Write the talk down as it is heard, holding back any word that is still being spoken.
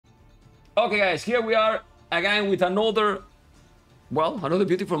Okay, guys, here we are again with another, well, another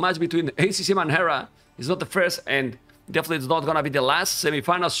beautiful match between ACCM and Hera. It's not the first, and definitely it's not gonna be the last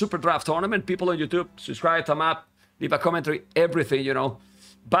semi-final Superdraft tournament. People on YouTube, subscribe, thumb up, leave a commentary, everything, you know.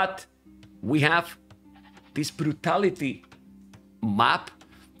 But we have this brutality map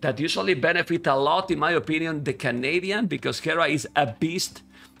that usually benefit a lot, in my opinion, the Canadian, because Hera is a beast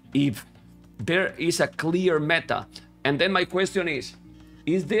if there is a clear meta. And then my question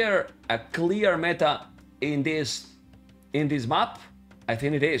is there a clear meta in this map? I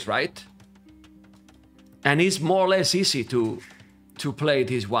think it is, right? And it's more or less easy to play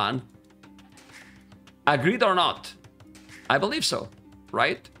this one. Agreed or not? I believe so,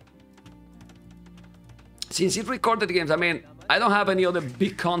 right? Since it recorded the games, I mean, I don't have any other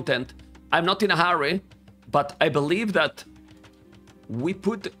big content. I'm not in a hurry, but I believe that we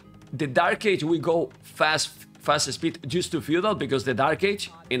put the Dark Age, we go fast speed just to feudal, because the Dark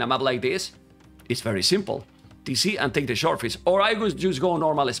Age in a map like this is very simple. TC and take the short fish. Or I would just go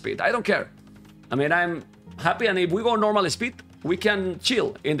normal speed. I don't care. I mean, I'm happy, and if we go normal speed, we can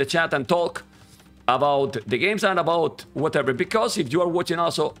chill in the chat and talk about the games and about whatever. Because if you are watching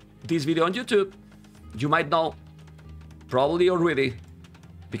also this video on YouTube, you might know, probably already,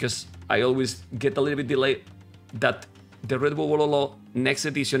 because I always get a little bit delayed, that the Red Bull Wololo next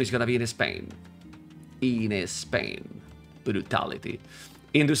edition is gonna be in Spain. In Spain. Brutality.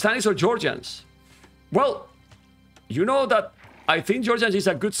 Hindustanis or Georgians? Well, you know that I think Georgians is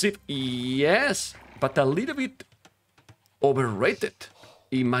a good ship. Yes, but a little bit overrated,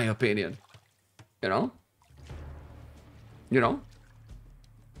 in my opinion. You know? You know?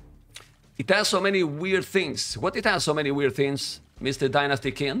 It has so many weird things. What it has so many weird things, Mr.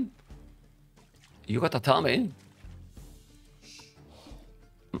 Dynasty King? You gotta tell me.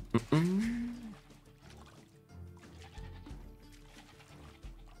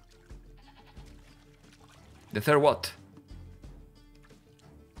 The third what?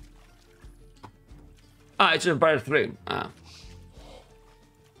 Ah, it's Empire 3. Ah.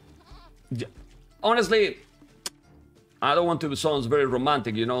 Yeah. Honestly, I don't want to sound very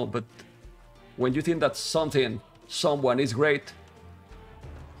romantic, you know, but when you think that someone is great,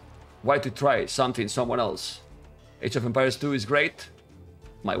 why to try someone else? Age of Empires 2 is great.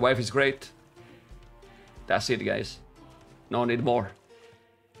 My wife is great. That's it, guys. No need more.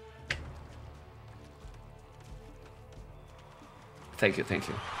 Thank you, thank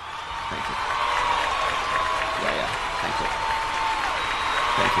you. Thank you. Yeah, thank you.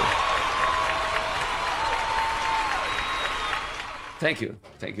 Thank you.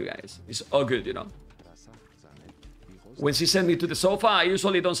 Thank you, guys. It's all good, you know. When she sent me to the sofa, I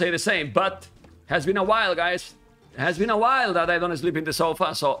usually don't say the same, but has been a while, guys. Has been a while that I don't sleep in the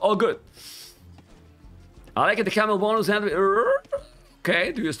sofa, so all good. I like it, the camel bonus.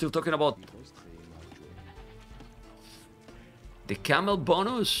 Okay, do you still talking about the camel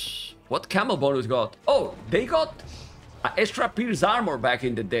bonus? What camel bonus got? Oh, they got an extra pierce armor back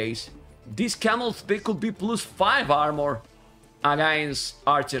in the days. These camels, they could be +5 armor against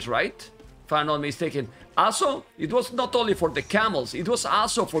archers, right? If I'm not mistaken. Also, it was not only for the camels, it was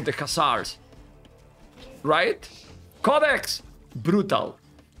also for the hussars. Right? Codex! Brutal.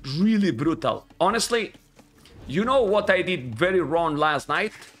 Really brutal. Honestly, you know what I did very wrong last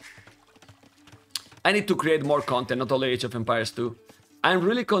night? I need to create more content, not only Age of Empires 2. I'm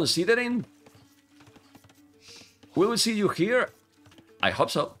really considering... Will we see you here? I hope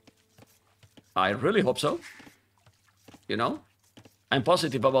so. I really hope so. You know? I'm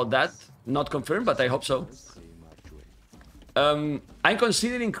positive about that. Not confirmed, but I hope so. I'm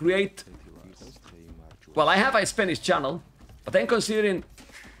considering create... Well, I have a Spanish channel, but I'm considering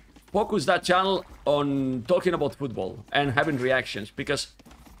focus that channel on talking about football and having reactions. Because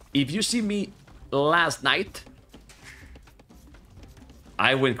if you see me last night,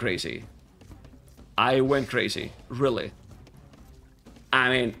 I went crazy. I went crazy, really. I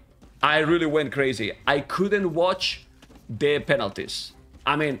mean, I really went crazy. I couldn't watch the penalties.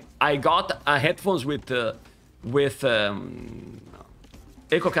 I mean, I got a headphones with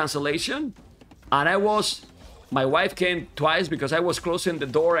echo cancellation, and my wife came twice because I was closing the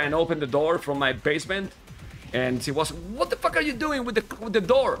door and opened the door from my basement, and she was, "What the fuck are you doing with the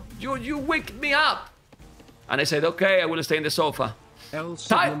door? You wake me up!" And I said, "Okay, I will stay in the sofa." Tier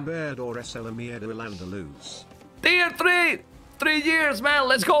 3! 3 years, man!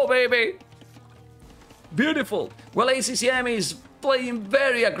 Let's go, baby! Beautiful! Well, ACCM is playing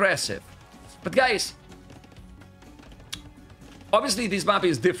very aggressive. But guys, obviously this map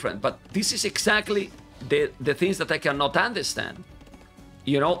is different, but this is exactly the things that I cannot understand.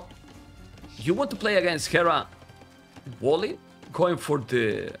 You know, you want to play against Hera Wally, going for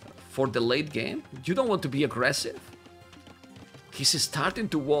for the late game? You don't want to be aggressive? He's starting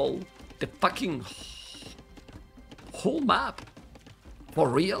to wall the fucking whole map. For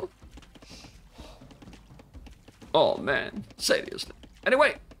real? Oh man, seriously.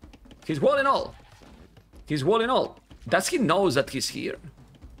 Anyway, he's walling all. He's walling all. Does he knows that he's here?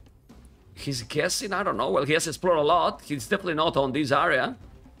 He's guessing, I don't know. Well, he has explored a lot. He's definitely not on this area.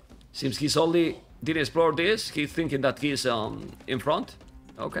 Seems he's only didn't explore this. He's thinking that he's in front.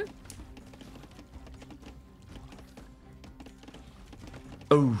 Okay.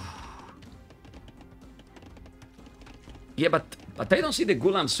 Oh. Yeah, but I don't see the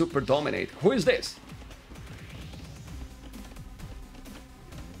Gulam super dominate. Who is this?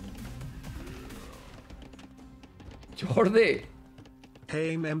 Jordi.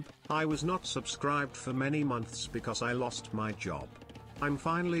 Hey Mem, I was not subscribed for many months because I lost my job. I'm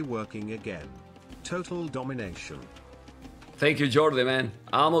finally working again. Total domination. Thank you, Jordi, man.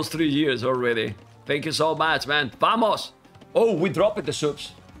 Almost 3 years already. Thank you so much, man. Vamos! Oh, we dropped it, the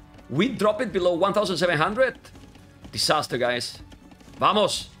subs. We dropped it below 1,700. Disaster, guys.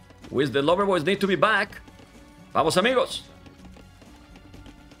 Vamos! With the Loverboys need to be back. Vamos, amigos.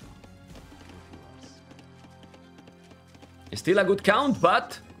 Still a good count,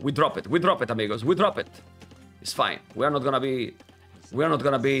 but we drop it. We drop it, amigos. We drop it. It's fine. We are not gonna be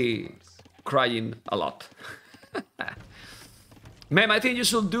crying a lot. Ma'am, I think you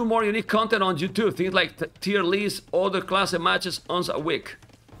should do more unique content on YouTube. Things like tier lists, other class and matches once a week.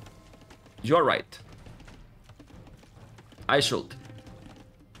 You're right. I should.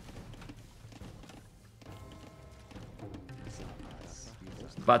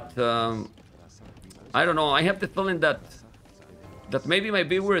 But I don't know. I have the feeling that maybe my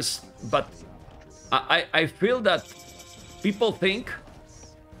viewers, but I feel that people think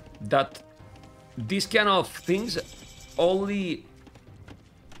that these kind of things only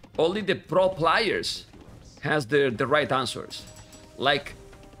the pro players has the right answers. Like,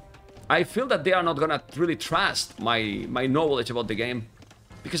 I feel that they are not gonna really trust my knowledge about the game,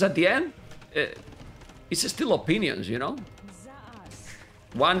 because at the end it's still opinions, you know.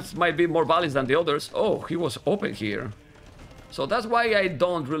 One might be more valid than the others. Oh, he was open here. So that's why I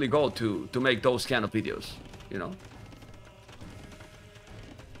don't really go to make those kind of videos, you know.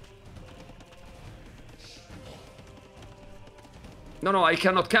 No, I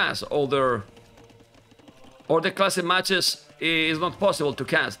cannot cast all the classic matches. Is not possible to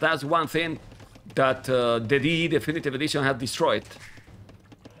cast. That's one thing that the DE Definitive Edition had destroyed.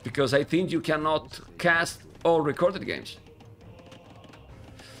 Because I think you cannot cast all recorded games.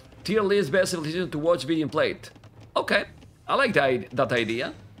 Tier list best civilization to watch being played. Okay, I like that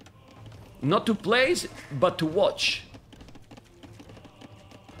idea. Not to play, but to watch.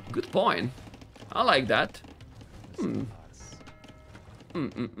 Good point. I like that.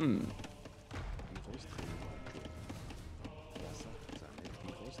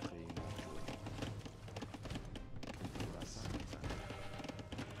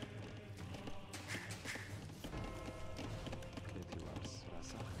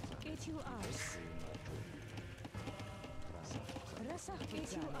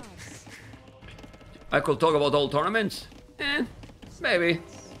 I could talk about all tournaments? Maybe.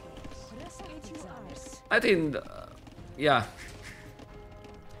 I think, yeah.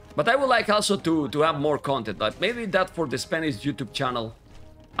 But I would like also to have more content. Like maybe that for the Spanish YouTube channel,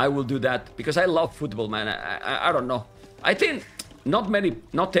 I will do that because I love football, man. I don't know. I think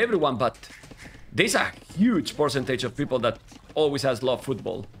not everyone, but there's a huge percentage of people that always has loved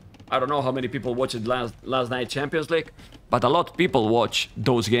football. I don't know how many people watched last night Champions League, but a lot of people watch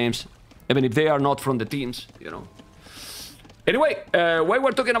those games, even if they are not from the teams, you know. Anyway, why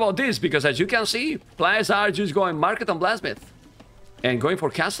we're talking about this? Because as you can see, players are just going market on Blasmith and going for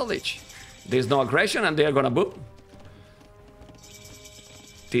Castle Edge. There's no aggression and they're gonna boom.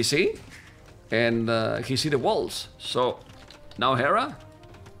 TC, and he see the walls. So now Hera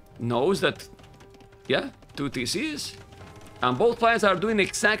knows that, yeah, 2 TCs. And both players are doing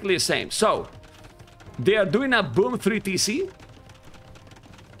exactly the same. So, they are doing a boom 3 TC.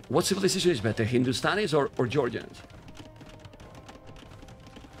 What civilization is better, Hindustanis or Georgians?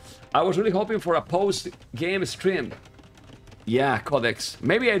 I was really hoping for a post-game stream. Yeah, Codex.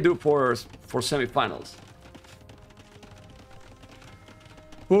 Maybe I do for semifinals.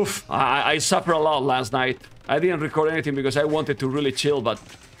 Oof, I suffered a lot last night. I didn't record anything because I wanted to really chill, but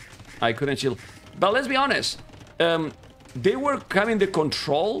I couldn't chill. But let's be honest. They were having the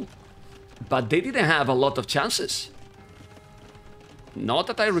control, but they didn't have a lot of chances. Not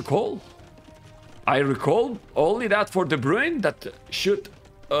that I recall. I recall only that for De Bruyne that shoot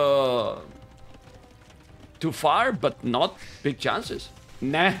too far, but not big chances.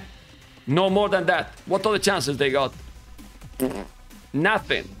 Nah, No more than that. What are the chances they got?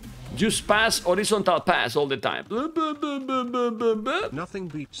 Nothing. Just pass, horizontal pass all the time. Nothing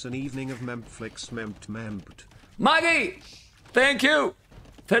beats an evening of Memflix mempt. Maggie! Thank you!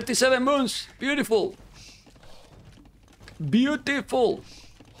 37 moons. Beautiful. Beautiful.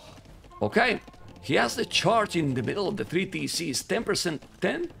 Okay. He has the charge in the middle of the 3 TCs.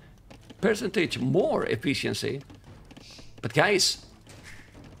 10 percentage more efficiency. But guys,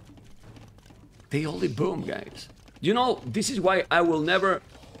 they only boom, guys. You know, this is why I will never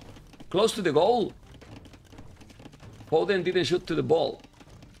close to the goal. Foden didn't shoot to the ball.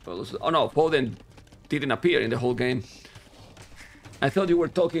 Oh no, Foden didn't appear in the whole game. I thought you were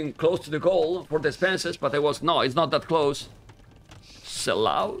talking close to the goal for the expenses, but I was, no, it's not that close. Sell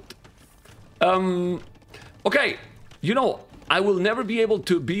out. Okay, you know, I will never be able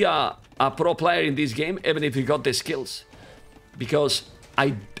to be a pro player in this game, even if you got the skills. Because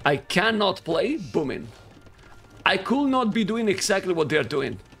I cannot play booming. I could not be doing exactly what they're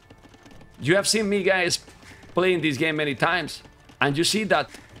doing. You have seen me, guys, playing this game many times, and you see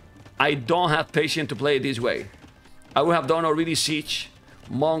that I don't have patience to play it this way. I would have done already siege,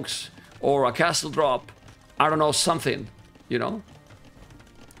 monks, or a castle drop. I don't know, something, you know?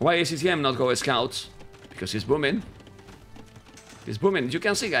 Why ACCM not go scouts? Because he's booming. He's booming. You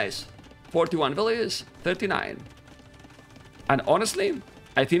can see, guys. 41 villages, 39. And honestly,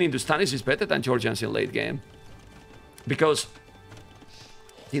 I think Hindustanis is better than Georgians in late game. Because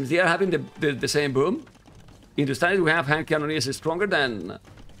since they are having the same boom, Hindustanis will have hand cannoneers stronger than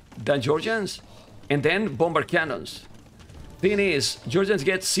Georgians. And then bomber cannons. Thing is, Georgians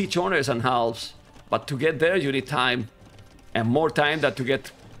get siege owners and halves. But to get there, you need time. And more time than to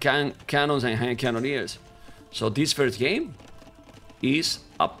get cannons and hand cannoneers. So this first game is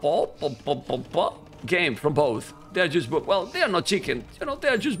a game from both. They are just well, they are not chicken, you know, they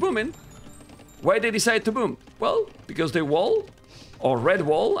are just booming. Why they decide to boom? Well, because they wall or red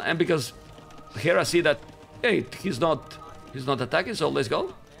wall, and because Hera see that hey, he's not attacking, so let's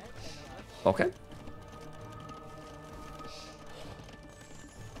go. Okay.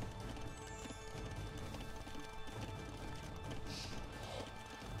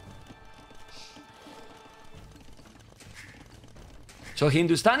 So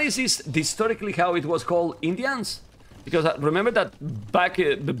Hindustanis is historically how it was called Indians, because remember that back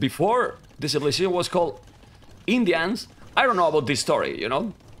before the civilization was called Indians. I don't know about this story, you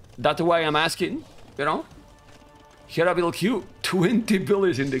know. That's why I'm asking, you know. Hera build queue, 20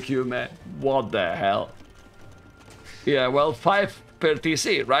 villages in the queue, man. What the hell? Yeah, well, 5 per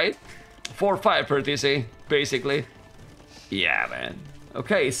TC, right? 4 or 5 per TC, basically. Yeah, man.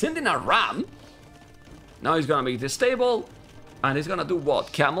 Okay, sending a ram. Now he's gonna make this stable. And he's gonna do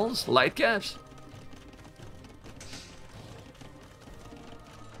what? Camels? Light caps?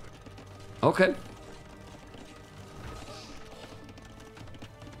 Okay.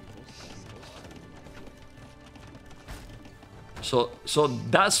 So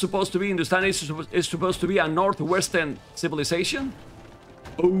that's supposed to be, Hindustan is supposed to be a northwestern civilization?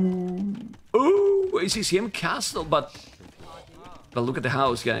 Ooh, ACCM castle, but look at the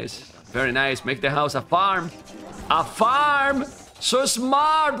house, guys. Very nice, make the house a farm. A farm! So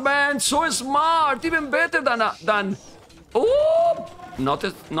smart, man! So smart! Even better than oh!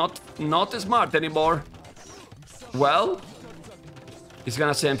 Not smart anymore. Well, he's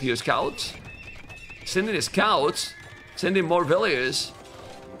gonna send few scouts. Sending the scouts, sending more villagers.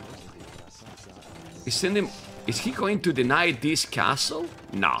 Is he going to deny this castle?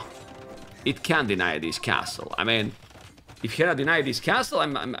 No. It can't deny this castle. I mean, if Hera denied this castle,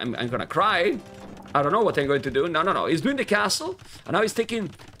 I'm gonna cry. I don't know what I'm going to do. No. He's doing the castle, and now he's taking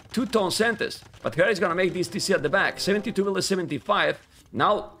 2 town centers. But Hera is gonna make this TC at the back. 72 village 75.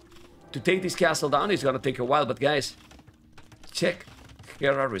 Now, to take this castle down, it's gonna take a while. But guys, check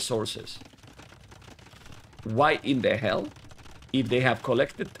Hera resources. Why in the hell, if they have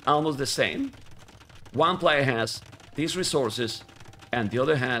collected almost the same, one player has these resources, and the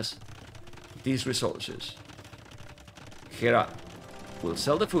other has these resources? Hera will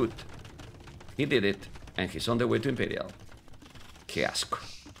sell the food. He did it, and he's on the way to Imperial. Que asco.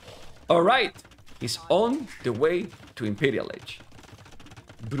 Alright, he's on the way to Imperial Age.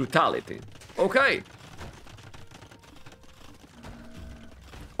 Brutality. Okay.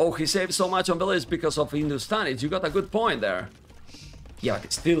 Oh, he saved so much on village because of Hindustanis. You got a good point there. Yeah, but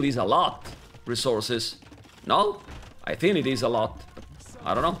it still is a lot. Resources. No? I think it is a lot.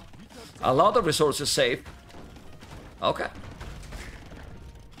 I don't know. A lot of resources saved. Okay.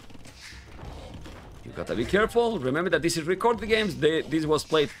 You gotta be careful. Remember that this is recorded games. This was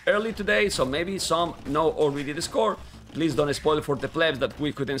played early today, so maybe some know already the score. Please don't spoil it for the plebs that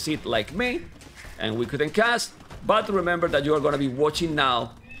we couldn't see it like me, and we couldn't cast. But remember that you are gonna be watching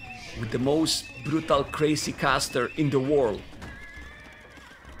now with the most brutal, crazy caster in the world.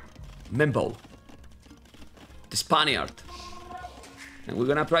 Membo. The Spaniard. And we're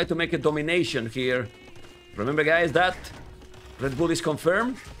gonna try to make a domination here. Remember guys that Red Bull is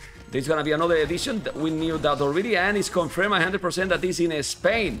confirmed. There's gonna be another edition. We knew that already, and it's confirmed 100% that it's in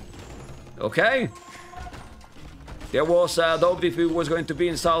Spain. Okay? There was a doubt if it was going to be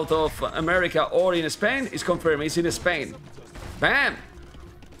in South of America or in Spain. It's confirmed, it's in Spain. Bam!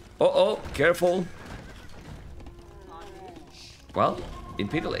 Uh-oh, careful. Well,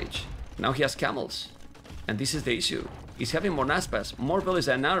 Imperial Age. Now he has camels. And this is the issue. He's having more Naspas, more villages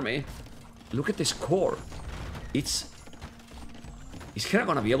than an army. Look at the score. Is Hera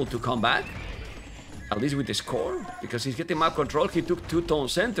gonna be able to come back? At least with the score? Because he's getting map control, he took 2 town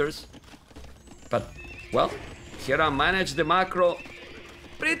centers. But, well, Hera managed the macro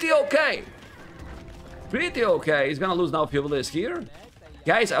pretty okay. Pretty okay. He's gonna lose now a few villages here.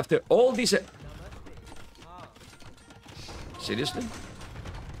 Guys, after all this... Seriously?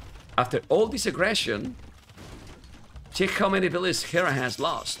 After all this aggression, check how many villages Hera has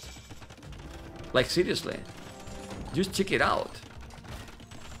lost. Like, seriously. Just check it out.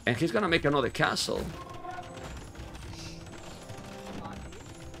 And he's gonna make another castle.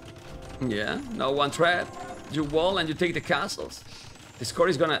 Yeah, no one trap. You wall and you take the castles. The score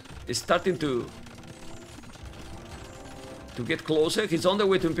is starting to get closer. He's on the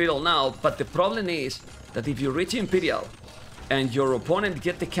way to Imperial now, but the problem is that if you reach Imperial and your opponent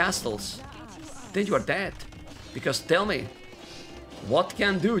get the castles, then you are dead. Because tell me, what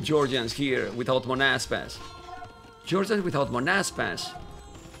can do Georgians here without Monaspas? Georgians without Monaspas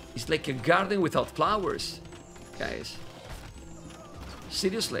is like a garden without flowers, guys.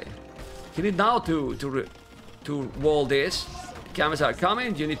 Seriously. You need now to wall this. Camels are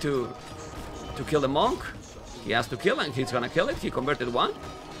coming. You need to kill the monk. He has to kill, and he's gonna kill it. He converted one.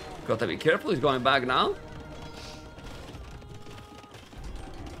 Gotta be careful. He's going back now.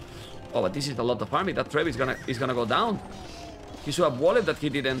 Oh, but this is a lot of army. That Trev is gonna go down. He should have walled that he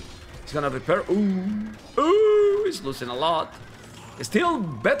didn't. He's gonna repair. Ooh, he's losing a lot. Still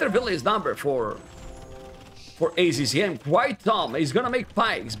better village number for ACCM. Quite dumb. He's gonna make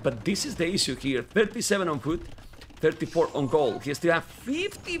pikes, but this is the issue here. 37 on foot, 34 on gold. He still have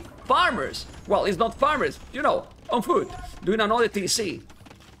 50 farmers. Well, it's not farmers, you know, on foot, doing another TC.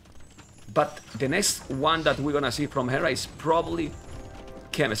 But the next one that we're gonna see from Hera is probably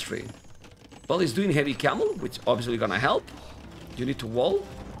chemistry. Well, he's doing heavy camel, which obviously gonna help. You need to wall.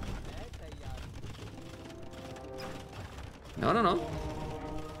 No.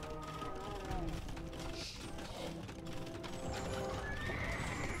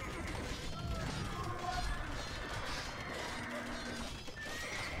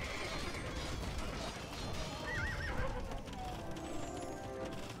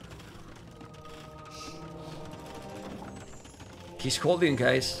 He's holding,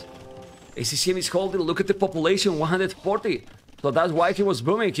 guys. ACCM is holding. Look at the population, 140. So that's why he was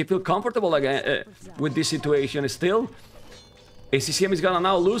booming. He feels comfortable again with this situation. Still, ACCM is gonna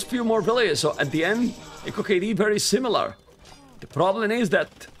now lose few more villages. So at the end, EcoKD very similar. The problem is that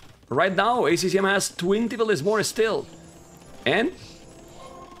right now ACCM has 20 villages more still, and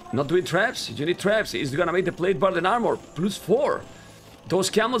not doing traps. You need traps. He's gonna make the plate burden armor +4. Those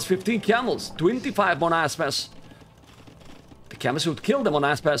camels, 15 camels, 25 Monaspas. The camels would kill the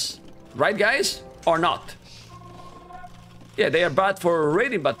Monaspas, right, guys? Or not? Yeah, they are bad for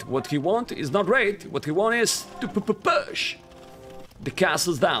raiding, but what he wants is not raid. What he wants is to push the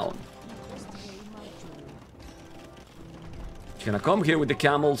castles down. He's gonna come here with the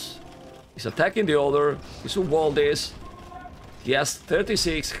camels. He's attacking the other. He should wall this. He has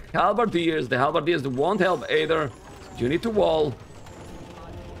 36 halberdiers. The halberdiers won't help either. You need to wall.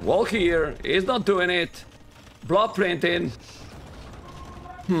 Wall here. He's not doing it. Block printing.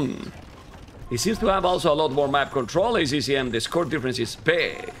 He seems to have also a lot more map control. ACCM, the score difference is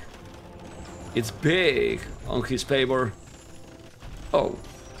big. It's big on his favor. Oh,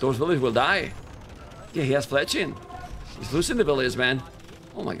 those villages will die. Yeah, he has fletching. He's losing the villages, man.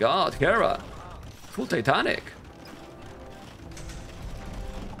 Oh my god, Hera. Full Titanic.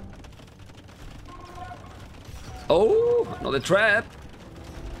 Oh, another trap.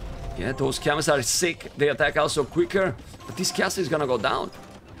 Yeah, those camels are sick. They attack also quicker. But this castle is gonna go down.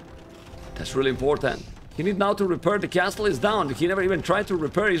 That's really important. He need now to repair. The castle is down. He never even tried to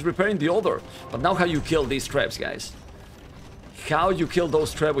repair. He's repairing the other. But now how you kill these traps, guys? How you kill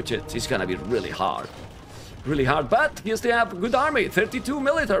those trebuchets is gonna be really hard. Really hard. But he still have a good army. 32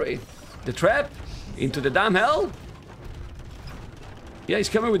 military. The trap into the damn hell. Yeah, he's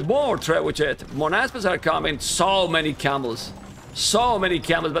coming with more trebuchet. Monaspes are coming. So many camels. So many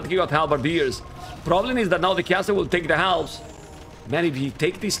camels, but he got halberdiers. Problem is that now the castle will take the halves. Man, if he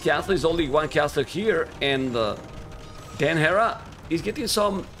take this castle, there's only one castle here, and then Hera is getting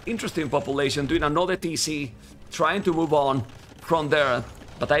some interesting population, doing another TC, trying to move on from there.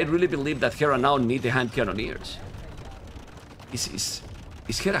 But I really believe that Hera now need the hand cannoneers. Is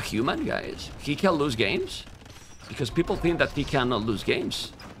Hera human, guys? He can lose games? Because people think that he cannot lose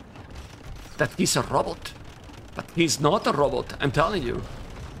games. That he's a robot. But he's not a robot, I'm telling you.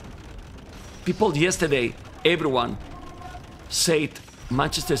 People yesterday, everyone, said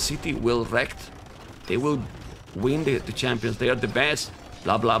Manchester City will wreck. They will win the champions. They are the best.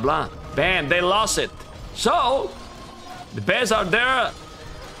 Blah, blah, blah. Bam, they lost it. So, the best are there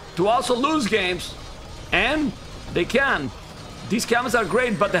to also lose games. And they can. These camels are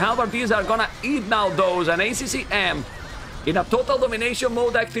great, but the halberdiers are gonna eat now those. And ACCM, in a total domination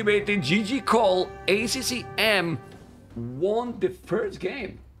mode activated, GG call, ACCM won the first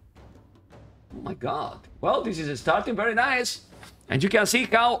game. Oh my god. Well, this is starting very nice. And you can see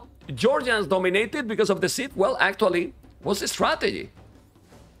how Georgians dominated because of the SIP. Well, actually, was a strategy.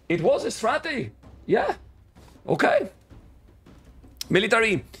 It was a strategy. Yeah. Okay.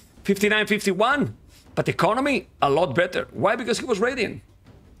 Military, 59-51. But economy, a lot better. Why? Because he was raiding.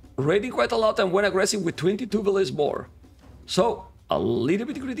 Raiding quite a lot and went aggressive with 22 villages more. So, a little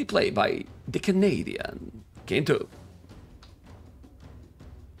bit greedy play by the Canadian. Game 2.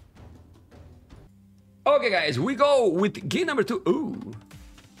 Okay, guys, we go with game number 2. Ooh.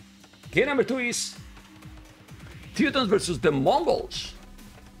 Game number 2 is Teutons versus the Mongols.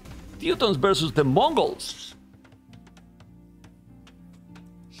 Teutons versus the Mongols.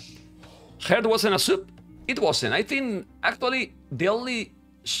 Heard wasn't a soup? It wasn't. I think, actually, the only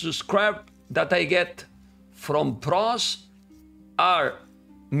subscribe that I get from pros are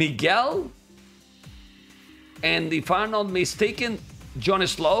Miguel and, if I'm not mistaken, John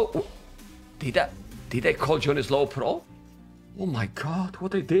Slow. Did I call John Slow pro? Oh my god,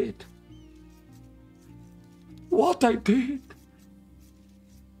 what I did. What I did.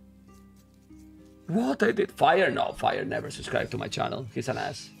 What I did. Fire? No, Fire never subscribed to my channel. He's an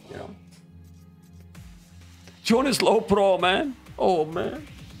ass, you know. John Slow pro, man. Oh, man.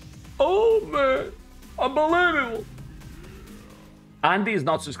 Oh, man. Unbelievable. Andy is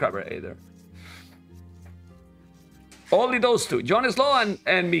not subscriber either. Only those two. John Slow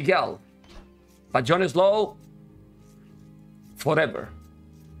and Miguel. But John Slow, forever.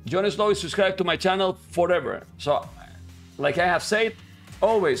 John Slow is subscribed to my channel forever. So, like I have said,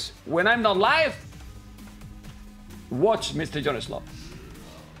 always, when I'm not live, watch Mr. John Slow.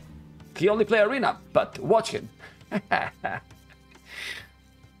 He only play arena, but watch him.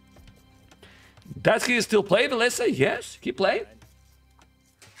 Does he still play the let's say? Yes, he played.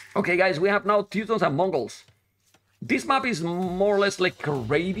 Okay, guys, we have now Teutons and Mongols. This map is more or less like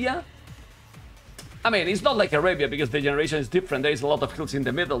Arabia. I mean, it's not like Arabia because the generation is different. There is a lot of hills in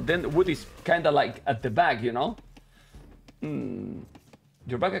the middle. Then wood is kind of like at the back, you know?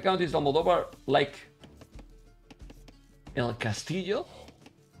 Your bank account is Moldova like El Castillo?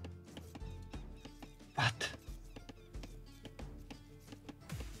 What?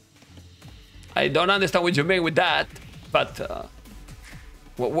 I don't understand what you mean with that, but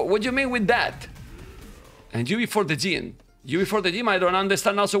what do you mean with that? And you before the gym. You before the gym, I don't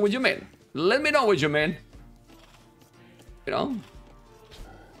understand also what you mean. Let me know what you mean. You know?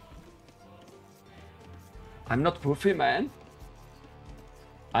 I'm not poofy, man.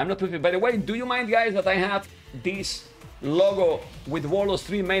 I'm not poofy. By the way, do you mind, guys, that I have this logo with Warlords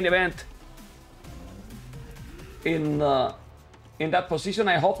 3 main event in that position?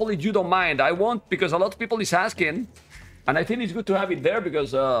 I hopefully you don't mind. I want, because a lot of people is asking, and I think it's good to have it there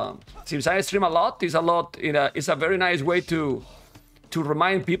because since I stream a lot, it's a very nice way to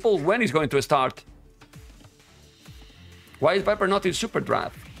remind people when it's going to start. Why is Viper not in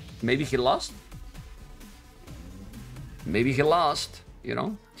Superdraft? Maybe he lost? Maybe he lost, you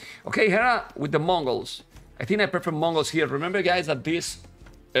know? Okay, Hera with the Mongols. I think I prefer Mongols here. Remember, guys, that this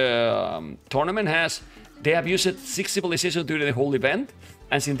tournament they have used 6 civilizations during the whole event.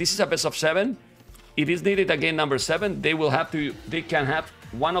 And since this is a best of 7, it is needed again number 7. They can have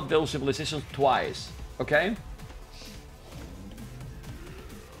one of those civilizations twice, okay?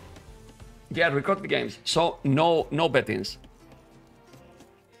 Yeah, record the games. So no bettings.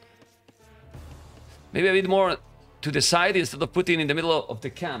 Maybe a bit more to the side instead of putting in the middle of the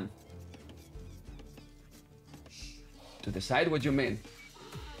camp. To the side, what do you mean?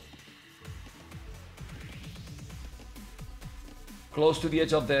 Close to the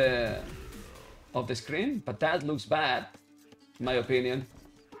edge of the screen, but that looks bad. in my opinion.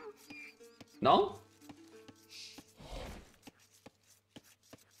 No?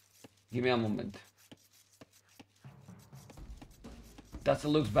 Give me a moment. Does it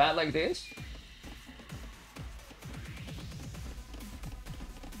look bad like this?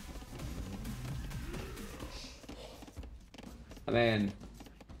 I mean,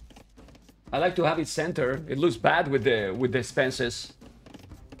 I like to have it center. It looks bad with the expenses.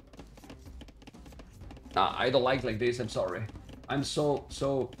 Nah, I don't like this. I'm sorry. I'm so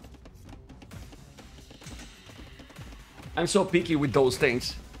picky with those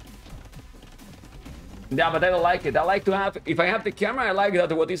things. Yeah, but I don't like it. I like to have, if I have the camera, I like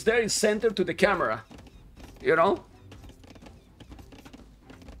that what is there is centered to the camera. You know?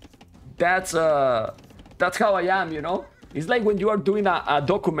 That's how I am, you know? It's like when you are doing a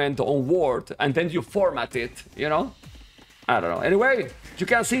document on Word and then you format it, you know? I don't know. Anyway, you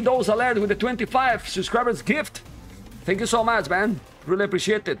can see those alerts with the 25 subscribers gift. Thank you so much, man. Really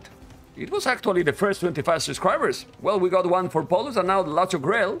appreciate it. It was actually the first 25 subscribers. Well, we got one for Polus and now Lacho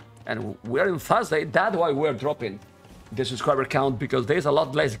Grail. And we're in Thursday. That's why we're dropping the subscriber count, because there's a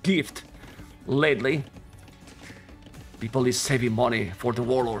lot less gift lately. People is saving money for the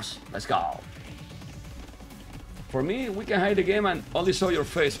warlords. Let's go. For me, we can hide the game and only show your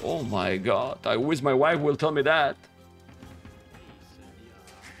face. Oh my god. I wish my wife will tell me that.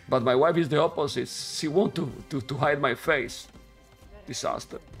 But my wife is the opposite. She wants to hide my face.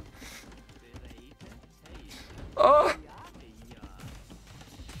 Disaster. Oh!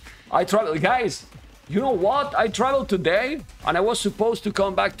 I traveled, guys, you know what? I traveled today and I was supposed to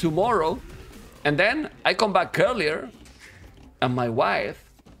come back tomorrow. And then I come back earlier and my wife,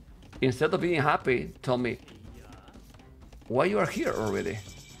 instead of being happy, told me, why you are here already?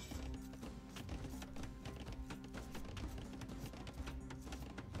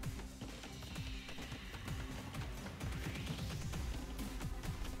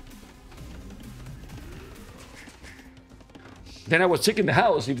 Then I was checking the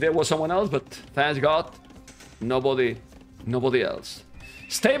house if there was someone else, but thank God, nobody else.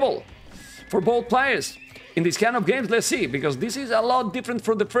 Stable for both players. In this kind of games, let's see, because this is a lot different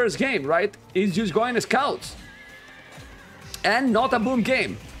from the first game, right? It's just going scouts. And not a boom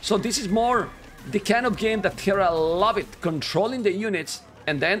game. So this is more the kind of game that Hera love it, controlling the units,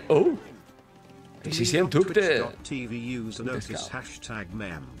 and then, oh, ACCM took the TV user notice hashtag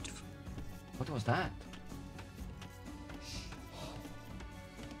membTV. What was that?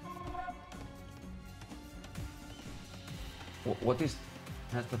 What is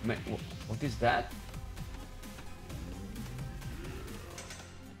what is that?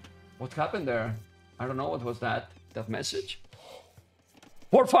 What happened there? I don't know. What was that message?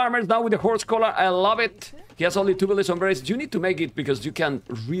 4 farmers now with the horse collar. I love it. He has only 2 villages on berries. You need to make it because you can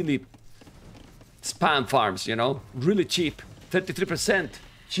really spam farms, you know, really cheap, 33%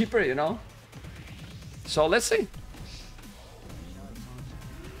 cheaper, you know. So let's see.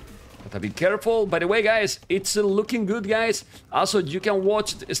 But be careful. By the way, guys, it's looking good, guys. Also, you can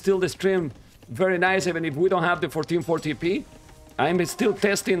watch still the stream very nice, even if we don't have the 1440p. I'm still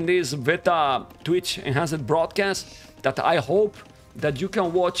testing this beta Twitch enhanced broadcast that I hope that you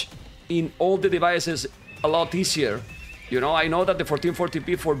can watch in all the devices a lot easier. You know, I know that the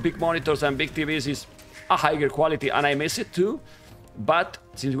 1440p for big monitors and big TVs is a higher quality, and I miss it too. But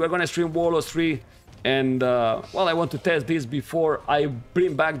since we're gonna stream Warlords 3, and well, I want to test this before I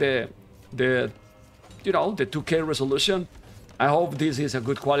bring back the you know, the 2K resolution. I hope this is a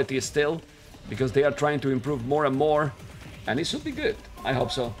good quality still, because they are trying to improve more and more, and it should be good. I hope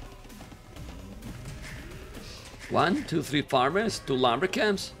so. 1, 2, 3 farmers, 2 lumber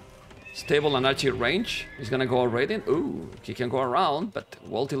camps, stable and archer range. He's gonna go raiding. Ooh, he can go around, but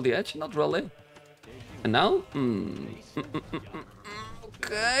wall till the edge, not really. And now,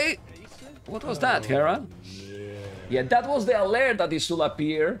 okay. What was that, Hera? Yeah, that was the alert that it should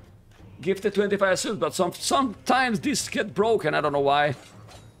appear. Gifted 25 suits, but sometimes this get broken. I don't know why.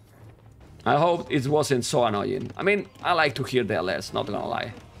 I hope it wasn't so annoying. I mean, I like to hear the alerts, not gonna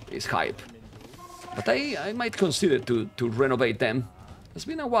lie. It's hype. But I might consider to renovate them. It's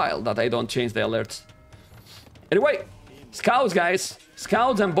been a while that I don't change the alerts. Anyway, scouts, guys.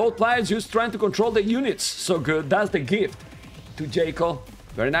 Scouts and both players just trying to control the units. So good. That's the gift to Jaco.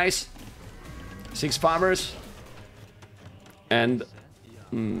 Very nice. 6 farmers. And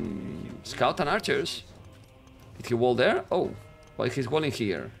scout and archers. Did he wall there? Oh, well, he's walling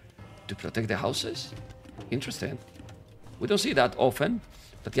here to protect the houses. Interesting. We don't see that often.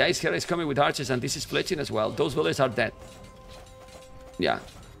 But yeah, Hera is coming with archers, and this is fletching as well. Those villages are dead. Yeah.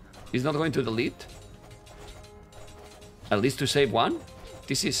 He's not going to delete. At least to save one.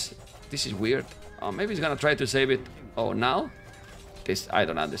 This is weird. Oh, maybe he's gonna try to save it. Oh, now? This, I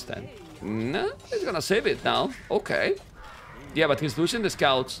don't understand. No, he's gonna save it now. Okay. Yeah, but he's losing the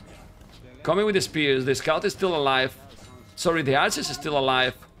scouts. Coming with the spears. The scout is still alive. Sorry, the archer is still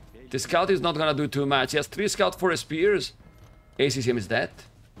alive. The scout is not gonna do too much. He has 3 scouts, 4 spears. ACCM is dead.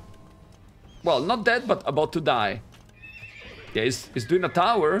 Well, not dead, but about to die. Yeah, he's doing a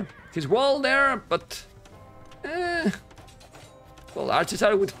tower. His wall there, but... Well, archers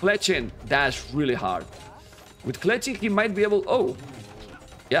are with Fletching. That's really hard. With Fletching, he might be able... Oh.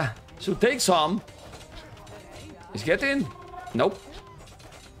 Yeah, so take some. He's getting... Nope.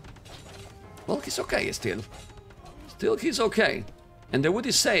 Well, he's okay still. Still, he's okay. And the wood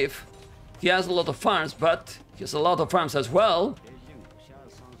is safe. He has a lot of farms, but he has a lot of farms as well.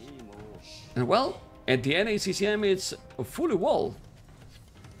 And well, at the end, ACCM is fully wall.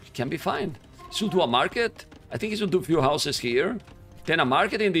 He can be fine. Should do a market. I think he should do a few houses here. Then a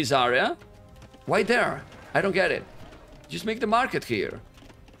market in this area. Why there? I don't get it. Just make the market here.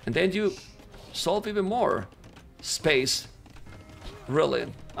 And then you solve even more space.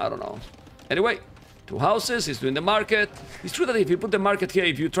 Really? I don't know. Anyway, 2 houses, he's doing the market. It's true that if you put the market here,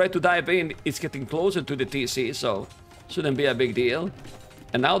 if you try to dive in, it's getting closer to the TC, so shouldn't be a big deal.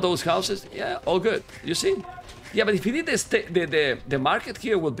 And now those houses, yeah, all good. You see? Yeah, but if you did the market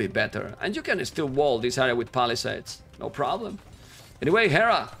here would be better. And you can still wall this area with palisades. No problem. Anyway,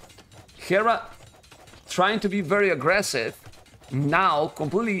 Hera. Hera trying to be very aggressive. Now,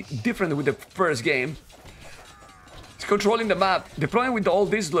 completely different with the first game. He's controlling the map. The problem with all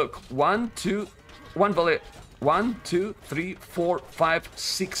this, look. 1, 2, 3, 4, 5,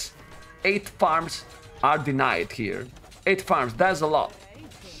 6, 8 farms are denied here. 8 farms, that's a lot.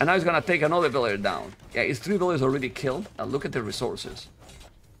 And now he's gonna take another villager down. Yeah, his 3 villagers already killed. And look at the resources.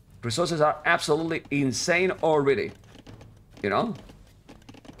 Resources are absolutely insane already. You know?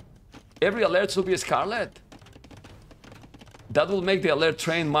 Every alert should be a Scarlet. That will make the alert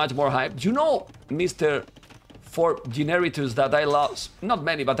train much more hype. You know, Mr. For Generitus, that I lost, not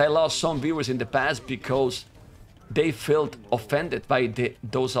many, but I lost some viewers in the past because they felt offended by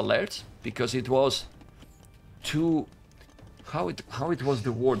those alerts. Because it was too... How it was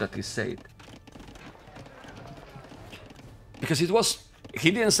the word that he said? Because it was...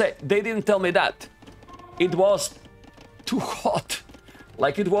 He didn't say... They didn't tell me that. It was too hot.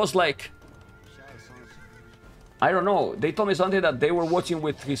 Like, it was like... I don't know. They told me something that they were watching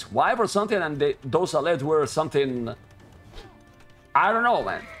with his wife or something, and those alerts were something... I don't know,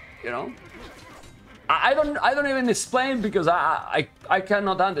 man. You know? I don't even explain because I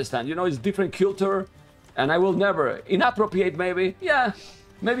cannot understand. You know, it's different culture. And I will never... Inappropriate, maybe? Yeah.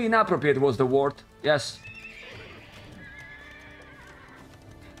 Maybe inappropriate was the word. Yes.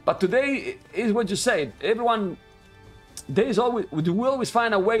 But today is what you said. Everyone... There is always... We will always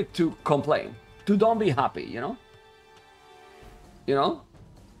find a way to complain. To don't be happy, you know? You know?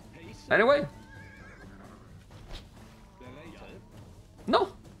 Anyway. No.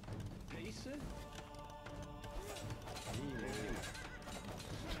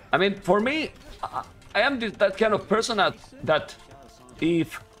 I mean, for me... I am that kind of person that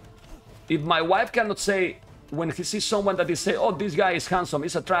if my wife cannot say when he sees someone that is say, oh, this guy is handsome,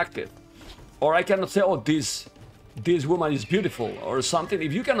 he's attractive, or I cannot say, oh, this woman is beautiful or something.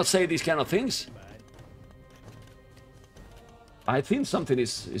 If you cannot say these kind of things, I think something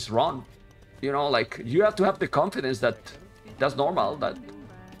is wrong. You know, like you have to have the confidence that that's normal. That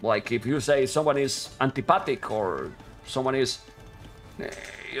like if you say someone is antipathic or someone is,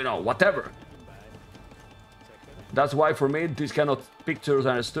 you know, whatever. That's why for me these kind of pictures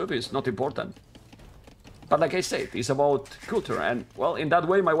and stuff is not important. But like I said, it's about culture, and well, in that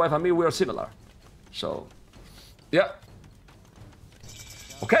way my wife and me, we are similar. So, yeah.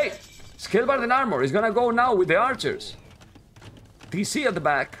 Okay, Scalebard and Armor is gonna go now with the archers. TC at the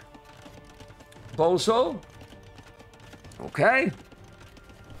back. Boso. Okay.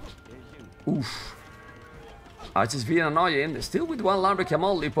 Oof. Archers being annoying. Still with 1 Lumbercam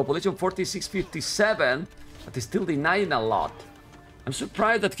only, population 4657. But he's still denying a lot. I'm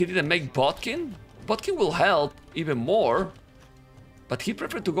surprised that he didn't make Botkin. Botkin will help even more. But he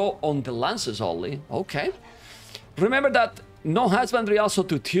preferred to go on the lances only. Okay. Remember that no husbandry also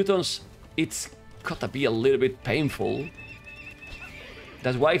to Teutons. It's gotta be a little bit painful.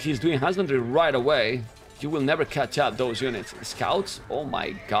 That's why he's doing husbandry right away. You will never catch up those units. Scouts? Oh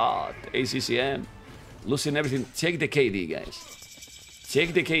my god. ACCM. Losing everything. Check the KD, guys.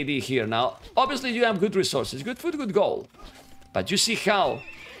 Check the KD here now. Obviously, you have good resources, good food, good gold. But you see how,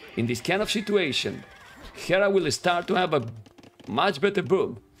 in this kind of situation, Hera will start to have a much better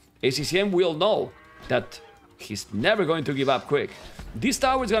boom. ACCM will know that he's never going to give up quick. This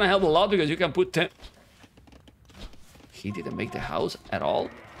tower is going to help a lot because you can put 10... He didn't make the house at all?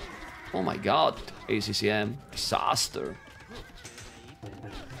 Oh my god, ACCM. Disaster.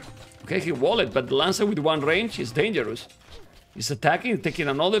 Okay, he walled it, but the Lancer with one range is dangerous. He's attacking, taking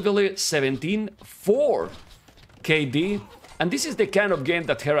another village, 17-4 KD. And this is the kind of game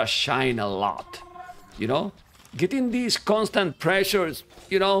that Hera shine a lot. You know? Getting these constant pressures,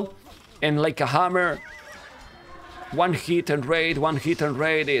 you know? And like a hammer, one hit and raid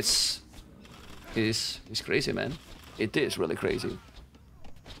is crazy, man. It is really crazy.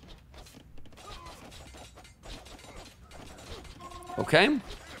 Okay.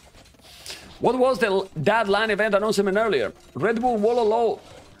 What was that LAN event announcement earlier? Red Bull Wolo Low,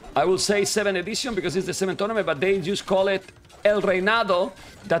 I will say 7th edition because it's the 7th tournament, but they just call it El Reinado.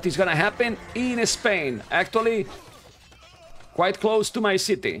 That is gonna happen in Spain. Actually, quite close to my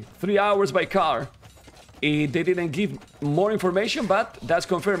city. 3 hours by car. They didn't give more information, but that's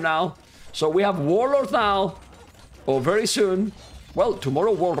confirmed now. So we have Warlords now, or very soon. Well,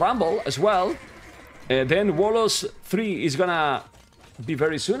 tomorrow World Rumble as well. Then Warlords 3 is gonna be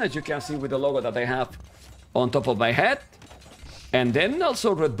very soon, as you can see with the logo that I have on top of my head. And then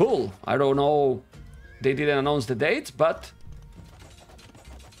also Red Bull. I don't know, they didn't announce the dates, but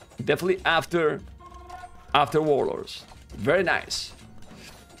definitely after Warlords. Very nice.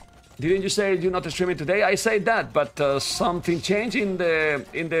 Didn't you say you're not streaming today? I said that, but something changed in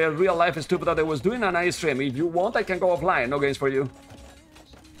the real life stupid that I was doing, and I stream. If you want, I can go offline. No games for you.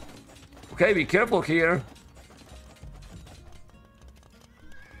 Okay, be careful here.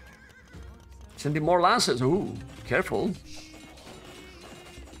 Sending more lances. Ooh, careful.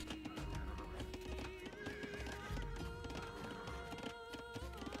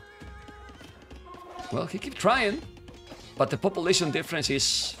 Well, he keeps trying, but the population difference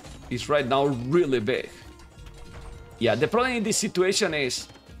is right now really big. Yeah, the problem in this situation is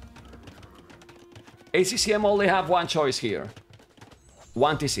ACCM only have one choice here.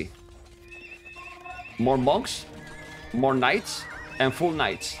 One TC. More monks, more knights, and full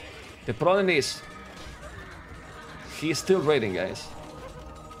knights. The problem is he's still raiding, guys.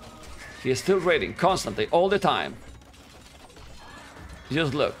 He is still raiding constantly, all the time.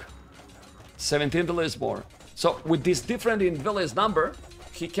 Just look. 17 villages more. So with this different in village number,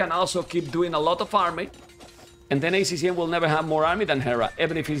 he can also keep doing a lot of army. And then ACCM will never have more army than Hera,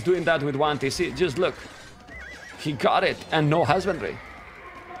 even if he's doing that with one TC. Just look. He got it, and no husbandry.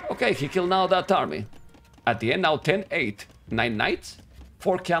 Okay, he killed now that army. At the end now 10-8. 9 knights,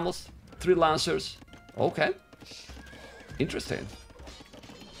 4 camels, 3 lancers. Okay. Interesting.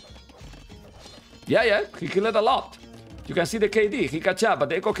 Yeah, he killed it a lot. You can see the KD, he catch up, but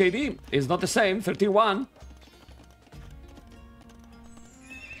the Echo KD is not the same, 31.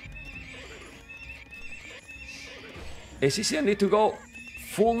 ACCM need to go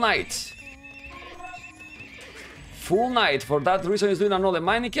full knights. Full knight. For that reason, he's doing another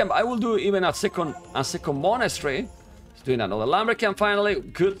mining camp. I will do even a second monastery. He's doing another lumber camp finally.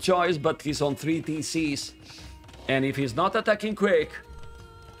 Good choice, but he's on 3 TCs. And if he's not attacking quick,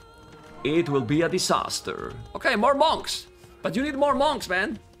 it will be a disaster. Okay, more monks. But you need more monks,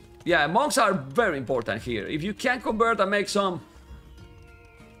 man. Yeah, monks are very important here. If you can convert and make some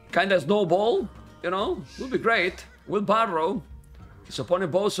kind of snowball, you know, will be great. Wheelbarrow. His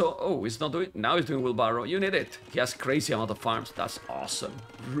opponent Bozo. Oh, he's not doing. Now he's doing wheelbarrow. You need it. He has crazy amount of farms. That's awesome.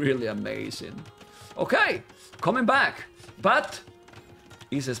 Really amazing. Okay, coming back. But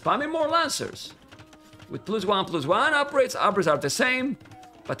he's spamming more lancers. With +1/+1 upgrades. Upgrades are the same.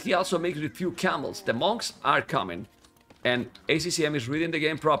 But he also makes with few camels. The monks are coming. And ACCM is reading the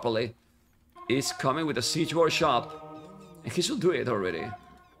game properly. He's coming with a siege workshop. And he should do it already.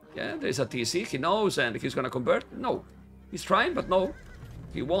 Yeah, there's a TC, he knows, and he's gonna convert. No. He's trying, but no.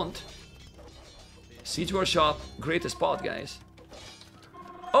 He won't. Siege workshop, great spot, guys.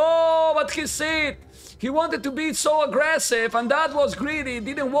 Oh, but he said he wanted to be so aggressive, and that was greedy.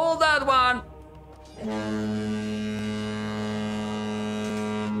 Didn't wall that one.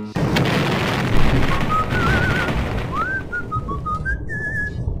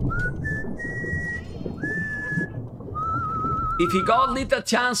 If he got little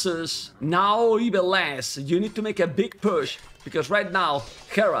chances, now even less. You need to make a big push, because right now,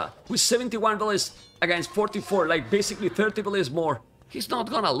 Hera, with 71 villages against 44, like basically 30 villages more, he's not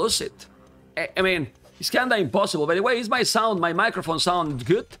gonna lose it. I mean, it's kinda impossible. By the way, is my microphone sound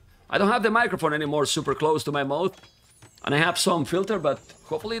good? I don't have the microphone anymore super close to my mouth. And I have some filter, but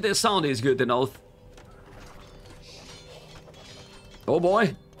hopefully the sound is good enough. Oh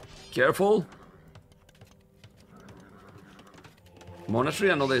boy, careful. Monastery,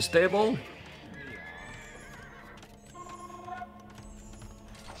 another stable.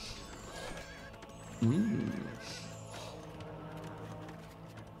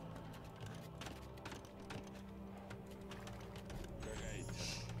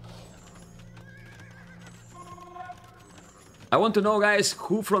 I want to know, guys,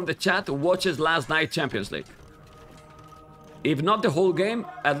 who from the chat watches last night Champions League. If not the whole game,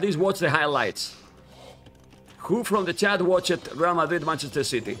 at least watch the highlights. Who from the chat watched Real Madrid, Manchester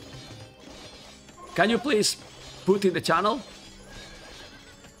City? Can you please put in the channel?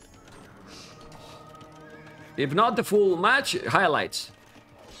 If not the full match, highlights.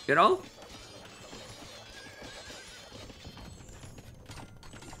 You know?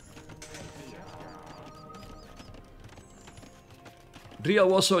 Real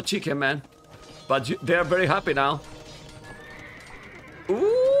was so chicken, man. But they're very happy now.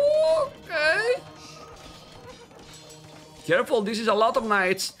 Ooh, okay. Careful, this is a lot of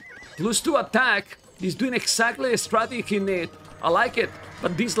knights. +2 attack. He's doing exactly the strategy he needs. I like it.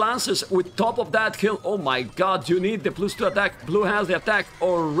 But these lancers with top of that kill. Oh my god, you need the +2 attack. Blue has the attack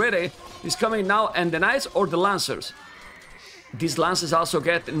already. He's coming now. And the knights or the lancers? These lancers also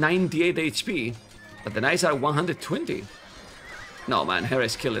get 98 HP. But the knights are 120. No, man, Hera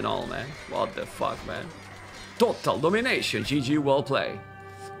is killing all, man. What the fuck, man? Total domination. GG, well played.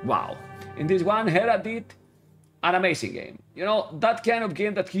 Wow. In this one, Hera did an amazing game. You know, that kind of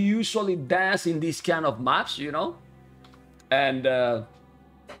game that he usually does in these kind of maps, you know? And,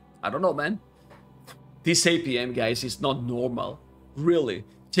 I don't know, man. This APM, guys, is not normal. Really.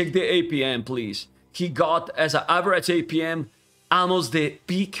 Check the APM, please. He got, as an average APM, almost the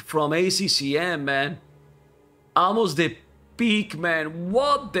peak from ACCM, man. Almost the peak, man.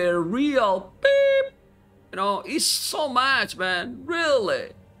 What the real beep? You know, it's so much, man.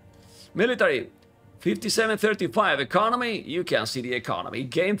 Really. Military, 57-35. Economy, you can see the economy.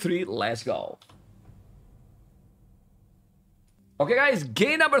 Game 3, let's go. Okay, guys,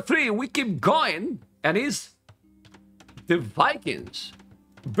 game number 3. We keep going. And it's the Vikings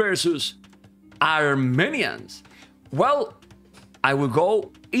versus Armenians. Well, I will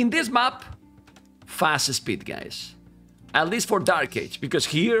go in this map fast speed, guys. At least for Dark Age, because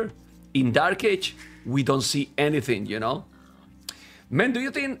here in Dark Age we don't see anything, you know. Man, do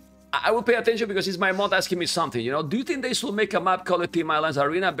you think I will pay attention because it's my mod asking me something, you know? Do you think they should make a map called Team Islands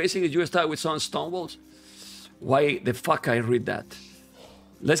Arena? Basically, you start with some stone walls. Why the fuck I read that?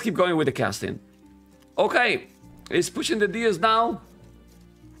 Let's keep going with the casting. Okay, it's pushing the DS now.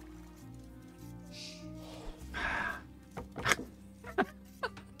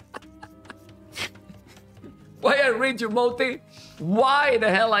 Why I read you, Moti? Why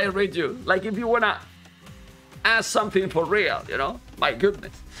the hell I read you? Like if you wanna ask something for real, you know? My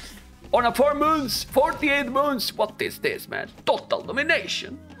goodness. On a 4 moons, 48 moons. What is this, man? Total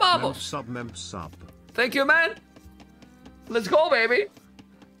domination. Vamos. Mem sub. Thank you, man. Let's go, baby.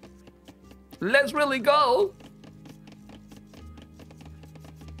 Let's really go.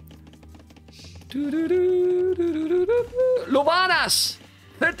 Lubanas.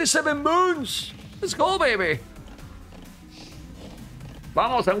 37 moons. Let's go, baby.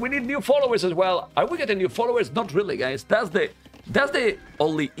 Vamos, and we need new followers as well. Are we getting new followers? Not really, guys. That's the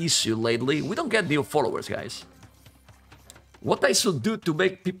only issue lately. We don't get new followers, guys. What I should do to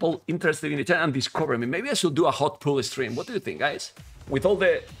make people interested in the channel and discover me? Maybe I should do a hot pool stream. What do you think, guys? With all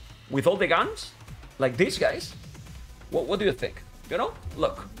the guns, like these guys. What do you think? You know,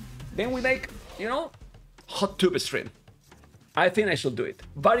 look. Then we make, you know, hot tube stream. I think I should do it.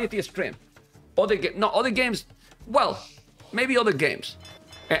 Variety stream. Other games. Well, maybe other games.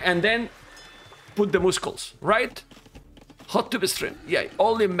 And then put the muscles, right? Hot tube stream. Yeah,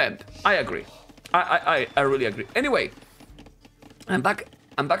 only mem. I agree. I really agree. Anyway, I'm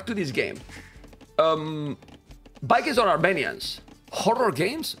back to this game. Vikings or Armenians? Horror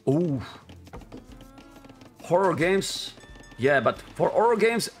games? Ooh. Horror games? Yeah, but for horror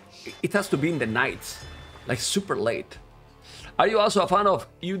games, it has to be in the nights. Like super late. Are you also a fan of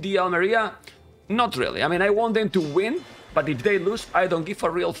UD Almeria? Not really. I mean, I want them to win, but if they lose, I don't give a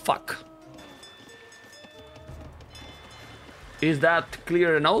real fuck. Is that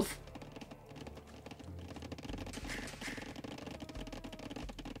clear enough?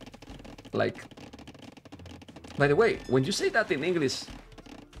 Like, by the way, when you say that in English,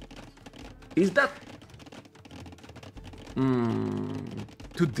 is that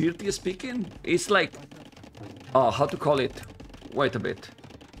too dirty speaking? It's like, oh, how to call it? Wait a bit.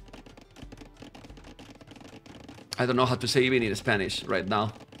 I don't know how to say even in Spanish right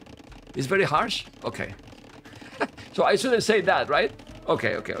now. It's very harsh? Okay. So I shouldn't say that, right?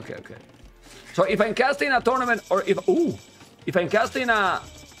 Okay. So if I'm casting a tournament, or if I'm casting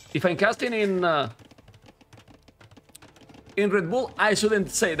in Red Bull, I shouldn't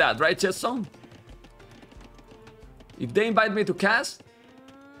say that, right, Chesson? If they invite me to cast,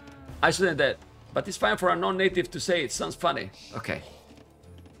 I shouldn't that. But it's fine for a non-native to say it. Sounds funny. Okay.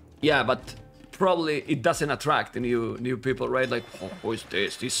 Yeah, but probably it doesn't attract new people, right? Like, oh, who is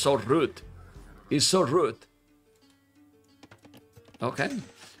this? He's so rude. He's so rude. Okay.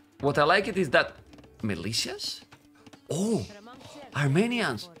 What I like it is that militias? Oh,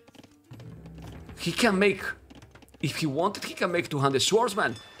 Armenians. He can make, if he wanted, he can make 200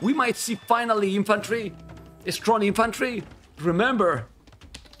 swordsmen. We might see finally infantry, strong infantry. Remember,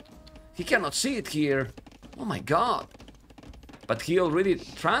 he cannot see it here. Oh my god. But he already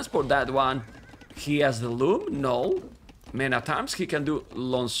transport that one. He has the loom? No. Men at arms, he can do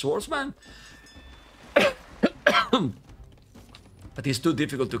lone swordsman. But it's too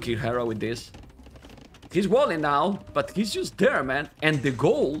difficult to kill Hera with this. He's walling now, but he's just there, man. And the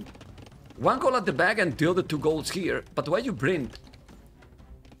gold, one goal at the back and the other 2 goals here. But why you bring?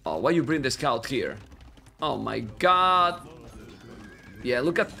 Oh, why you bring the scout here? Oh my god. Yeah,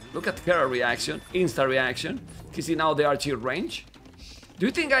 look at Hera reaction, insta reaction. He's in now the archer range. Do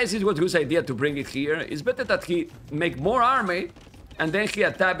you think, guys, it was a good idea to bring it here? It's better that he make more army and then he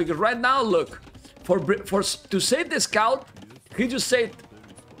attack, because right now, look, to save the scout, he just said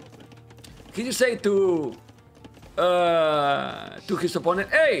to his opponent,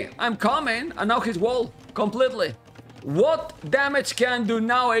 hey, I'm coming, and now he's wall completely. What damage can do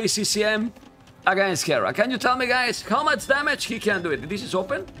now ACCM against Hera? Can you tell me, guys, how much damage he can do it? This is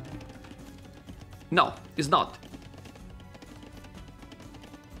open? No, it's not.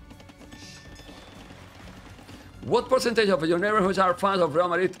 What percentage of your neighborhoods are fans of Real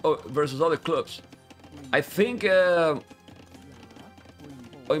Madrid versus other clubs? I think in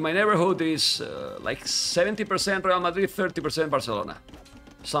my neighborhood is like 70% Real Madrid, 30% Barcelona.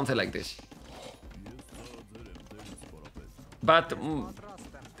 Something like this. But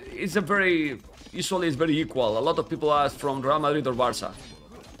it's usually it's very equal. A lot of people are from Real Madrid or Barca.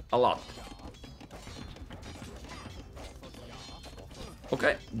 A lot.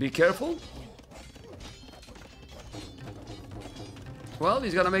 Okay, be careful. Well,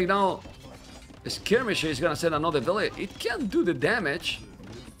 he's gonna make now a skirmish. He's gonna send another village. It can't do the damage.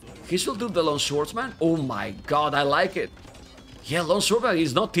 He should do the lone swordsman. Oh my god, I like it. Yeah, lone swordsman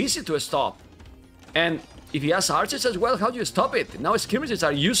is not easy to stop. And if he has archers as well, how do you stop it? Now skirmishes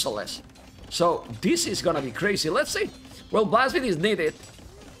are useless. So this is gonna be crazy. Let's see. Well, Blastbeat is needed.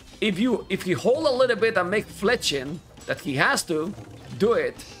 If he hold a little bit and make fletching, that he has to do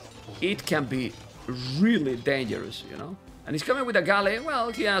it, it can be really dangerous, you know? And he's coming with a galley.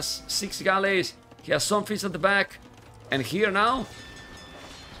 Well, he has 6 galleys. He has some fish at the back. And here now,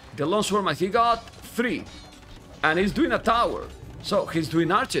 the lone swordsman, he got 3. And he's doing a tower. So he's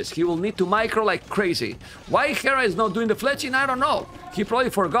doing archers. He will need to micro like crazy. Why Hera is not doing the fletching, I don't know. He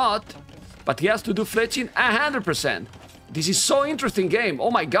probably forgot. But he has to do fletching 100%. This is so interesting game.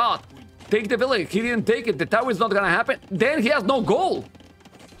 Oh my god. Take the village. He didn't take it. The tower is not gonna happen. Then he has no goal.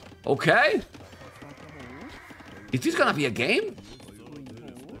 Okay. Is this gonna be a game?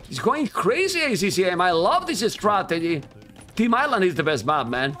 It's going crazy, ACCM. I love this strategy. Team Island is the best map,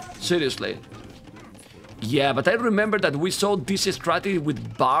 man. Seriously. Yeah, but I remember that we saw this strategy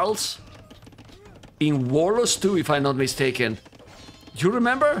with Barls in Warlords 2, if I'm not mistaken. Do you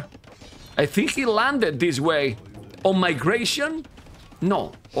remember? I think he landed this way. On Migration?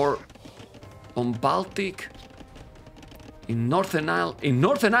 No. Or on Baltic? In Northern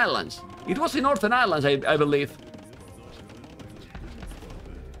Islands. It was in Northern Islands, I believe.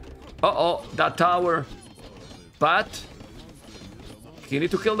 Uh-oh, that tower. But you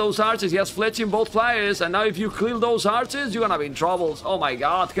need to kill those archers. He has fletching both flyers, and now if you kill those archers, you're gonna be in troubles. Oh my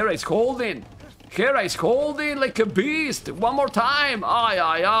god, Hera is holding. Hera is holding like a beast. One more time. Aye,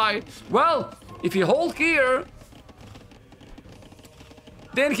 aye, aye. Well, if you hold here,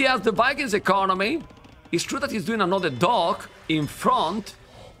 then he has the Vikings economy. It's true that he's doing another dock in front.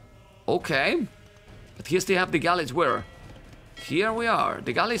 Okay. But he still have the galleys where? Here we are.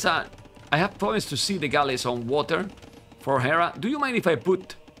 The galleys are... I have promised to see the galleys on water for Hera. Do you mind if I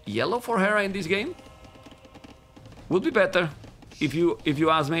put yellow for Hera in this game? Would be better if you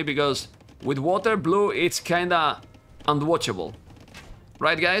ask me, because with water blue it's kinda unwatchable.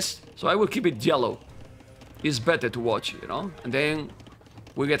 Right, guys? So I will keep it yellow. It's better to watch, you know? And then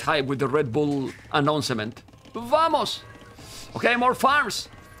we get hype with the Red Bull announcement. Vamos! Okay, more farms.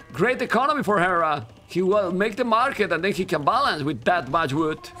 Great economy for Hera. He will make the market and then he can balance with that much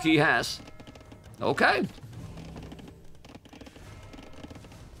wood he has. Okay.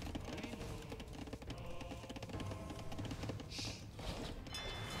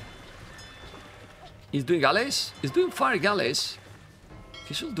 He's doing galleys? He's doing fire galleys.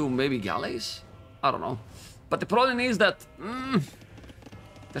 He should do maybe galleys? I don't know. But the problem is that...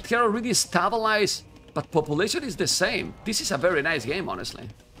 that Hera already stabilized, but population is the same. This is a very nice game, honestly.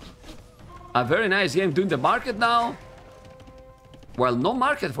 A very nice game doing the market now. Well, no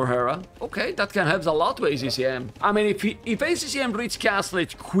market for Hera. Okay, that can help a lot to ACCM. I mean, if ACCM reach Castle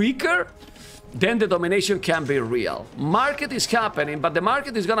Age quicker, then the domination can be real. Market is happening, but the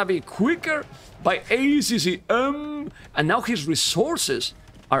market is gonna be quicker by ACCM. And now his resources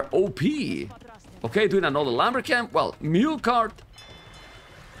are OP. Okay, doing another lumber camp. Well, mule cart.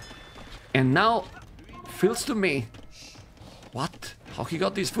 And now, feels to me, what? How he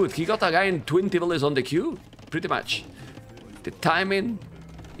got this food? He got a guy in 20 villas on the queue? Pretty much. The timing.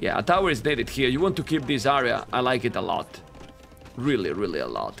 Yeah, a tower is needed here. You want to keep this area. I like it a lot. Really, really a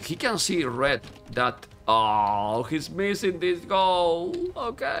lot. He can see red that... Oh, he's missing this goal.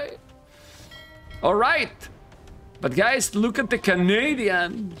 Okay. All right. But guys, look at the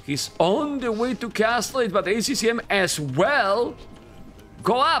Canadian. He's on the way to Castle, but ACCM as well.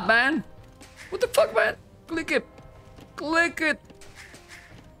 Go up, man. What the fuck, man? Click it. Click it.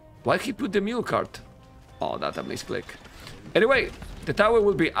 Why he put the mule cart? Oh, that's a misclick. Anyway, the tower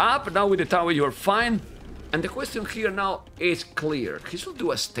will be up. Now with the tower, you're fine. And the question here now is clear. He should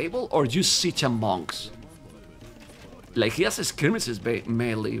do a stable or just siege and monks. Like, he has skirmishes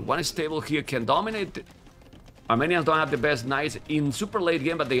melee. One stable here can dominate. Armenians don't have the best knights in super late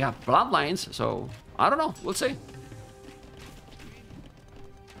game, but they have bloodlines. So, I don't know. We'll see.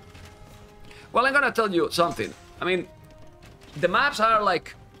 Well, I'm gonna tell you something. I mean, the maps are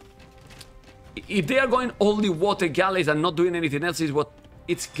like... If they are going only water galleys and not doing anything else, is what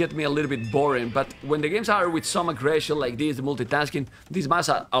it's get me a little bit boring. But when the games are with some aggression like this, the multitasking, these maps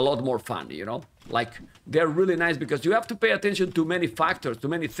are a lot more fun, you know? Like, they're really nice because you have to pay attention to many factors, to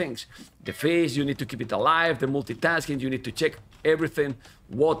many things. The phase, you need to keep it alive. The multitasking, you need to check everything.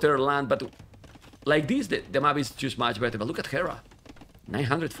 Water, land, but like this, the map is just much better. But look at Hera.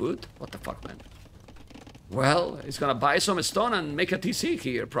 900 food? What the fuck, man? Well, he's gonna buy some stone and make a TC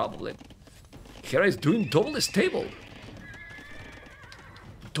here, probably. Hera is doing double stable.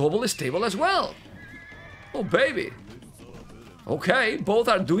 Double stable as well. Oh, baby. Okay, both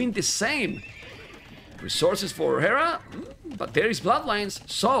are doing the same. Resources for Hera, but there is bloodlines,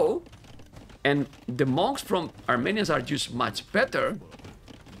 so... And the monks from Armenians are just much better.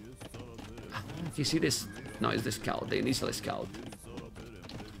 You see this? No, it's the scout, the initial scout.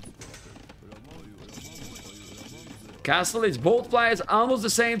 Castle is both players almost the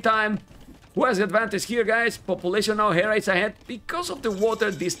same time. Who has the advantage here, guys? Population now, Hera is ahead. Because of the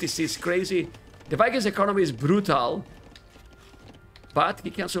water, this is crazy. The Vikings' economy is brutal. But he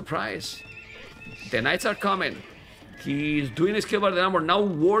can surprise. The knights are coming. He's doing a skill by the number. Now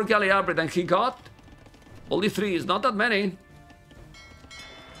war galley upgrade, and he got only 3. It's not that many.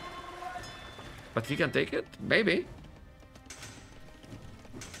 But he can take it? Maybe.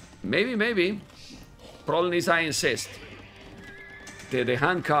 Maybe. Problem is, I insist. The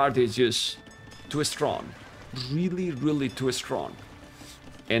hand card is just too strong. Really too strong.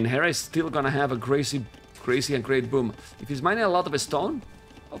 And Hera is still gonna have a crazy and great boom. If he's mining a lot of stone,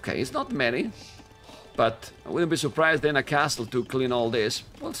 okay, it's not many. But I wouldn't be surprised then a castle to clean all this.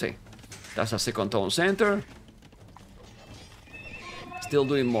 We'll see. That's a second town center. Still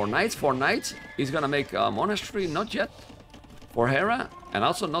doing more knights, 4 knights. He's gonna make a monastery, not yet. For Hera, and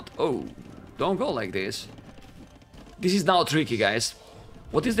also not... Oh, don't go like this. This is now tricky, guys.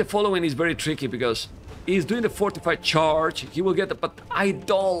 What is the following is very tricky because he's doing the fortified charge. He will get it, but I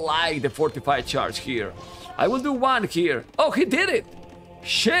don't like the fortified charge here. I will do 1 here. Oh, he did it!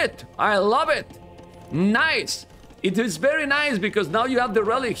 Shit, I love it. Nice. It is very nice because now you have the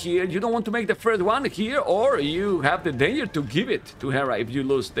relic here. You don't want to make the first one here, or you have the danger to give it to Hera if you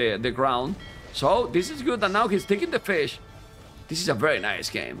lose the ground. So this is good, and now he's taking the fish. This is a very nice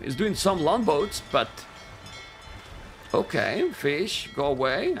game. He's doing some longboats, but... Okay, fish, go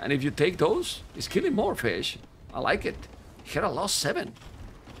away. And if you take those, he's killing more fish. I like it. Hera lost 7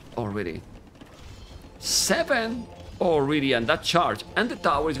 already. 7 already, and that charge. And the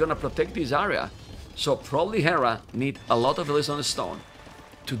tower is gonna protect this area. So probably Hera need a lot of villas on the stone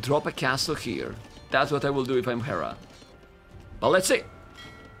to drop a castle here. That's what I will do if I'm Hera. But let's see.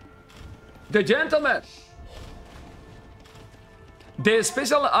 The gentleman. The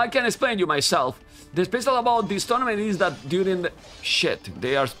special, I can explain you myself. The special about this tournament is that during the... Shit,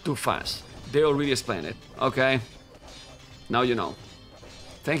 they are too fast. They already explained it, okay? Now you know.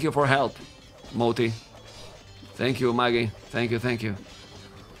 Thank you for help, Moti. Thank you, Maggie. Thank you.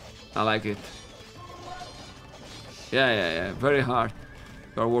 I like it. Yeah. Very hard.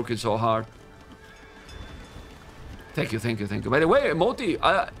 You are working so hard. Thank you. By the way, Moti,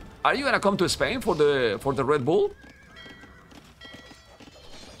 are you gonna come to Spain for the Red Bull?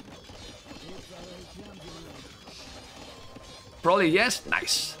 Probably yes.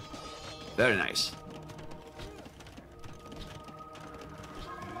 Nice. Very nice.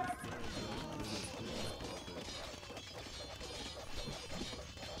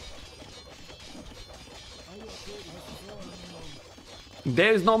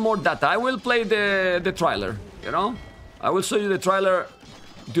 There is no more data. I will play the trailer, you know? I will show you the trailer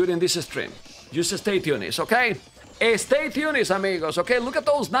during this stream. Just stay tuned, okay? Stay tuned, amigos, okay? Look at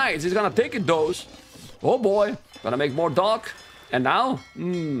those knights. He's gonna take those. Oh boy. Gonna make more dock. And now,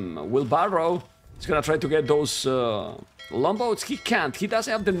 Wheelbarrow is gonna try to get those longboats. He can't. He doesn't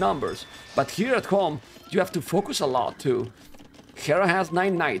have the numbers. But here at home, you have to focus a lot too. Hera has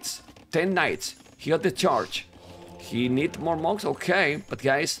 9 knights, 10 knights. He got the charge. He needs more monks, okay. But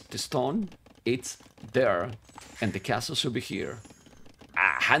guys, the stone, it's there. And the castle should be here.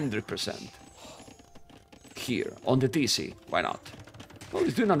 100%. Here, on the TC. Why not? Well,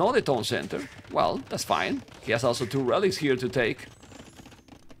 he's doing another town center. Well, that's fine. He has also 2 relics here to take.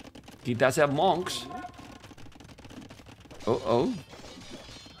 He does have monks. Uh-oh.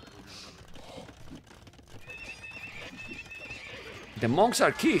 The monks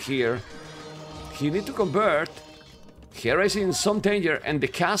are key here. He need to convert. Hera is in some danger, and the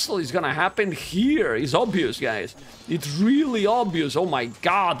castle is gonna happen here. It's obvious, guys. It's really obvious. Oh my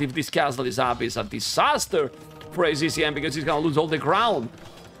god, if this castle is up, it's a disaster for ACCM because he's gonna lose all the ground.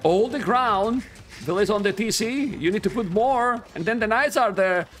 All the ground. Village on the TC, you need to put more, and then the knights are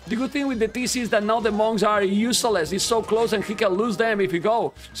there. The good thing with the TC is that now the monks are useless. He's so close and he can lose them if he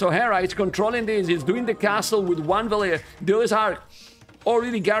go. So Hera is controlling this. He's doing the castle with 1 village. The others are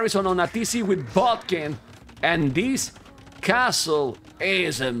already garrison on a TC with Bodkin. And this castle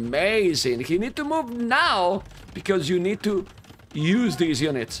is amazing. He need to move now because you need to use these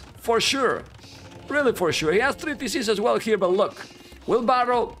units. For sure. Really for sure. He has 3 TCs as well here, but look.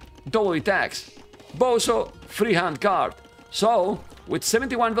 Wheelbarrow, double attacks. Bozo, freehand card. So, with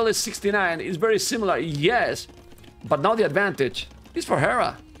 71 village 69, it's very similar, yes. But now the advantage is for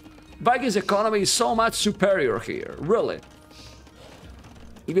Hera. Vikings' economy is so much superior here, really.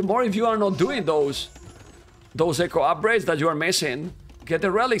 Even more if you are not doing those echo upgrades that you are missing. Get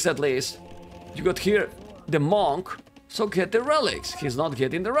the relics at least. You got here the monk, so get the relics. He's not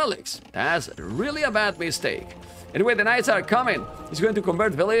getting the relics. That's really a bad mistake. Anyway, the knights are coming. He's going to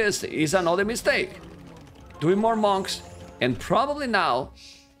convert villages. Is another mistake. Doing more monks, and probably now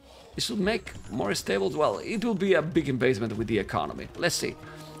it should make more stable. Well, it will be a big investment with the economy. Let's see.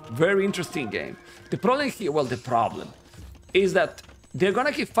 Very interesting game. The problem here, well, the problem is that they're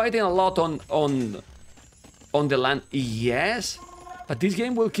gonna keep fighting a lot on the land. Yes, but this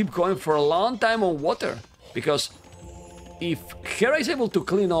game will keep going for a long time on water because if Hera is able to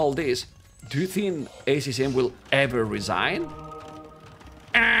clean all this, do you think ACCM will ever resign?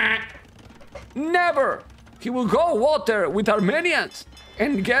 Never! He will go water with Armenians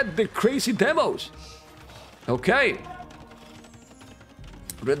and get the crazy demos. Okay.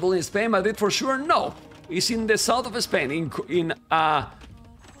 Red Bull in Spain, Madrid for sure? No. It's in the south of Spain,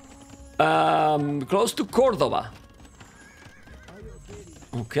 close to Cordoba.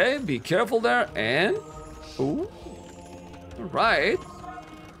 Okay, be careful there, and... Ooh. All right.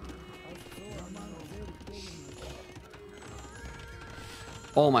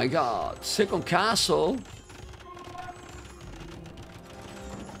 Oh my god, second castle.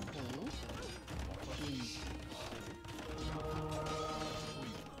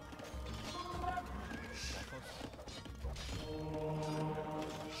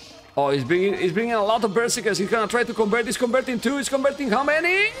 Oh, he's bringing a lot of berserkers. He's gonna try to convert. He's converting 2. He's converting how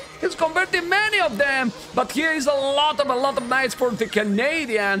many? He's converting many of them. But here is a lot of knights for the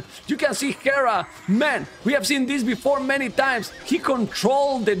Canadian. You can see Hera. Man, we have seen this before many times. He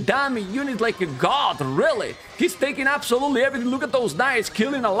controlled the damn unit like a god, really. He's taking absolutely everything. Look at those knights,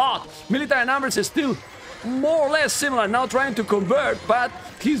 killing a lot. Military numbers is still more or less similar, now trying to convert, but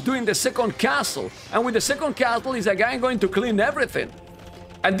he's doing the second castle. And with the second castle, is a guy going to clean everything.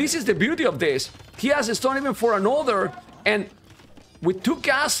 And this is the beauty of this. He has a stone even for another, and with 2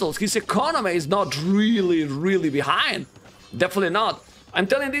 castles, his economy is not really behind. Definitely not. I'm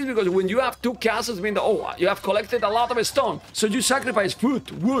telling this because when you have 2 castles, I mean, oh, you have collected a lot of stone, so you sacrifice food,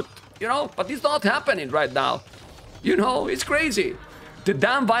 wood, you know, but it's not happening right now. You know, it's crazy. The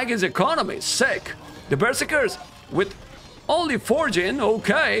damn Vikings economy is sick. The Berserkers with only forging,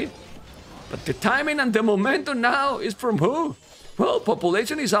 okay, but the timing and the momentum now is from who? Well,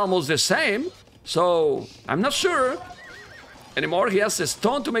 population is almost the same, so I'm not sure anymore. He has a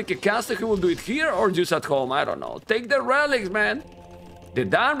stone to make a castle. He will do it here or just at home. I don't know. Take the relics, man. The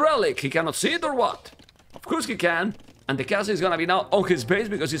damn relic. He cannot see it or what? Of course he can. And the castle is gonna be now on his base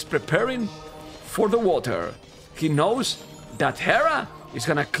because he's preparing for the water. He knows that Hera is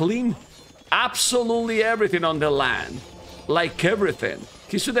gonna clean absolutely everything on the land. Like everything.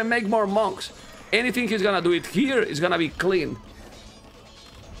 He shouldn't make more monks. Anything he's gonna do it here is gonna be clean.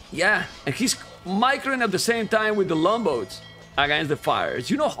 Yeah, and he's microing at the same time with the longboats against the fires.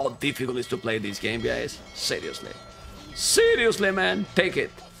 You know how difficult it is to play this game, guys? Seriously. Seriously, man. Take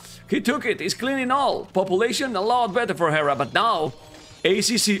it. He took it. He's cleaning all. Population a lot better for Hera, but now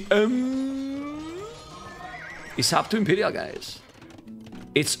ACCM is up to Imperial, guys.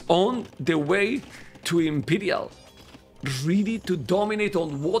 It's on the way to Imperial. Ready to dominate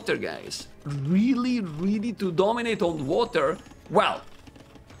on water, guys. Really ready to dominate on water. Well,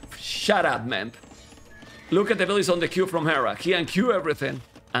 shut up, man. Look at the abilities on the queue from Hera. He can queue everything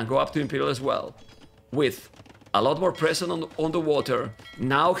and go up to Imperial as well. With a lot more presence on the water.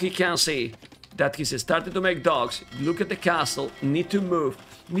 Now he can see that he's starting to make dogs. Look at the castle. Need to move.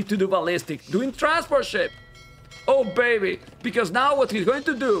 Need to do ballistic. Doing transport ship. Oh, baby. Because now what he's going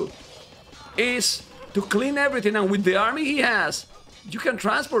to do is to clean everything. And with the army he has, you can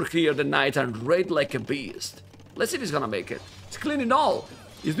transport here the knight and raid like a beast. Let's see if he's gonna make it. He's cleaning all.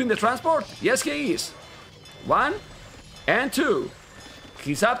 He's doing the transport? Yes, he is. 1 and 2.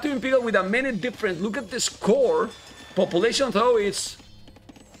 He's up to Imperial with a minute difference. Look at the score. Population, though, it's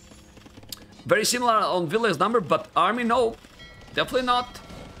very similar on village number, but army, no. Definitely not.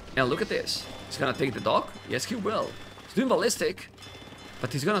 And look at this. He's gonna take the dock? Yes, he will. He's doing ballistic.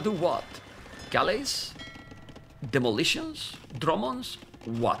 But he's gonna do what? Galleys? Demolitions? Dromons?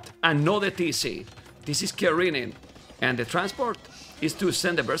 What? And no the TC. This is careening. And the transport is to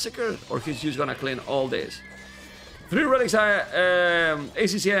send the Berserker, or he's just gonna clean all this. 3 relics are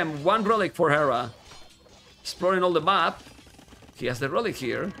ACCM, 1 relic for Hera. Exploring all the map. He has the relic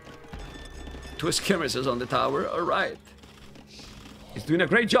here. 2 skirmishes on the tower. Alright. He's doing a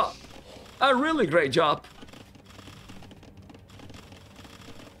great job. A really great job.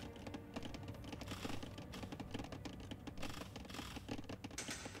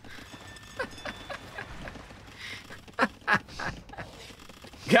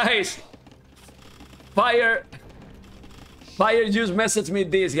 Guys, Fire just messaged me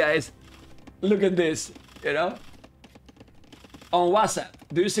this, guys. Look at this, you know? On WhatsApp.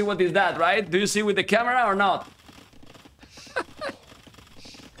 Do you see what is that, right? Do you see with the camera or not?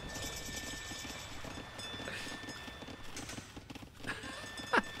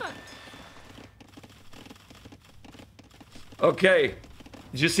 Okay.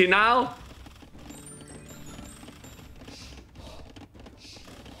 You see now?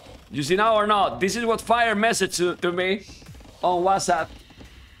 You see now or not? This is what Fire messaged to me on WhatsApp.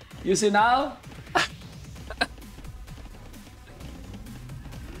 You see now?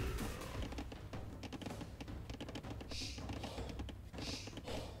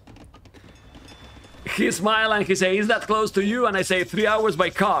 He smiled and he said, is that close to you? And I say, 3 hours by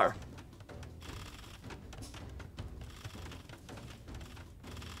car.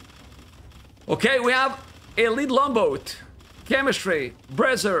 Okay, we have elite longboat, chemistry,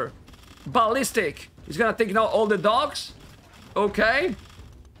 brazier, ballistic. He's gonna take now all the dogs. Okay.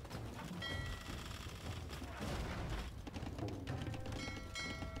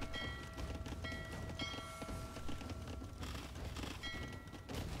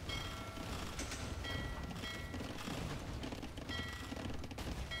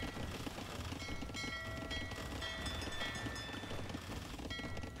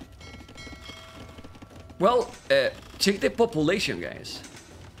 Well, check the population, guys.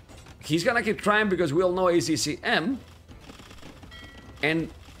 He's gonna keep trying because we all know ACCM. And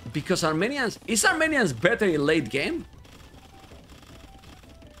because Armenians... Is Armenians better in late game?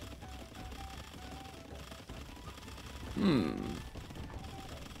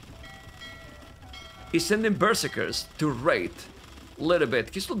 He's sending Berserkers to raid a little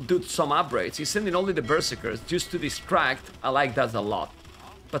bit. He should do some upgrades. He's sending only the Berserkers just to distract. I like that a lot.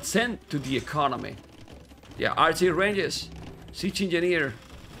 But send to the economy. Yeah, archery ranges, siege engineer.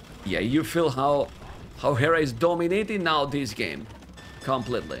 Yeah, you feel how Hera is dominating now this game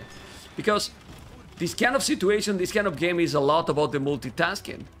completely. Because this kind of situation, this kind of game is a lot about the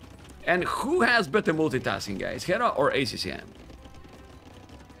multitasking. And who has better multitasking, guys? Hera or ACCM?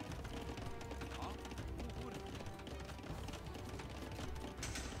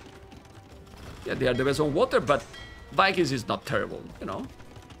 Yeah, they are the best on water, but Vikings is not terrible, you know?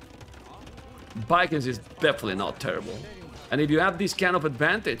 Vikings is definitely not terrible. And if you have this kind of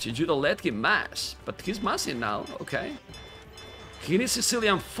advantage, you don't let him mass. But he's massing now, okay. He needs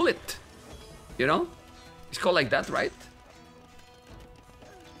Sicilian fleet. You know? It's called like that, right?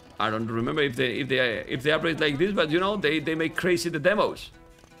 I don't remember if they operate like this, but you know, they make crazy the demos.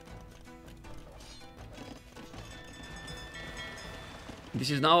 This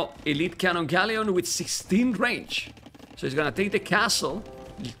is now Elite Cannon Galleon with 16 range. So he's gonna take the castle.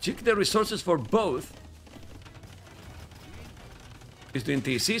 Check the resources for both. He's doing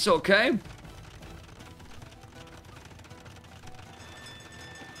TCs, okay.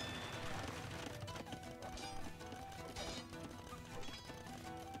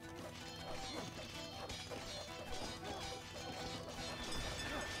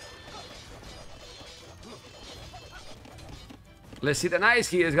 Let's see the nice.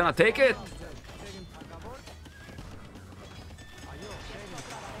 He is gonna take it.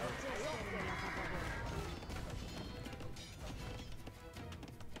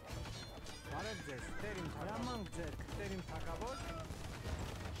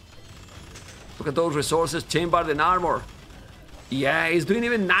 Look at those resources, chambered in armor. Yeah, he's doing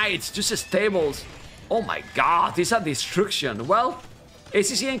even knights, just stables. Oh my god, this is a destruction. Well,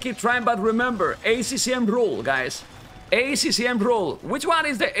 ACCM keep trying, but remember, ACCM rule, guys. ACCM rule. Which one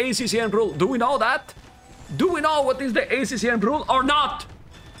is the ACCM rule? Do we know that? Do we know what is the ACCM rule or not?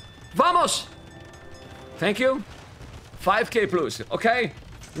 Vamos! Thank you. 5k plus, okay?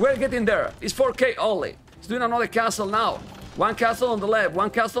 We're getting there. It's 4k only. He's doing another castle now. One castle on the left,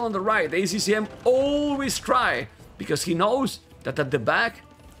 one castle on the right. The ACCM always try because he knows that at the back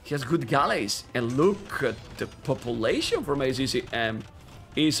he has good galleys. And look at the population from ACCM.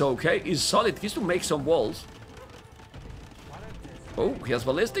 Is okay, is solid. He has to make some walls. Oh, he has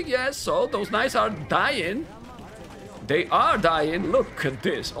ballistic, yes. So those knights are dying. They are dying. Look at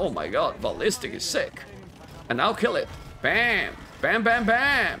this. Oh my god, ballistic is sick. And now kill it. Bam, bam, bam,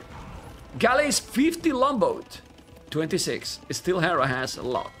 bam. Galleys 50 longboat. 26. Still Hera has a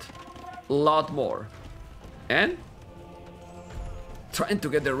lot more. And trying to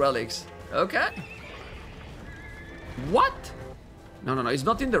get the relics. Okay. What? No, it's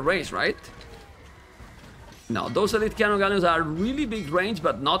not in the race, right? No, those Elite Cannon Galleons are really big range,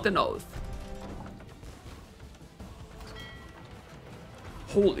 but not an oath.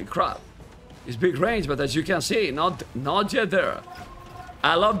 Holy crap. It's big range, but as you can see, not yet there.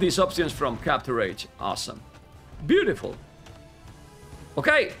 I love these options from Capture Age. Awesome. Beautiful.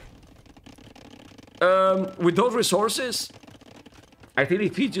 Okay. With those resources, I think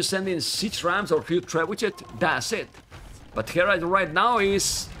if he just send in 6 rams or few trebuchet, that's it. But Hera right now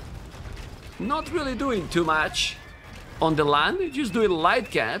is not really doing too much on the land, just doing light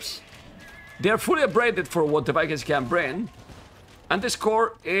caps. They're fully upgraded for what the Vikings can bring. And the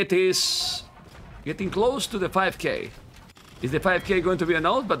score, it is getting close to the 5k. Is the 5k going to be a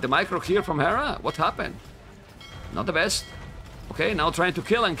note? But the micro here from Hera, what happened? Not the best. Okay, now trying to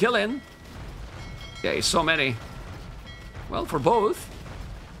kill and killing. Yeah, it's so many. Well, for both.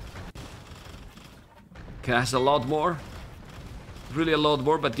 Okay, has a lot more. Really a lot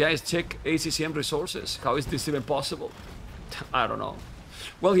more, but guys, check ACCM resources. How is this even possible? I don't know.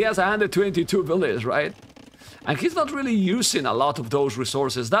 Well, he has 122 villages, right? And he's not really using a lot of those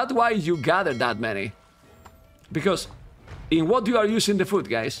resources. That's why you gather that many. Because in what you are using the food,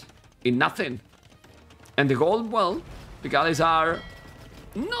 guys? In nothing. And the gold, well, the galleys are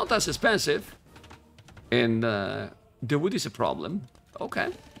not as expensive. And the wood is a problem. Okay.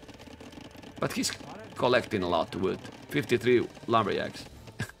 But he's collecting a lot of wood. 53 lumberjacks.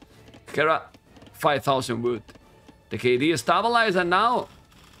 Hera, 5,000 wood. The KD is stabilized and now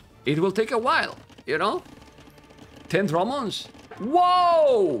it will take a while, you know? 10 Dromons.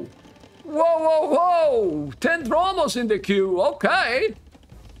 Whoa! Whoa! 10 Dromons in the queue, okay.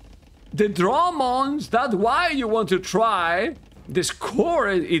 The Dromons, that's why you want to try. The score,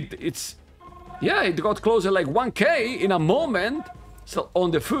 it's... Yeah, it got closer like 1k in a moment. So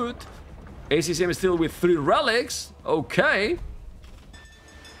on the foot. ACCM is still with 3 relics. Okay.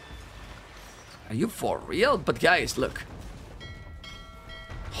 Are you for real? But guys, look.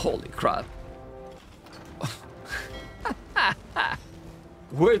 Holy crap.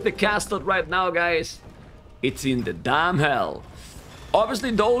 Where's the castle right now, guys? It's in the damn hell.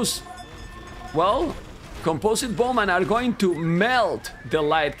 Obviously those, well, composite bowmen are going to melt the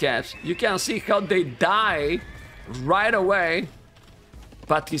light caps. You can see how they die right away.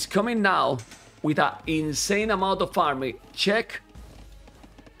 But he's coming now with an insane amount of army. Check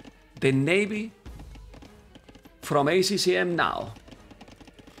the navy from ACCM now.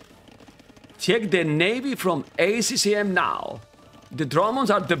 Check the navy from ACCM now. The Dromons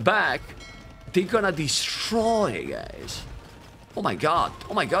are the back. They're gonna destroy, guys. Oh my god,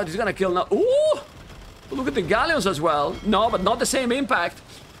 he's gonna kill now. Ooh! Look at the galleons as well. No, but not the same impact.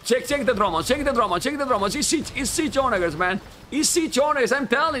 Check the Dromons, check the Dromons. It's siege onagers, man. It's siege onagers, I'm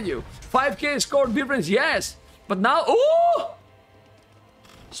telling you. 5k score difference, yes. But now, ooh!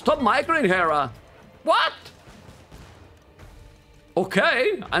 Stop microing, Hera. What?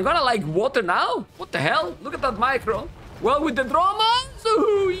 Okay, I'm gonna like water now? What the hell? Look at that micro. Well, with the Dromons,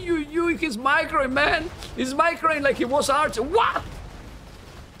 ooh, he's microing, man. He's microing like he was Arch. What?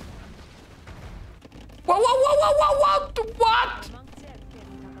 What?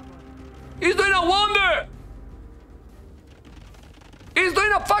 He's doing a wonder! He's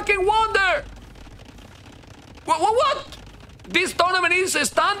doing a fucking wonder! What? This tournament is a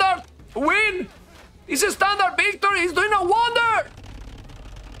standard win! It's a standard victory! He's doing a wonder!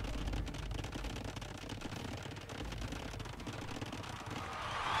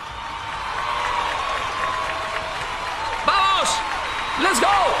 Vamos! Let's go!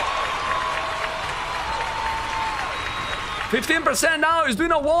 15% now, he's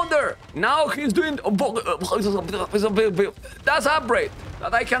doing a wonder. Now he's doing... That's upgrade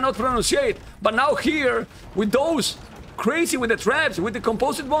that I cannot pronunciate. But now here, with those crazy, with the traps, with the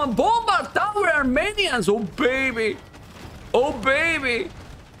composite bomb, Bombard Tower Armenians. Oh, baby. Oh, baby.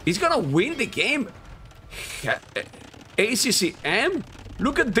 He's gonna win the game. ACCM?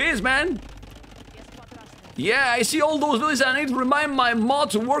 Look at this, man. Yeah, I see all those videos. I need to remind my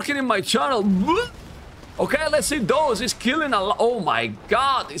mods working in my channel. Okay, let's see those. He's killing a lot. Oh my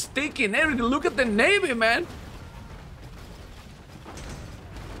god, he's taking everything. Look at the Navy, man.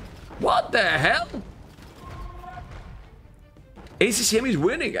 What the hell? ACCM is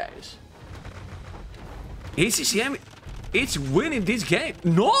winning, guys. ACCM is winning this game.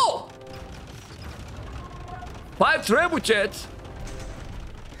 No! 5 trebuchets.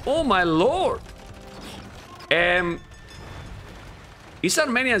 Oh my lord. Is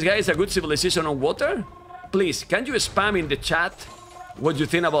Armenians, guys, a good civilization on water? Please, can you spam in the chat what you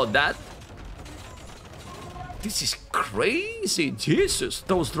think about that? This is crazy. Jesus,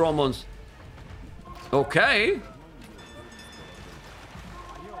 those Dromons. Okay.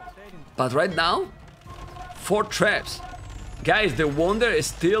 But right now, 4 traps. Guys, the wonder is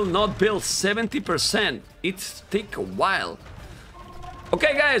still not built 70%. It's take a while.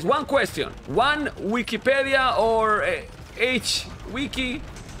 Okay, guys, one question. One Wikipedia or H-Wiki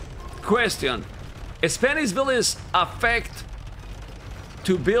question. Spanish villages affect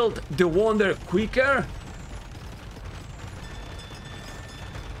to build the wonder quicker?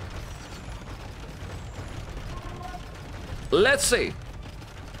 Let's see.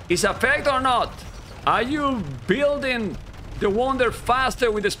 Is affect or not? Are you building the wonder faster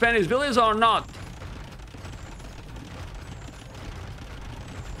with the Spanish villages or not?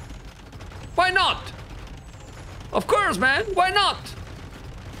 Why not? Of course, man. Why not?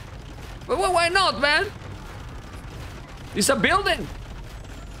 Why not, man? It's a building.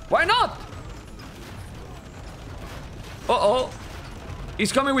 Why not? Uh-oh.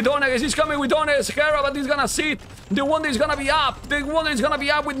 He's coming with Donegas. He's coming with Donegas. Hera, but he's gonna sit. The wonder is gonna be up. The wonder is gonna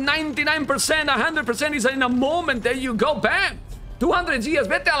be up with 99%. 100% is in a moment. There you go. Bam. 200 years.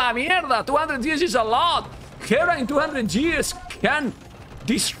 Vete a la mierda. 200 years is a lot. Hera in 200 years can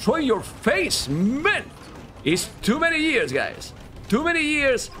destroy your face. Man. It's too many years, guys. Too many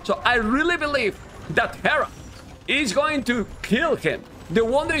years. So I really believe that Hera is going to kill him. The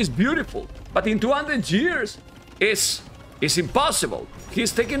wonder is beautiful, but in 200 years, it's impossible.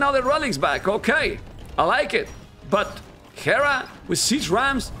 He's taking all the relics back. Okay, I like it. But Hera with siege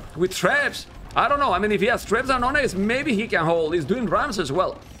rams, with traps, I don't know. I mean, if he has traps and honest, maybe he can hold. He's doing rams as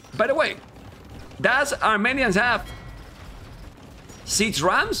well. By the way, does Armenians have siege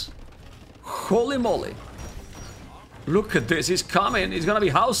rams? Holy moly. Look at this, he's coming. He's gonna be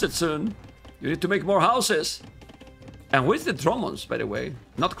housed soon. You need to make more houses. And where's the Dromons, by the way?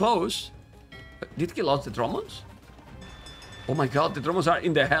 Not close. Did he lose the Dromons? Oh my god, the Dromons are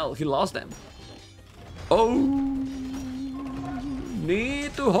in the hell. He lost them. Oh.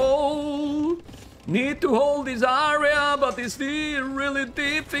 Need to hold this area, but it's still really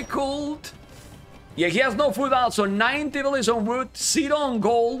difficult. Yeah, he has no food out, so 90 villages on wood, 0 on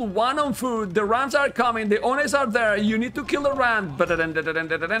gold, 1 on food. The rams are coming, the honors are there. You need to kill the ram. The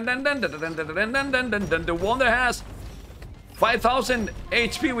wonder has 5,000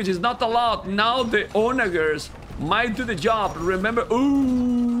 HP, which is not a lot. Now the onagers might do the job. Remember,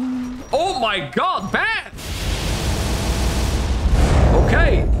 ooh. Oh my god, bad!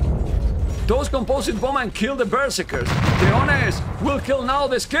 Okay. Those composite bombmen kill the berserkers. The honors will kill now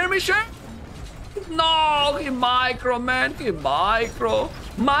the skirmisher. No, he micro, man. He micro,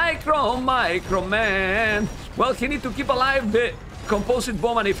 man. Well, he needs to keep alive the composite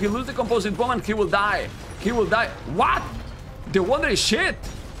bomb, and if he loses the composite bomb, he will die. He will die. What? The wonder is shit.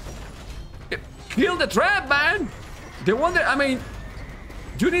 Kill the trap, man. The wonder, I mean,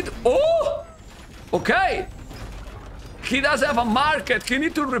 you need... Oh! Okay. He does have a market. He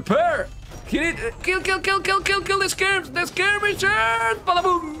needs to repair. He need kill the skirmishers!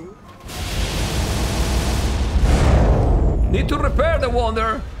 Bada-boom! Need to repair the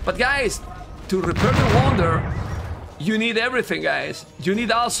wonder, but guys, to repair the wonder, you need everything, guys. You need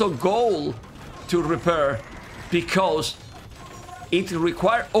also gold to repair, because it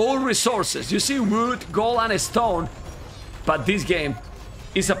requires all resources. You see wood, gold, and stone, but this game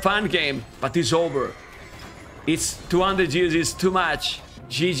is a fun game, but it's over. It's 200 years, it's too much.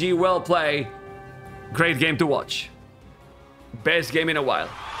 GG, well played. Great game to watch. Best game in a while.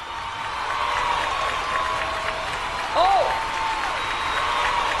 Oh!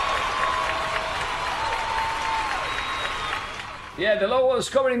 Yeah, the logo was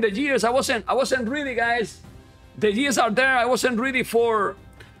covering the years. I wasn't ready, guys. The years are there. I wasn't ready for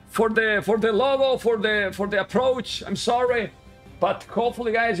the logo, for the approach. I'm sorry, but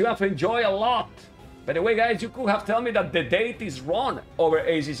hopefully, guys, you have enjoyed a lot. By the way, guys, you could have told me that the date is wrong over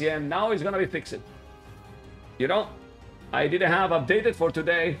ACCM. Now it's gonna be fixed. You know, I didn't have updated for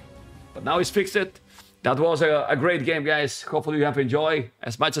today, but now it's fixed. That was a great game, guys. Hopefully you have enjoyed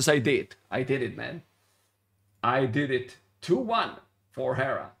as much as I did. I did it, man. I did it. 2-1 for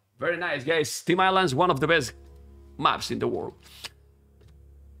Hera. Very nice, guys. Team Islands, one of the best maps in the world.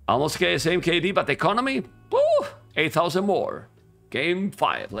 Almost same KD, but economy, woo, 8,000 more. Game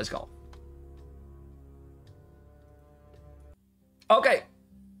 5, let's go. Okay,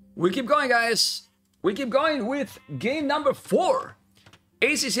 we keep going, guys. We keep going with game number 4.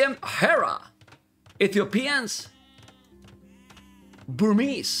 ACCM Hera. Ethiopians.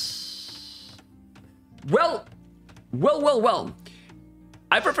 Burmese. Well.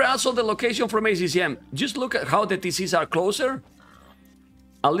 I prefer also the location from ACCM. Just look at how the TCs are closer.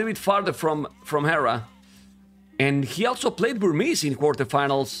 A little bit farther from Hera. And he also played Burmese in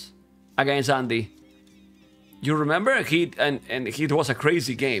quarterfinals against Andy. You remember? It was a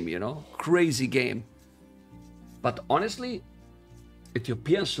crazy game, you know? Crazy game. But honestly,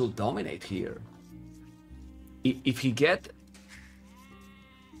 Ethiopians should dominate here. If he get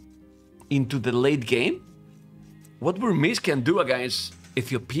into the late game, what Burmese can do against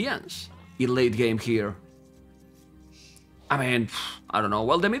Ethiopians in late game here? I mean, I don't know.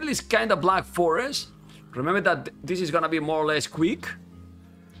 Well, the middle is kind of Black Forest. Remember that this is gonna be more or less quick,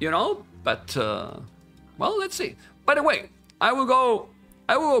 you know? But well, let's see. By the way, I will go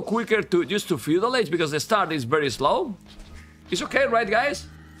quicker just to feudal age because the start is very slow. It's okay, right, guys?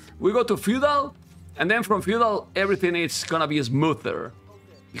 We go to feudal, and then from feudal everything is gonna be smoother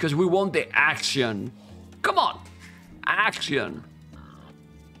because we want the action. Come on, action.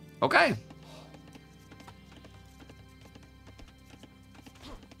 Okay.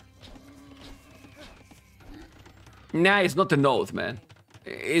 Nah, it's not an oath, man.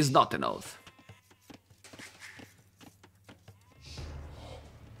 It's not an oath.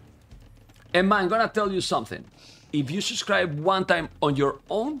 And man, I'm gonna tell you something. If you subscribe one time on your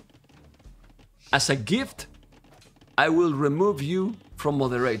own, as a gift, I will remove you from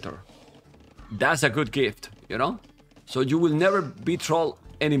moderator. That's a good gift, you know? So you will never be trolled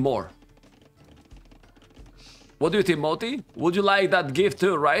anymore. What do you think, Moti? Would you like that gift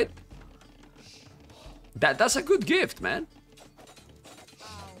too, right? That's a good gift, man.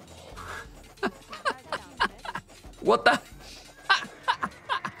 What the?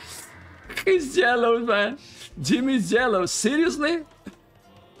 He's jealous, man. Jimmy's jealous. Seriously?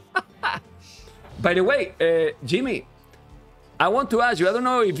 By the way, Jimmy, I want to ask you,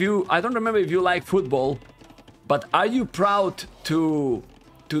 I don't remember if you like football, but are you proud to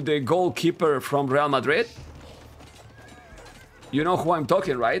the goalkeeper from Real Madrid? You know who I'm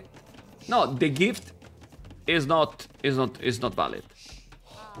talking, right? No, the gift is not valid.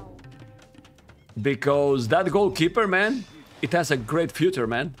 Because that goalkeeper, man, it has a great future,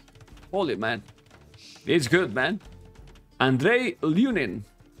 man. Holy man. It's good, man. Andrei Lunin.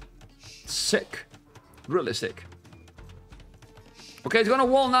 Sick. Really sick. Okay, it's gonna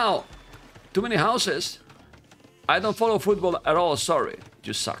wall now. Too many houses. I don't follow football at all, sorry.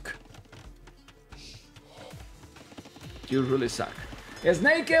 You suck. You really suck.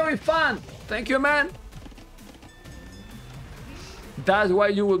 Snake every fan. Thank you, man. That's why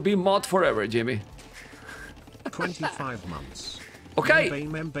you will be mod forever, Jimmy. 25 months. Okay.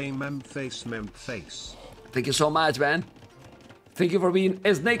 Face. Thank you so much, man. Thank you for being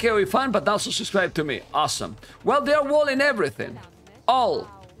a Snake AoE fan, but also subscribe to me. Awesome. Well, they're walling everything. All.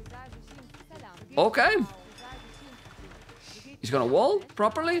 Okay. He's gonna wall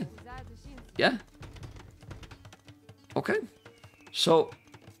properly? Yeah. Okay. So,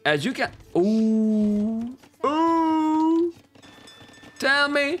 as you can... Ooh. Ooh. Tell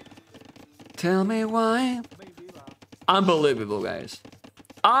me why. Unbelievable, guys.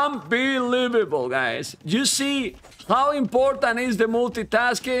 Unbelievable, guys. You see how important is the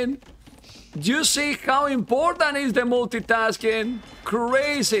multitasking? You see how important is the multitasking?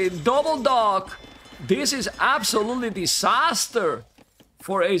 Crazy. Double dog. This is absolutely disaster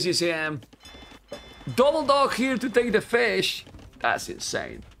for ACCM. Double dog here to take the fish. That's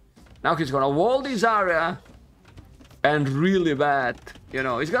insane. Now he's gonna wall this area. And really bad. You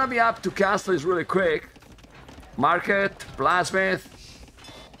know, he's gonna be up to castles really quick. Market, Blasmith.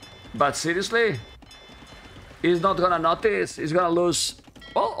 But seriously, he's not gonna notice. He's gonna lose,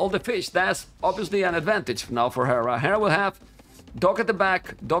 well, all the fish. That's obviously an advantage now for Hera. Hera will have dock at the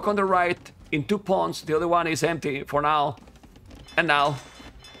back, dock on the right, in 2 ponds. The other one is empty for now. And now,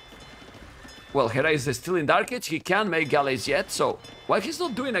 well, Hera is still in Dark Age. He can't make galleys yet, so why he's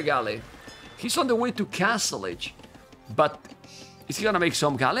not doing a galley? He's on the way to Castle Age. But is he gonna make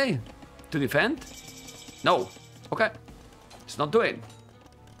some galley to defend? No. Okay. He's not doing.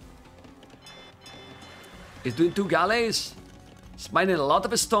 He's doing 2 galleys. He's mining a lot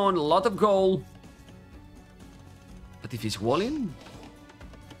of stone, a lot of gold. But if he's walling,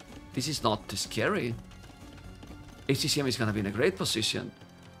 this is not scary. ACCM is gonna be in a great position.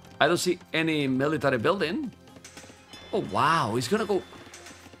 I don't see any military building. Oh wow, he's gonna go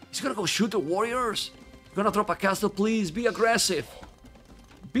shoot the warriors. Gonna drop a castle, please. Be aggressive.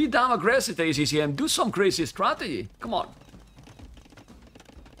 Be damn aggressive, ACCM. Do some crazy strategy. Come on.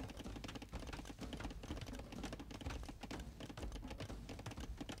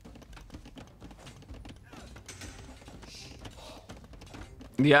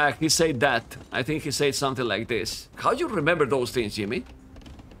 Yeah, he said that. I think he said something like this. How you remember those things, Jimmy?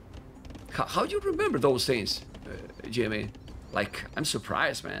 How you remember those things, Jimmy? Like, I'm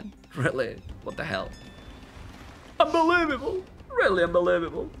surprised, man. Really? What the hell? Unbelievable. Really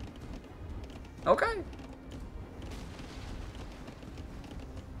unbelievable. Okay.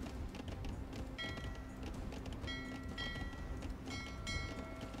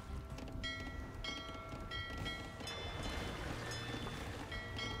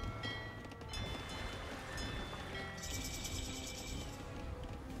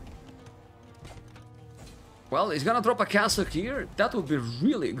 Well, he's gonna drop a castle here. That would be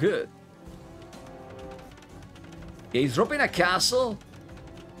really good. Yeah, he's dropping a castle.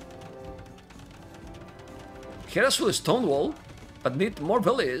 Hera's full Stonewall, but need more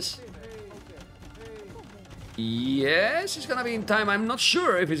villages. Yes, he's gonna be in time. I'm not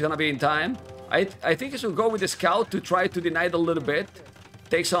sure if he's gonna be in time. I think he should go with the scout to try to deny it a little bit.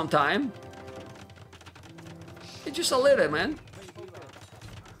 Take some time. It's just a little, man.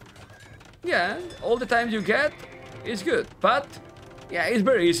 Yeah, all the time you get is good, but yeah, it's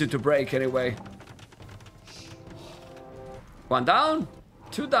very easy to break anyway. 1 down,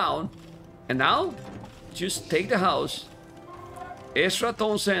 2 down, and now just take the house. Extra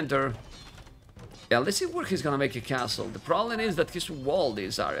town center. Yeah, let's see where he's gonna make a castle. The problem is that he's walled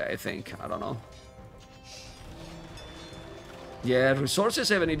this area, I think. I don't know. Yeah,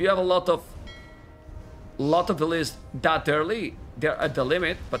 resources, even if you have a lot of villages that early, they're at the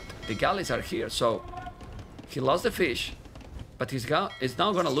limit, but the galleys are here, so he lost the fish, but he's now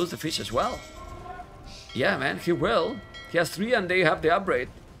gonna lose the fish as well. Yeah, man, he will. He has 3 and they have the upgrade.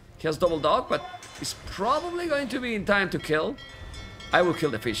 He has double dog, but he's probably going to be in time to kill. I will kill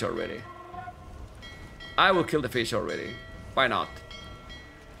the fish already. I will kill the fish already. Why not?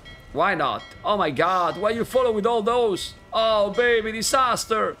 Why not? Oh my god, why you follow with all those? Oh baby,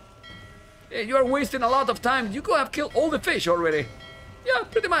 disaster. You are wasting a lot of time. You could have killed all the fish already. Yeah,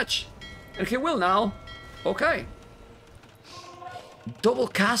 pretty much. And he will now. Okay. Double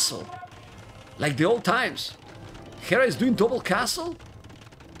castle. Like the old times. Hera is doing double castle.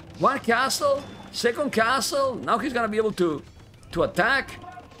 1 castle. 2nd castle. Now he's gonna be able to attack.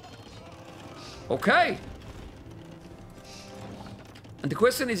 Okay. And the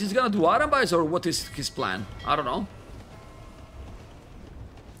question is he gonna do Arambais or what is his plan? I don't know.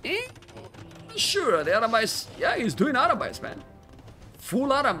 Sure, the Arambais, yeah, he's doing Arambais, man. Full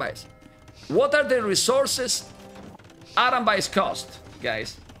Arambais. What are the resources Arambais cost,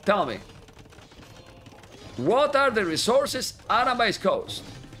 guys? Tell me. What are the resources Arambais cost?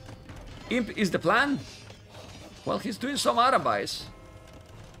 Imp is the plan? Well, he's doing some Arambais.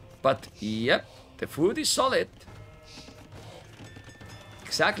 But, yep, the food is solid.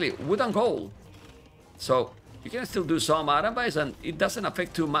 Exactly, wood and gold. So, you can still do some Arambais and it doesn't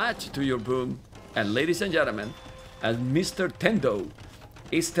affect too much to your boom. And ladies and gentlemen, as Mr. Tendo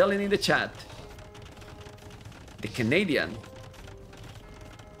is telling in the chat, the Canadian,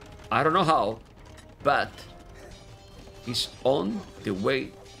 I don't know how, but he's on the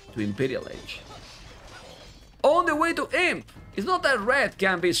way to Imperial Age. On the way to Imp! It's not that red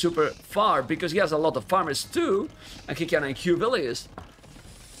can be super far because he has a lot of farmers too, and he can IQ villages.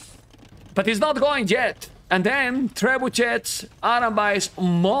 But he's not going yet. And then trebuchets, Arambais,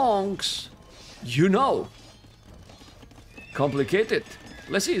 monks, you know. Complicated.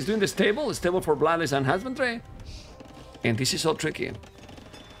 Let's see, he's doing the stable for Bloodless and Husbandry. And this is so tricky.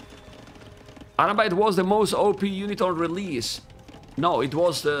 Arambite was the most OP unit on release. No, it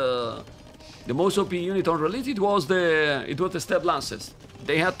was the most OP unit on release. It was the Step Lances.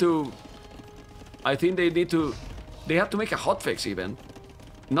 They had to. I think they need to. They have to make a hotfix even.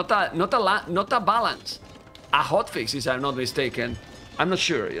 Not a balance. A hotfix, if I'm not mistaken. I'm not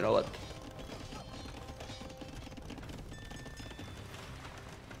sure. You know what?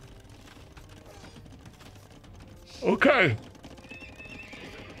 Okay.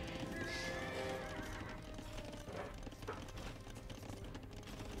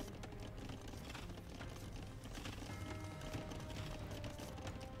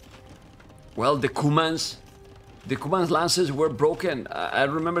 Well, the Kuman's lances were broken. I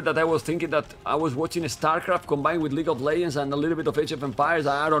remember that I was thinking that I was watching StarCraft combined with League of Legends and a little bit of Age of Empires.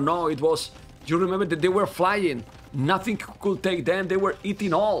 I don't know, it was... You remember that they were flying. Nothing could take them. They were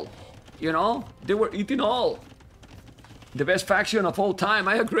eating all. You know? They were eating all. The best faction of all time.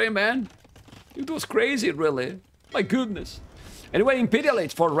 I agree, man. It was crazy, really. My goodness. Anyway, Imperial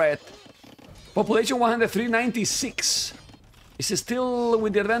Age for red. Population 103.96. Is still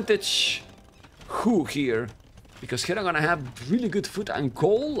with the advantage... Who here? Because Hera gonna have really good food and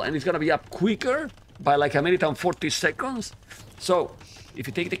goal, and it's gonna be up quicker by like a minute and 40 seconds. So, if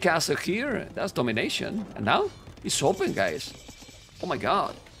you take the castle here, that's domination. And now, it's open, guys. Oh my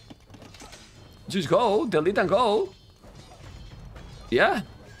god. Just go, delete and go. Yeah.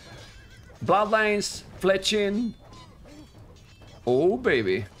 Bloodlines, fletching. Oh,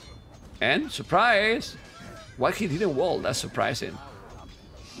 baby. And, surprise. Why he didn't wall? That's surprising.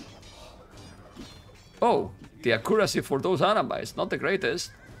 Oh, the accuracy for those Arambais, not the greatest.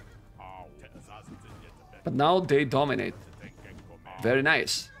 But now they dominate. Very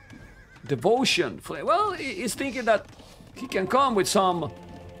nice. Devotion. Well, he's thinking that he can come with some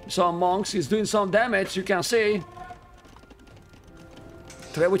monks. He's doing some damage, you can see.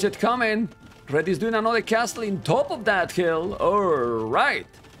 Trebuchet coming. Red is doing another castle in top of that hill. Alright.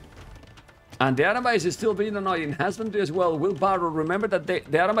 And the Arambais is still being annoying. Husbandry as well. Will Barrow, remember that the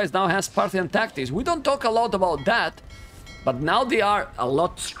Arambais now has Parthian tactics. We don't talk a lot about that. But now they are a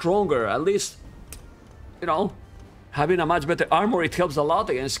lot stronger. At least, you know, having a much better armor, it helps a lot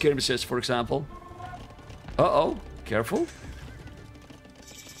against skirmishes, for example. Uh-oh. Careful.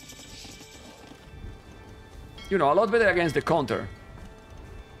 You know, a lot better against the counter.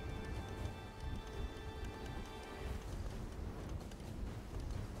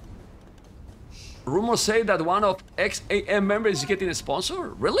 Rumors say that one of ACCM members is getting a sponsor?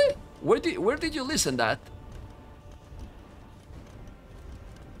 Really? Where did you listen that?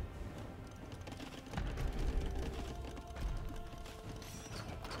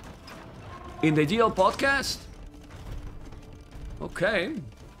 In the GL podcast? Okay.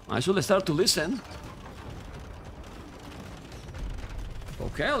 I should start to listen.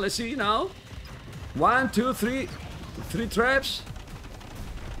 Okay, let's see now. 1, 2, 3. 3 traps.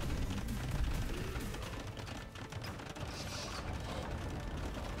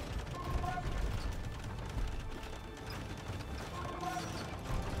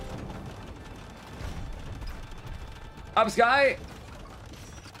 Up, Sky.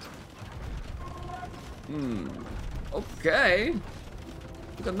 Okay.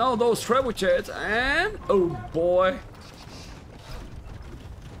 Look at now those trebuchets and oh boy.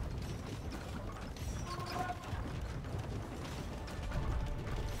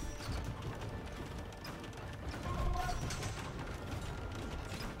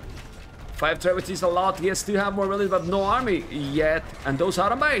 Five trebuchets is a lot. Yes, still have more rallies, but no army yet. And those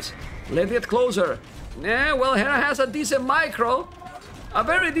Arambais, let's get closer. Yeah, well, Hera has a decent micro. A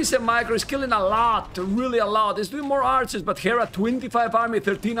very decent micro. Is killing a lot, really a lot. It's doing more archers, but Hera 25 army,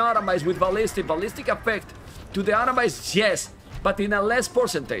 13 Arambais with ballistic effect to the Arambais, yes, but in a less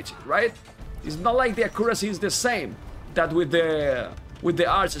percentage, right? It's not like the accuracy is the same that with the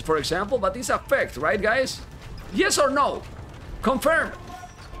archers, for example, but it's effect, right, guys? Yes or no? Confirm.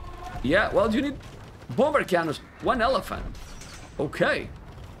 Yeah, well, you need bomber cannons, 1 elephant. Okay.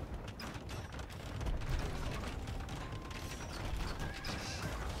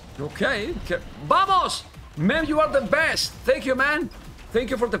 Okay, vamos! Man, you are the best! Thank you, man! Thank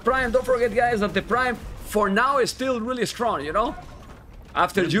you for the Prime. Don't forget, guys, that the Prime, for now, is still really strong, you know?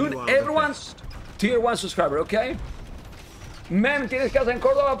 After June, everyone's Tier 1 subscriber, okay? Mem, ¿tienes casa en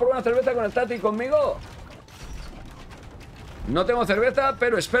Córdoba por una cerveza con el Tati conmigo? No tengo cerveza,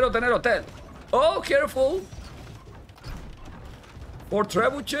 pero espero tener hotel. Oh, careful. For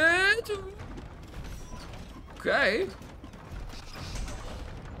trebuchet. Okay.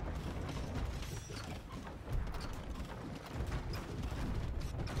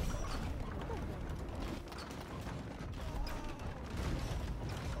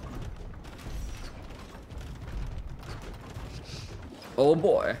 Oh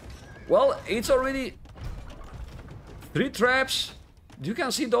boy. Well, it's already 3 traps. You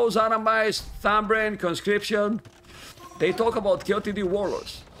can see those Anamize, Thumbbrain, Conscription. They talk about KOTD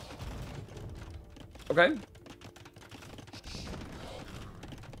Warlords. Okay.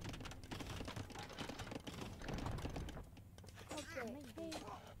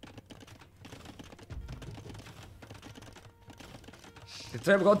 The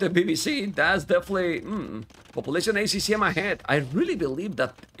trap got the BBC. That's definitely population ACCM ahead. I really believe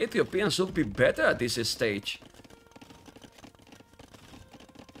that Ethiopians should be better at this stage.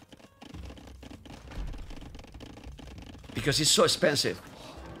 Because it's so expensive.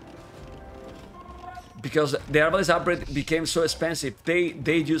 Because the Herbalist upgrade became so expensive.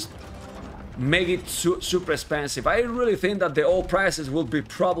 They just make it super expensive. I really think that the old prices will be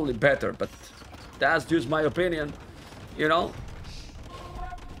probably better, but that's just my opinion, you know.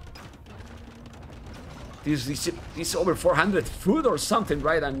 This is over 400 food or something,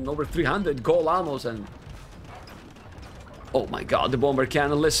 right? And over 300 gold almost. And oh my god, the bomber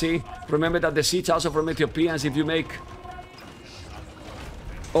cannon. Let's see. Remember that the siege also from Ethiopians, if you make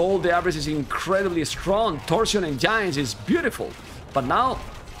all the average, is incredibly strong. Torsion and Giants is beautiful. But now,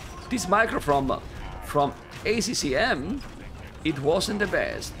 this micro from ACCM, it wasn't the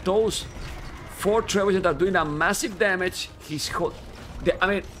best. Those 4 trebuchets are doing a massive damage. I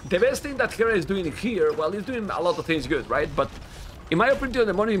mean, the best thing that Hera is doing here, well, he's doing a lot of things good, right? But in my opinion,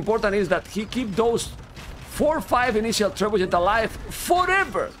 the more important is that he keep those 4 or 5 initial trebuchets alive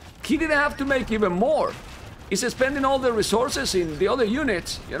forever. He didn't have to make even more. He's spending all the resources in the other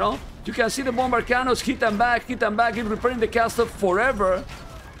units, you know? You can see the bomber cannons hit them back, he's repairing the castle forever,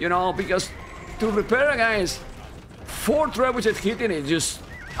 you know, because to repair, guys, 4 trebuchets hitting is just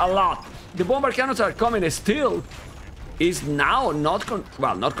a lot. The bomber cannons are coming still. Is now not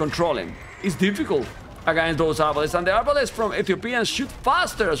controlling. It's difficult against those Arbalists, and the Arbalists from Ethiopians shoot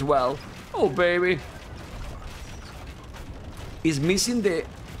faster as well. Oh baby. He's missing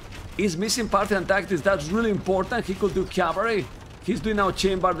party and tactics. That's really important. He could do cavalry. He's doing now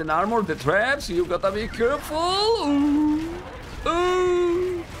chambered and armor. The traps, you gotta be careful. Ooh.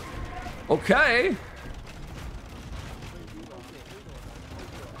 Ooh. Okay.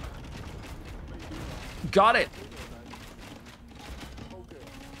 Got it.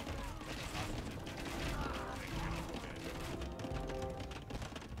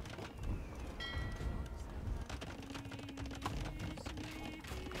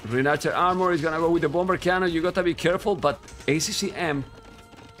 Renatured armor is gonna go with the bomber cannon. You gotta be careful, but ACCM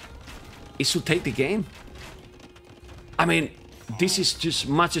is to take the game. I mean, this is just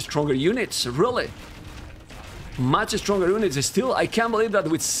much stronger units, really. Much stronger units. Still, I can't believe that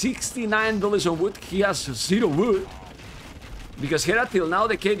with $69 on wood, he has 0 wood. Because Hera till now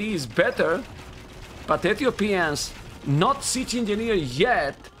the KD is better, but Ethiopians not siege engineer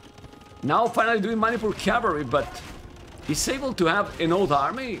yet. Now finally doing Manipur cavalry, but he's able to have an old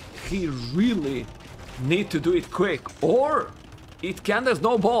army. He really need to do it quick, or it can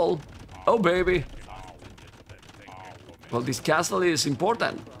snowball. Oh baby. Well, this castle is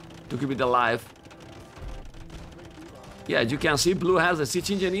important to keep it alive. Yeah, you can see blue has a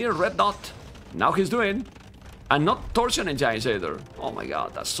siege engineer, red dot. Now he's doing. And not torsion and giants either. Oh my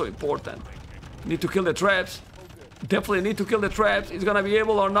god, that's so important. Need to kill the traps. Definitely need to kill the traps. He's gonna be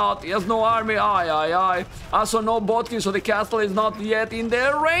able or not. He has no army. Aye. Also no Botkin, so the castle is not yet in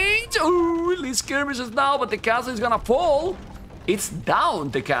their range. Ooh, these skirmishes now, but the castle is gonna fall. It's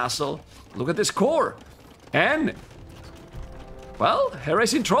down, the castle. Look at the score. And, well, Hera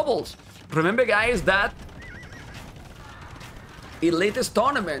is in troubles. Remember, guys, that in latest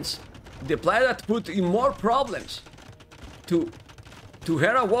tournaments, the player that put in more problems to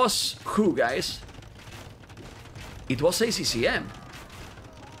Hera was who, guys? It was ACCM.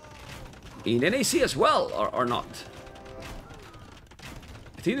 In NAC as well, or not?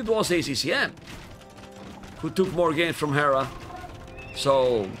 I think it was ACCM who took more games from Hera.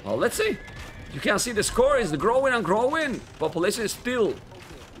 So, well, let's see. You can see the score is growing and growing. Population is still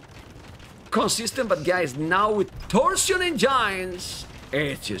consistent, but guys, now with Torsion and Giants,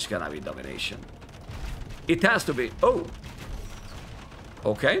 it's just gonna be domination. It has to be. Oh.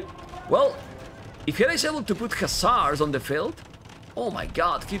 Okay. Well, if Hera is able to put Hussars on the field, oh my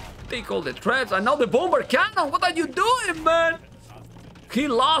god, take all the traps. And now the bomber cannon. What are you doing, man? He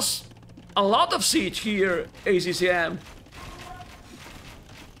lost a lot of siege here, ACCM.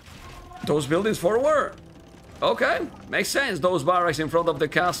 Those buildings forward. Okay, makes sense. Those barracks in front of the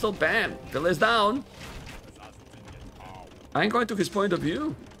castle. Bam, village down. I'm going to his point of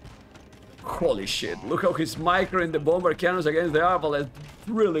view. Holy shit, look how he's microing the bomber cannons against the arbalest.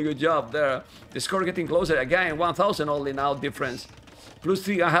 Really good job there. The score getting closer again, 1000 only now difference. Plus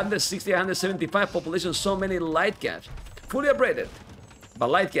 360, 175 population, so many light caps. Fully upgraded, but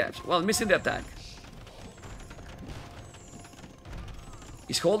light caps. Well, missing the attack.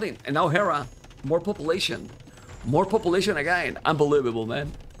 He's holding, and now Hera, more population. More population again. Unbelievable,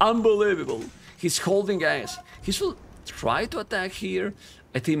 man. Unbelievable. He's holding, guys. He should try to attack here.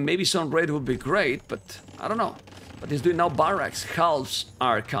 I think maybe some raid would be great, but I don't know. But he's doing now barracks. Halves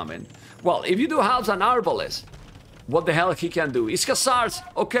are coming. Well, if you do halves and arbalest, what the hell he can do? It's Khazars.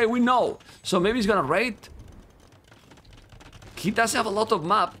 Okay, we know. So maybe he's gonna raid. He does have a lot of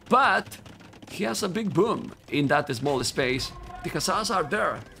map, but he has a big boom in that small space. The Khazars are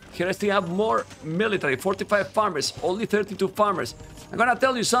there. Here still have more military, 45 farmers, only 32 farmers. I'm gonna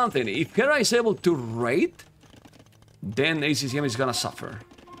tell you something. If Hera is able to raid, then ACCM is gonna suffer.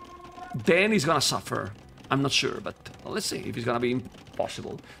 Then he's gonna suffer. I'm not sure, but let's see if it's gonna be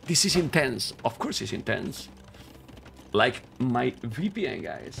impossible. This is intense. Of course it's intense. Like my VPN,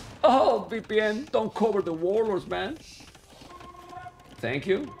 guys. Oh, VPN, don't cover the warlords, man. Thank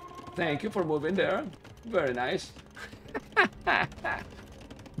you. Thank you for moving there. Very nice.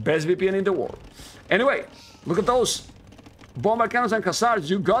 Best VPN in the world. Anyway, look at those bomber cannons and Khazars.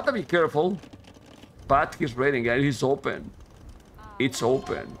 You gotta be careful. But he's raiding, guys. He's open. It's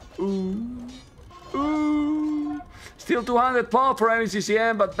open. Ooh. Ooh. Still 200 power for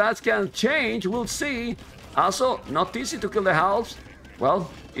ACCM, but that can change. We'll see. Also, not easy to kill the halves. Well,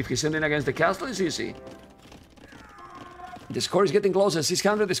 if he's sending against the castle, it's easy. The score is getting closer.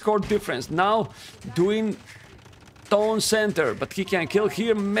 600 the score difference. Now doing town center, but he can kill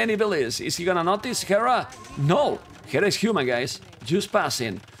here many villages. Is he gonna notice Hera? No. Hera is human, guys. Just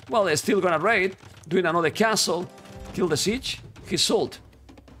passing. Well, they're still gonna raid. Doing another castle, kill the siege, he's sold.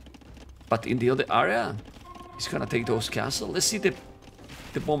 But in the other area, he's gonna take those castles. Let's see the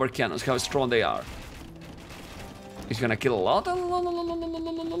bomber cannons, how strong they are. He's gonna kill a lot. Oh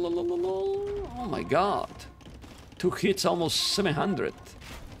my god. 2 hits, almost 700.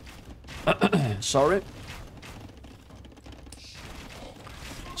 Sorry.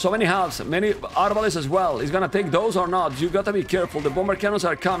 So many halves, many arbalists as well. He's gonna take those or not. You gotta be careful. The bomber cannons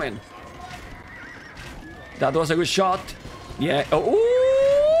are coming. That was a good shot. Yeah.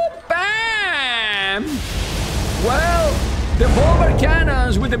 Oh, bam! Well, the bomber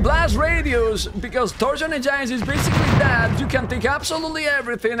cannons with the blast radius, because Torsion and Giants is basically that. You can take absolutely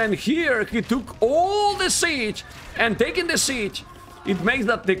everything, and here he took all the siege, and taking the siege, it makes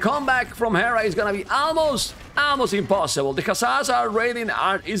that the comeback from Hera is gonna be almost impossible. The Khazars are raiding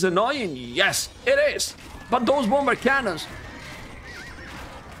is annoying. Yes, it is. But those bomber cannons,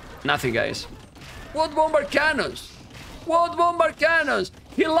 nothing, guys. What bomber cannons? What bomber cannons?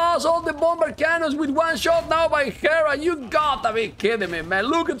 He lost all the bomber cannons with one shot now by Hera. You gotta be kidding me, man.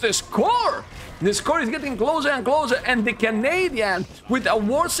 Look at the score. The score is getting closer and closer, and the Canadian with a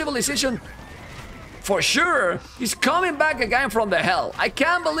world civilization for sure is coming back again from the hell. I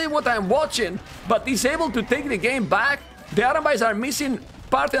can't believe what I'm watching, but he's able to take the game back. The Arabis are missing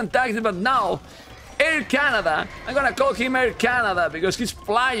part and taxi, but now Air Canada, I'm gonna call him Air Canada because he's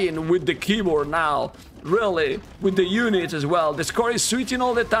flying with the keyboard now. Really, with the units as well. The score is switching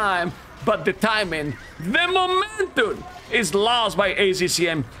all the time, but the timing, the momentum is lost by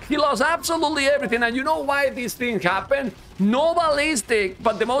ACCM. He lost absolutely everything, and you know why this thing happened? No ballistic,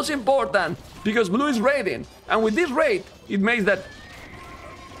 but the most important, because Blue is raiding. And with this raid, it makes that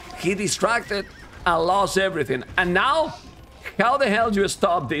he distracted and lost everything. And now, how the hell do you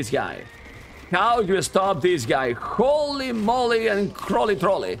stop this guy? How do you stop this guy? Holy moly and crolly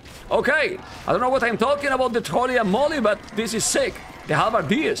trolley. Okay, I don't know what I'm talking about, the trolley and moly, but this is sick. The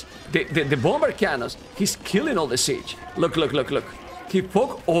halberdiers, the bomber cannons, he's killing all the siege. Look, look, look, look. He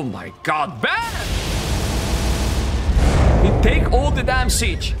poke, oh my god, bam! He take all the damn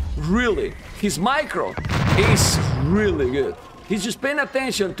siege, really. His micro is really good. He's just paying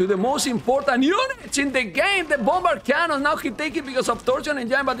attention to the most important units in the game, the bomber cannon. Now he take it because of Torsion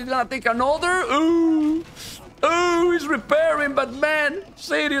Engine, but he's gonna take another. Ooh, ooh, he's repairing, but man,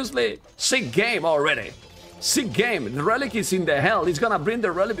 seriously, sick game already. Sick game. The relic is in the hell. He's gonna bring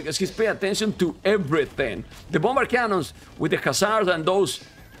the relic because he's paying attention to everything. The bomber cannons with the Khazars and those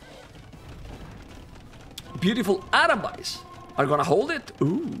beautiful Arabis. are gonna hold it.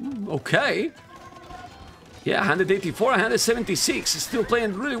 Ooh, okay. Yeah, 184, 176. Still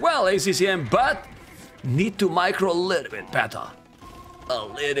playing really well, ACCM, but need to micro a little bit better. A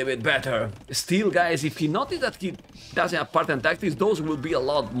little bit better. Still, guys, if he notices that he doesn't have part-time tactics, those will be a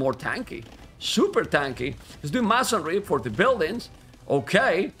lot more tanky. Super tanky. He's doing masonry for the buildings.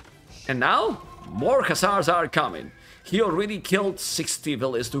 Okay. And now, more hussars are coming. He already killed 60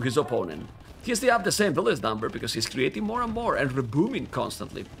 villas to his opponent. He still have the same village number because he's creating more and more and rebooming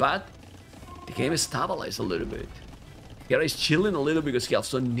constantly. But the game is stabilized a little bit. Hera is chilling a little because he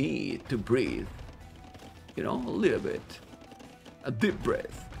also need to breathe. You know, a little bit. A deep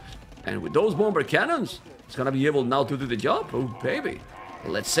breath. And with those bomber cannons, he's gonna be able now to do the job. Oh, baby.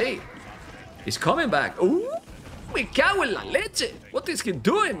 Let's see. He's coming back. Ooh, me cago en la leche. What is he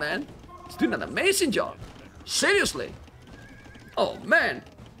doing, man? He's doing an amazing job. Seriously. Oh, man.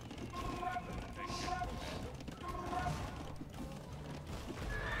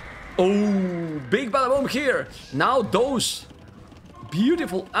 Oh, big bada boom here. Now those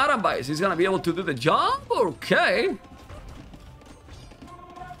beautiful Arambais is gonna be able to do the job? Okay.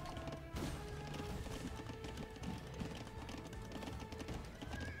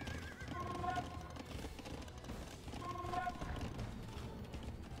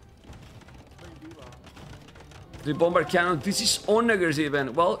 The bomber cannon, this is Onagers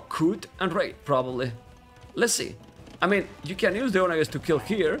even. Well, could and raid, probably. Let's see. I mean, you can use the Onagers to kill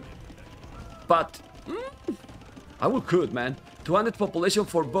here, but I would could, man. 200 population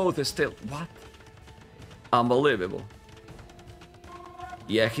for both is still. What? Unbelievable.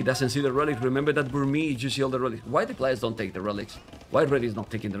 Yeah, he doesn't see the relic. Remember that Burmese, you see all the relics. Why the players don't take the relics? Why Red is not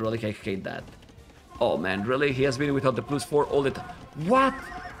taking the relic? I hate that. Oh man, really? He has been without the +4 all the time. What?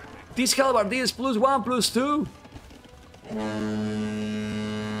 This halberd is +1, +2?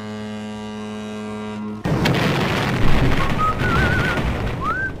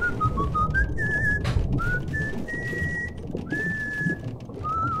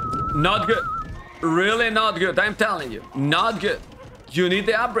 Not good. Really not good. I'm telling you. Not good. You need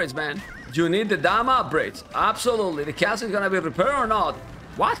the upgrades, man. You need the damn upgrades. Absolutely. The castle is gonna be repaired or not?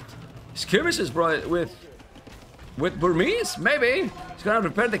 What? Skirmishes, bro, with Burmese? Maybe. He's gonna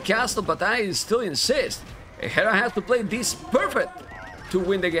repair the castle, but I still insist. Hera has to play this perfect to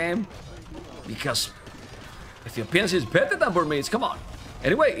win the game. Because Ethiopians is better than Burmese. Come on.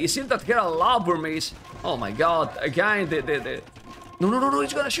 Anyway, it seems that Hera loves Burmese. Oh my god. Again, No,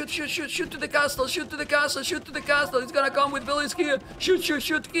 he's gonna shoot to the castle, shoot to the castle, shoot to the castle. He's gonna come with villains here. Shoot here,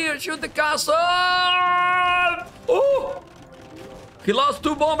 shoot the castle. Oh! He lost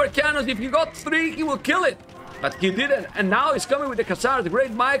 2 bomber cannons. If he got 3, he will kill it. But he didn't. And now he's coming with the Khazar, the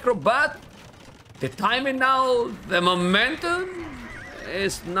great micro, but the timing now, the momentum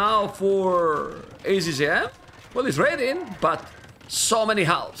is now for ACCM. Well, he's ready, but so many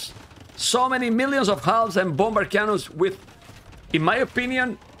halves. So many millions of halves and bomber cannons with, in my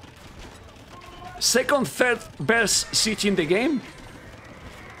opinion, second, third best siege in the game.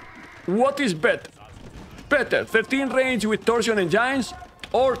 What is better? 13 range with torsion engines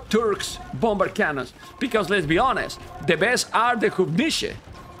or Turks bomber cannons? Because let's be honest, the best are the Hubnische,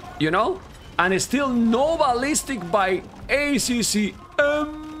 you know? And it's still no ballistic by ACCM.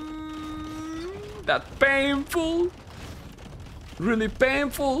 That painful. Really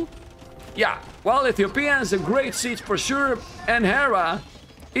painful. Yeah, well, Ethiopians a great siege for sure, and Hera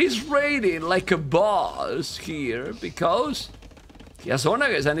is raiding like a boss here because he has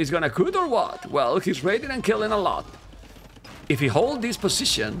Onagas and he's gonna could or what? Well, he's raiding and killing a lot. If he holds this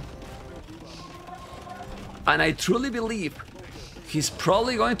position, and I truly believe he's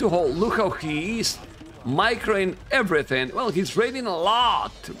probably going to hold. Look how he is microing everything. Well, he's raiding a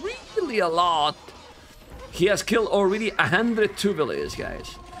lot, really a lot. He has killed already 102 villages,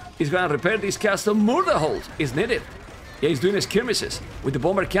 guys. He's gonna repair this castle. Murder holes is needed. Yeah, he's doing skirmishes with the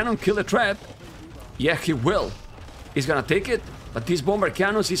bomber cannon. Kill the trap. Yeah, he will. He's gonna take it, but these bomber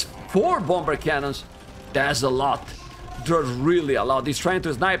cannons is 4 bomber cannons. That's a lot. There's really a lot. He's trying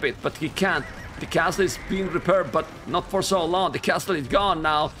to snipe it, but he can't. The castle is being repaired, but not for so long. The castle is gone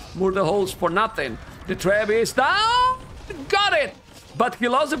now. Murder holes for nothing. The trap is down. Got it. But he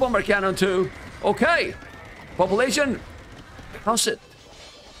lost the bomber cannon too. Okay. Population. House it.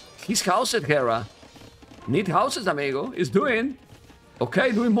 He's housed, Hera. Need houses, amigo. He's doing.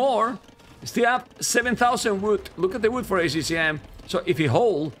 Okay, doing more. Still have 7,000 wood. Look at the wood for ACCM. So if he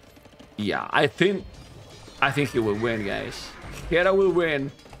hold, yeah, I think he will win, guys. Hera will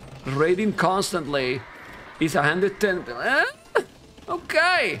win. Raiding constantly is 110.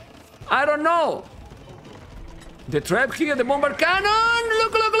 Okay. I don't know. The trap here, the bomber cannon.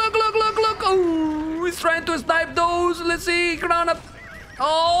 Look. Oh. He's trying to snipe those. Let's see. Ground up.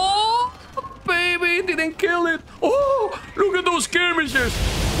 Oh, baby. Didn't kill it. Oh, look at those skirmishers.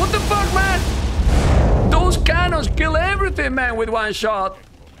 What the fuck, man? Those cannons kill everything, man, with one shot.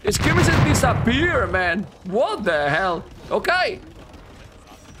 The skirmishers disappear, man. What the hell? Okay.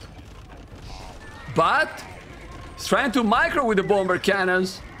 But he's trying to micro with the bomber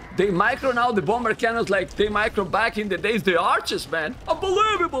cannons. They micro now the bomber cannons like they micro back in the days, the archers, man.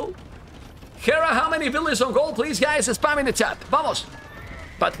 Unbelievable. Hera, how many villains on goal? Please, guys, spam in the chat. Vamos.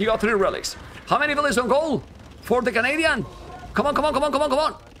 But he got 3 relics. How many villains on goal for the Canadian? Come on, come on, come on, come on, come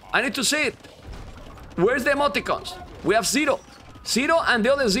on. I need to see it. Where's the emoticons? We have 0. 0 and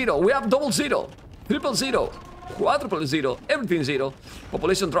the other 0. We have double 0. Triple 0. Quadruple 0. Everything 0.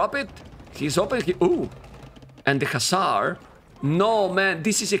 Population drop it. He's open. Ooh. And the Hussar. No, man.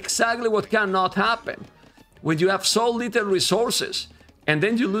 This is exactly what cannot happen. When you have so little resources and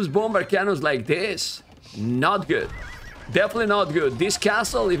then you lose bomber cannons like this. Not good. Definitely not good. This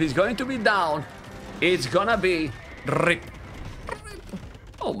castle, if it's going to be down, it's gonna be rip.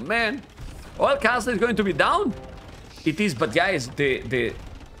 Oh, man. Oil castle is going to be down? It is, but guys, the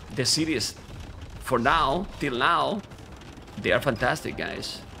cities, for now, till now, they are fantastic,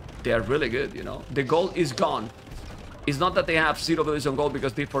 guys. They are really good, you know. The gold is gone. It's not that they have 0 values on gold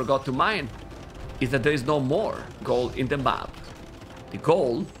because they forgot to mine. It's that there is no more gold in the map. The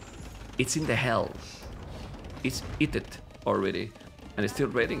gold, it's in the hell. It's eaten already. And it's still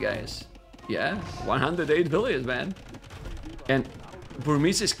raiding, guys. Yeah, 108 villages, man. And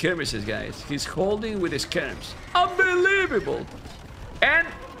Burmese skirmishes, guys. He's holding with his skirms. Unbelievable. And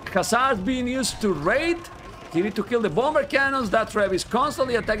Hussar's being used to raid. He need to kill the bomber cannons. That trap is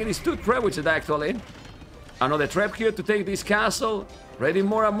constantly attacking his 2 trap, which is actually another trap here to take this castle. Raiding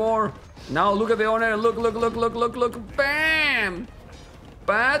more and more. Now look at the owner. Look, look, look, look, look, look. Bam!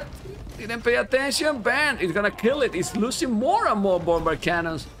 But didn't pay attention. Bam! It's gonna kill it. It's losing more and more bomber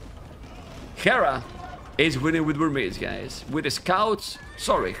cannons. Hera is winning with Burmese, guys. With the scouts.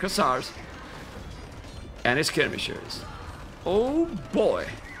 Sorry, Hussars. And skirmishers. Oh, boy.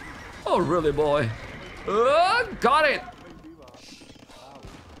 Oh, really, boy. Got it.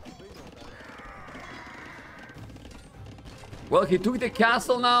 Well, he took the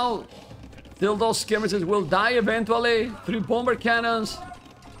castle now. Still, those skirmishers will die eventually. 3 bomber cannons.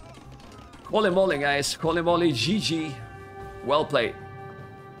 Holy moly, guys. Holy moly, GG. Well played.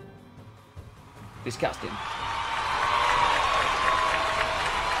 Disgusting.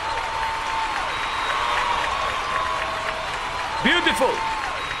 Beautiful.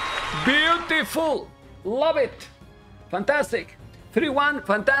 Beautiful. Love it. Fantastic. 3-1.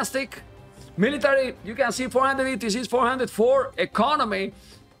 Fantastic. Military, you can see 400 ETCs, 404. Economy,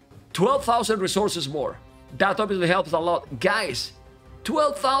 12,000 resources more. That obviously helps a lot. Guys,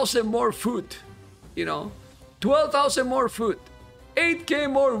 12,000 more food. You know, 12,000 more food. 8K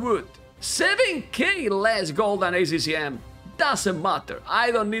more wood. 7K less gold than ACCM. Doesn't matter.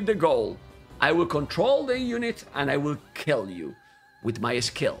 I don't need the gold. I will control the unit and I will kill you with my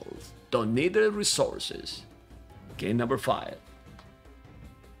skills. Don't need the resources. Game number 5.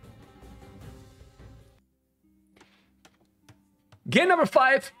 Game number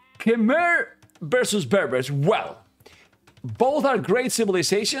 5, Khmer versus Berbers. Well, both are great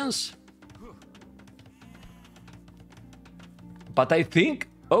civilizations. But I think...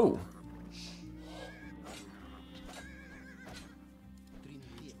 Oh.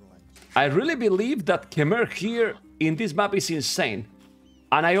 I really believe that Khmer here in this map is insane.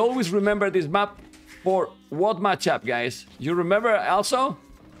 And I always remember this map for what matchup, guys? You remember also?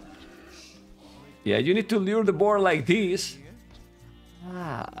 Yeah, you need to lure the board like this.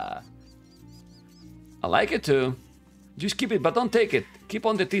 Ah. I like it too. Just keep it, but don't take it. Keep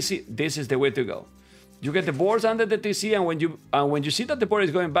on the TC. This is the way to go. You get the boards under the TC, and when you see that the board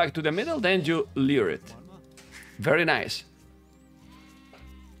is going back to the middle, then you lure it. Very nice.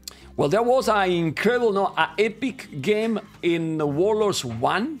 Well, there was an incredible, no, an epic game in Warlords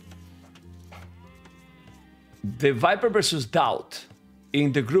 1. The Viper versus Doubt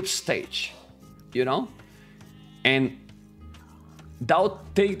in the group stage, you know? And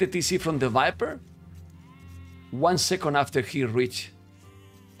Doubt take the TC from the Viper 1 second after he reached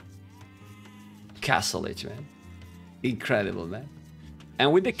Castle Edge, man. Incredible, man.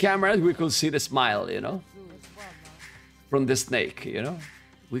 And with the cameras, we could see the smile, you know? From the snake, you know?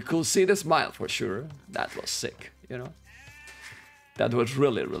 We could see the smile for sure. That was sick, you know? That was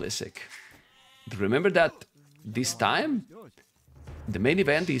really, really sick. Remember that this time, the main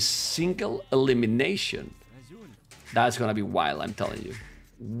event is single elimination. That's gonna be wild, I'm telling you.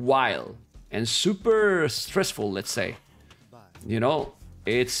 Wild. And super stressful, let's say. You know,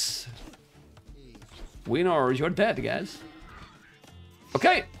 it's Win or you're dead, guys.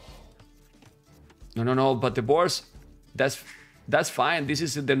 Okay. No, but the boards, that's fine. This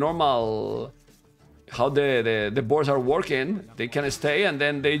is the normal, how the boards are working. They can stay and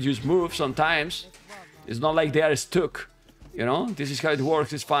then they just move sometimes. It's not like they are stuck, you know? This is how it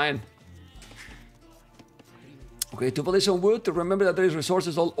works, it's fine. Okay, to place on wood, to remember that there is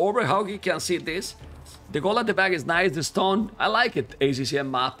resources all over. How you can see this? The gold at the back is nice, the stone, I like it, ACCM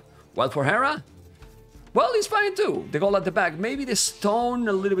map. While for Hera, well, it's fine too. The gold at the back, maybe the stone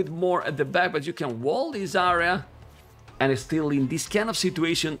a little bit more at the back, but you can wall this area. And still in this kind of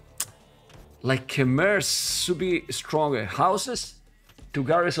situation, like Khmer should be stronger. Houses to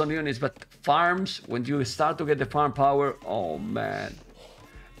garrison units, but farms, when you start to get the farm power, oh man.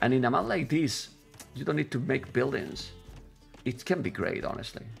 And in a map like this, you don't need to make buildings. It can be great,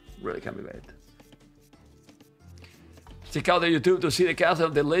 honestly. Really can be great. Check out the YouTube to see the cast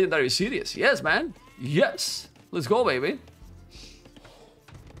of the legendary series. Yes, man. Yes. Let's go, baby.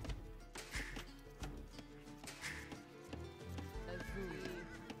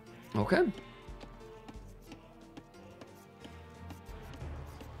 Okay.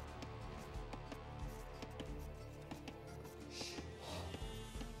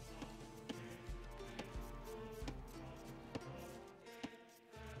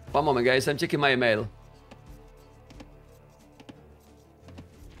 One moment, guys. I'm checking my email.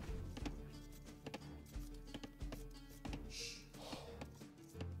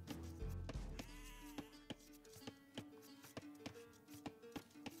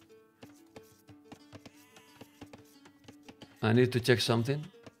 I need to check something.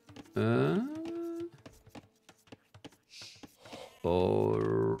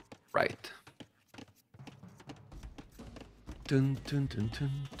 All right. Dun, dun, dun,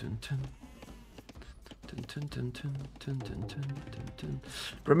 dun, dun, dun. Dun, dun, dun, dun, dun, dun, dun, dun.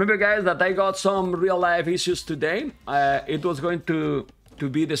 Remember, guys, that I got some real life issues today. It was going to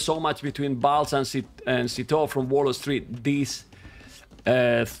be the so much between Bals and Cito from Wall Street this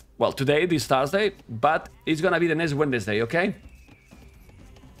well, today, this Thursday, but it's gonna be the next Wednesday, okay?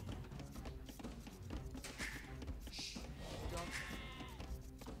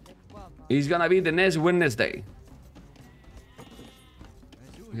 It's gonna be the next Wednesday.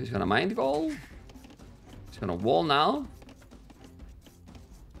 He's gonna mind goal. He's gonna wall now.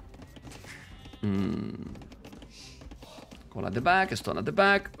 Goal at the back, stone at the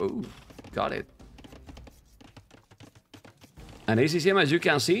back. Oh, got it. And ACCM, as you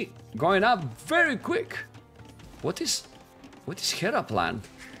can see, going up very quick. What is Hera plan?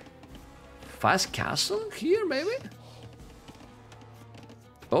 Fast castle here, maybe?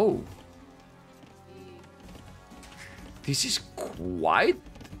 Oh. This is quite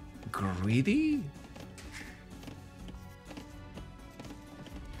greedy.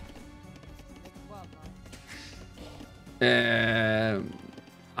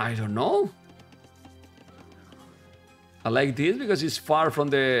 I don't know. I like this because it's far from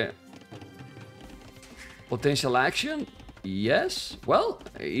the potential action. Yes. Well,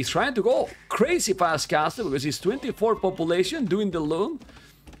 he's trying to go crazy fast castle because he's 24 population doing the loom.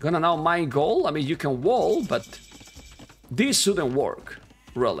 Gonna now mine goal. I mean, you can wall, but this shouldn't work,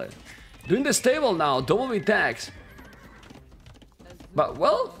 really. Doing the stable now, double attacks. But,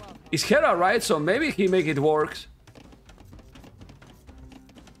 well, it's Hera, right? So maybe he make it work.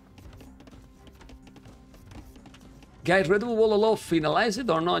 Guys, Red Bull Wololo finalize it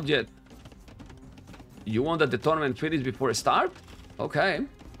or not yet? You want that the tournament finish before it start? Okay.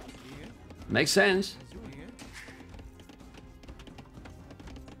 Makes sense.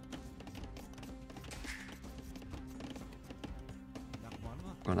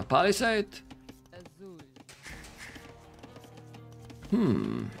 Gonna palisade.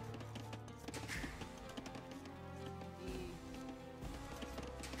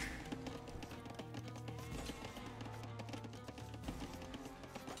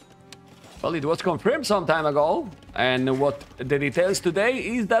 Well, it was confirmed some time ago, and what the details today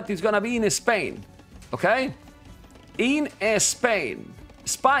is that it's gonna be in Spain, okay? In Spain,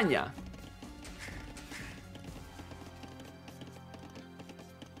 España.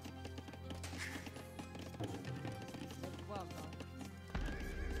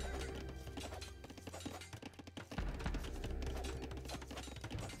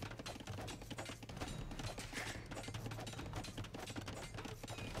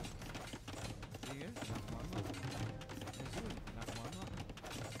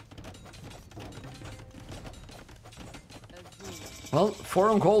 Well, 4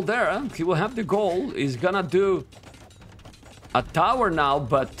 on goal there, huh? He will have the goal. He's gonna do a tower now,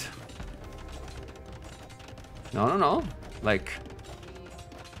 but... No. Like...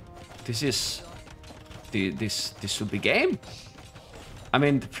 This is this should be game. I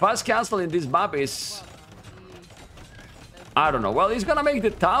mean, fast castle in this map is... I don't know. Well, he's gonna make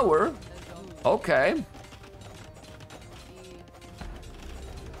the tower. Okay.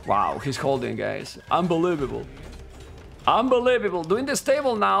 Wow, he's holding, guys. Unbelievable. Unbelievable. Doing the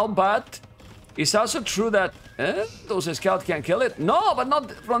stable now, but it's also true that those scouts can kill it. No, but not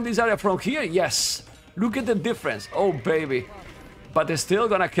from this area. From here, yes. Look at the difference. Oh, baby. But they're still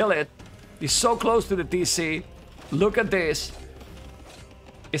gonna kill it. It's so close to the TC. Look at this.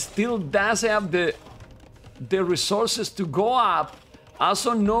 It still doesn't have the resources to go up.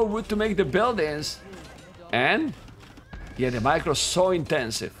 Also no route to make the buildings. And yeah, the micro's so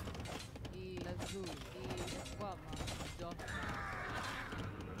intensive.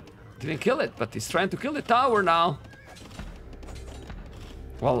 Didn't kill it, but he's trying to kill the tower now.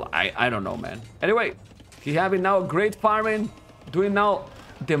 Well, I don't know, man. Anyway, he having now great farming, doing now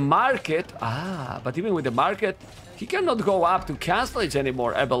the market. Ah, but even with the market, he cannot go up to Castle Age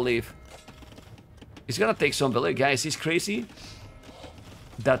anymore, I believe. He's gonna take some village, guys. He's crazy.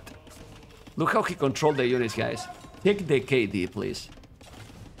 That, look how he controlled the units, guys. Take the KD, please.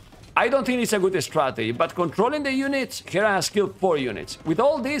 I don't think it's a good strategy, but controlling the units, Hera has killed 4 units. With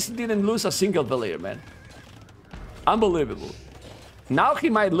all this, didn't lose a single villager, man. Unbelievable. Now he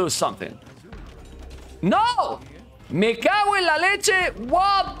might lose something. No! Me cago en la leche!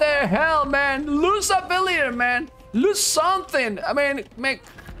 What the hell, man? Lose a villager, man. Lose something. I mean,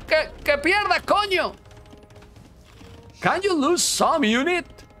 que pierda, coño. Can you lose some unit?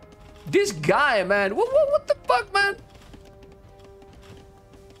 This guy, man. What the fuck, man?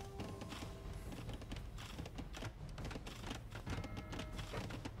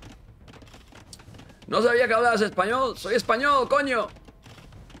 No sabía que hablabas español. Soy español, coño.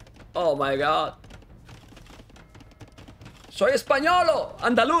 Oh my god. Soy españolo.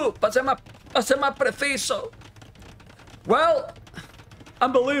 Andaluz. Para ser más preciso. Well,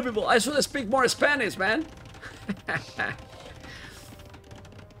 unbelievable. I should speak more Spanish, man.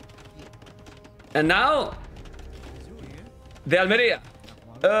 And now, de Almería.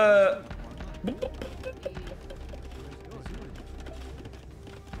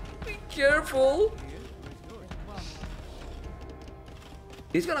 Be careful.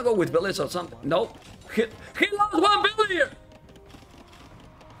 He's gonna go with village or something. Nope. He lost 1 villager.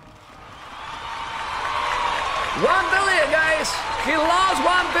 1 villager, guys. He lost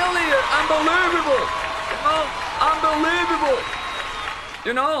 1 villager. Unbelievable. Unbelievable.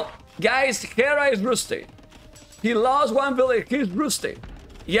 You know, guys, Hera is rusty. He lost 1 villager. He's rusty.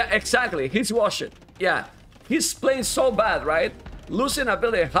 Yeah, exactly. He's washed. Yeah. He's playing so bad, right? Losing a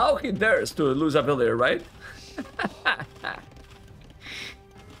villager. How he dares to lose a villager, right?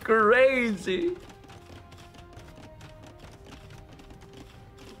 Crazy.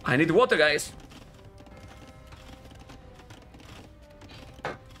 I need water, guys.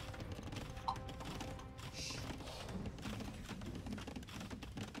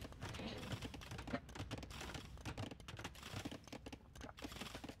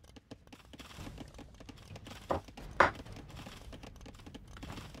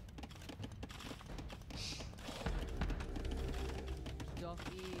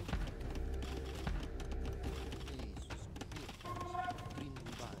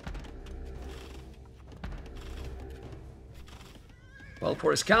 Well,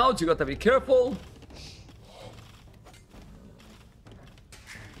 for scouts, you gotta be careful.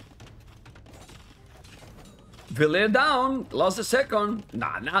 Villiers down, lost a second.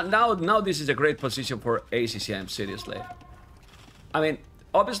 Now this is a great position for ACCM, seriously. I mean,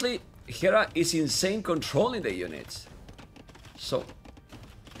 obviously, Hera is insane controlling the units. So,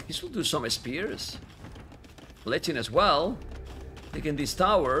 he should do some spears. Lechin as well. Taking this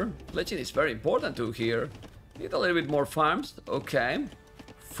tower. Lechin is very important to here. Need a little bit more farms. Okay.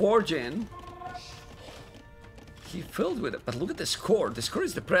 Forging. He filled with it. But look at the score. The score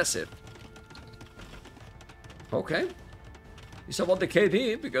is depressive. Okay. It's about the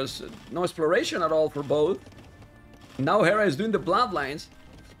KD because no exploration at all for both. Now Hera is doing the bloodlines.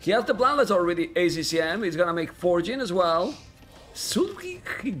 He has the bloodlines already. ACCM. He's gonna make forging as well. Should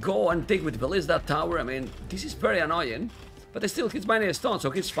he go and take with Veliz that tower? I mean, this is very annoying. But still, he's mining a stone, so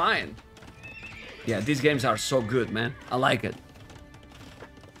he's fine. Yeah, these games are so good, man. I like it.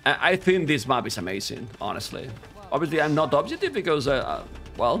 I think this map is amazing, honestly. Obviously, I'm not objective because,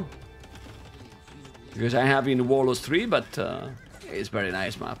 well, because I have in Warlords 3, but it's a very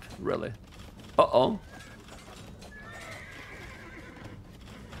nice map, really. Uh-oh.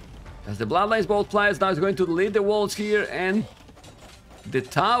 As the Bloodlines both players now is going to lead the walls here, and the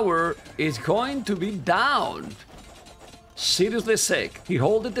tower is going to be down. Seriously sick. He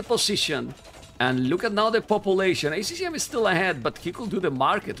holded the position. And look at now the population. ACCM is still ahead, but he could do the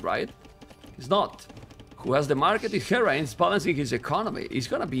market, right? He's not. Who has the market is Hera, and he's balancing his economy. He's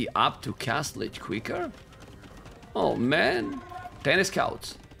gonna be up to Castlage quicker. Oh man. 10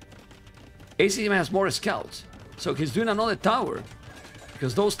 scouts. ACCM has more scouts. So he's doing another tower.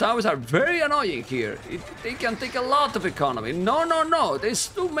 Because those towers are very annoying here. They can take a lot of economy. No, no, no. There's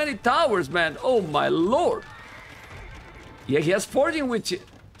too many towers, man. Oh my lord. Yeah, he has forging, which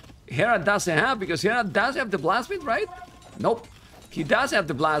Hera doesn't have, because Hera does have the blastsmith, right? Nope. He does have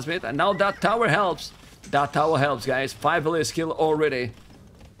the blastsmith, and now that tower helps. That tower helps, guys. 5 village skill already.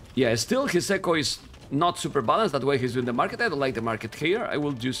 Yeah, still his echo is not super balanced. That way he's doing the market. I don't like the market here. I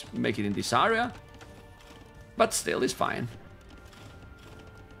will just make it in this area. But still, it's fine.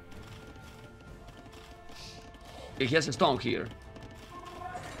 He has a stone here.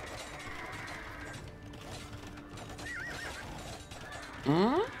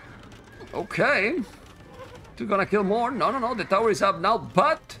 Okay. You're gonna kill more? No, no, no. The tower is up now,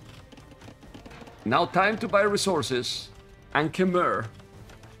 but now time to buy resources and Khmer.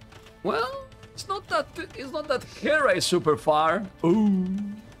 Well, it's not that Hera is super far. Ooh.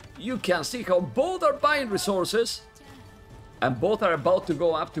 You can see how both are buying resources and both are about to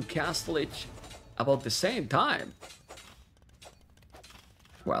go up to Castlage about the same time.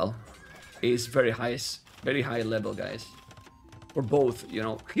 Well, it's very high level, guys. For both, you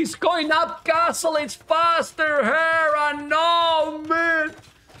know. He's going up Castlage faster, Hera! No, man!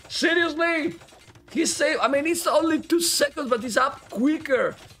 Seriously? He's safe. I mean, it's only 2 seconds, but he's up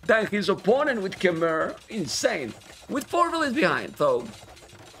quicker than his opponent with Khmer. Insane. With 4 villages behind, though.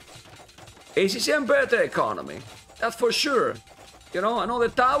 ACCM better economy. That's for sure. You know, another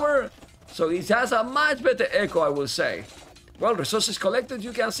tower. So he has a much better echo, I will say. Well, resources collected,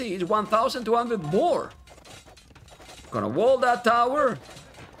 you can see, it's 1,200 more. Gonna wall that tower.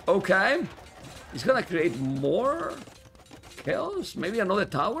 Okay. He's gonna create more chaos. Maybe another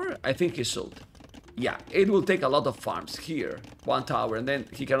tower? I think he should. Yeah, it will take a lot of farms here. 1 tower, and then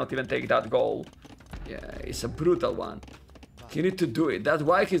he cannot even take that goal. Yeah, it's a brutal one. He need to do it. That's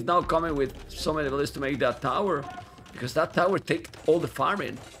why he's now coming with so many villages to make that tower. Because that tower takes all the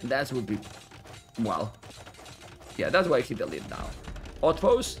farming. And that would be... well... yeah, that's why he deleted now.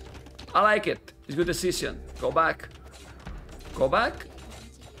 Outpost? I like it. It's a good decision. Go back. Go back.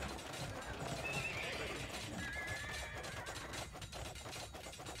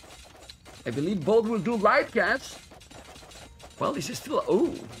 I believe both will do light cats. Well, this is still...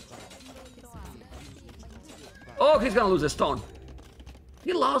 oh. Oh, he's gonna lose the stone.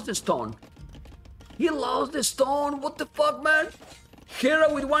 He lost the stone. He lost the stone. What the fuck, man?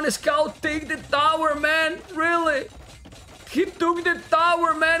 Hera with 1 scout take the tower, man. Really? He took the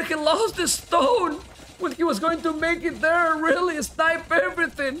tower, man. He lost the stone when he was going to make it there. Really? Snipe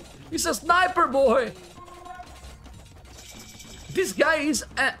everything. He's a sniper, boy. This guy is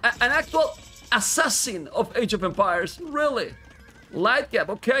an actual assassin of Age of Empires. Really? Light cap.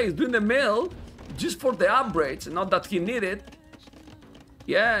 Okay, he's doing the mill just for the upgrades. Not that he needed.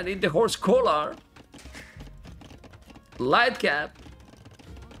 Yeah, I need the horse collar. Light cap.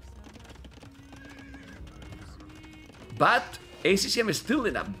 But ACCM is still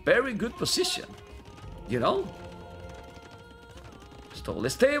in a very good position. You know? Stole the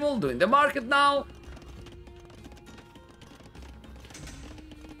stable, doing the market now.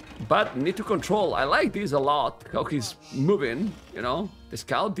 But need to control. I like this a lot. How he's moving, you know? The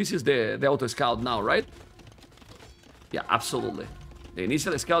scout, this is the auto scout now, right? Yeah, absolutely. The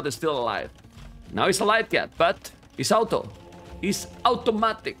initial scout is still alive. Now he's a light cat, but it's auto. It's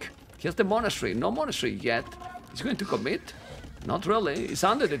automatic. He has the monastery. No monastery yet. He's going to commit? Not really. It's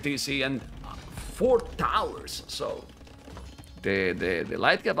under the TC and 4 towers. So the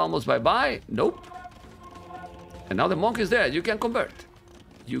light cap almost bye-bye. Nope. And now the monk is there. You can convert.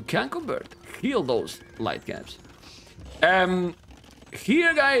 You can convert. Heal those light caps.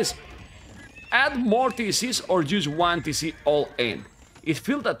 Here, guys, add more TCs or just 1 TC all in. It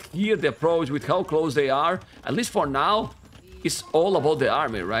feels that here the approach with how close they are, at least for now, is all about the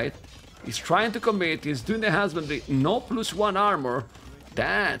army, right? He's trying to commit, he's doing the husbandry, no +1 armor.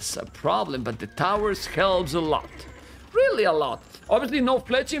 That's a problem, but the towers helps a lot. Really a lot. Obviously no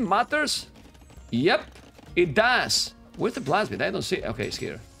fletching matters. Yep, it does. Where's the plasmid? I don't see it. Okay, it's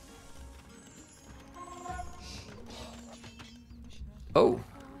here. Oh.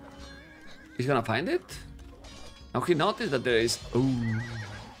 He's gonna find it? Now he noticed that there is... ooh.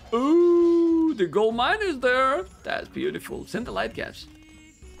 Ooh, the gold mine is there. That's beautiful. Send the light caps.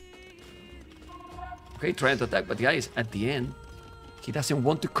 Okay, trying to attack, but guys, at the end, he doesn't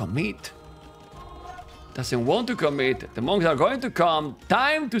want to commit. Doesn't want to commit. The monks are going to come.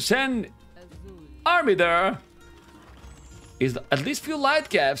 Time to send army there. Is at least few light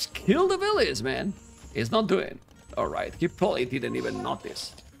caps. Kill the village, man. He's not doing. Alright, he probably didn't even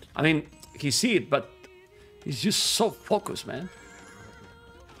notice. I mean, he see it, but he's just so focused, man.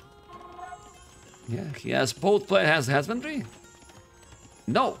 Yeah, he has both players. Has husbandry?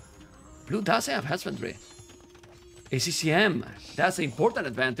 No. Blue doesn't have husbandry. ACCM. That's an important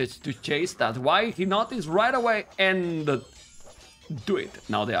advantage to chase that. Why he noticed right away and do it.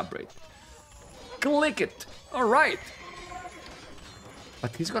 Now they upgrade. Click it. Alright.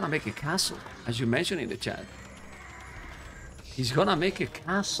 But he's gonna make a castle, as you mentioned in the chat. He's gonna make a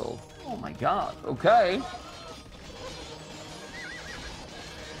castle. Oh my god. Okay.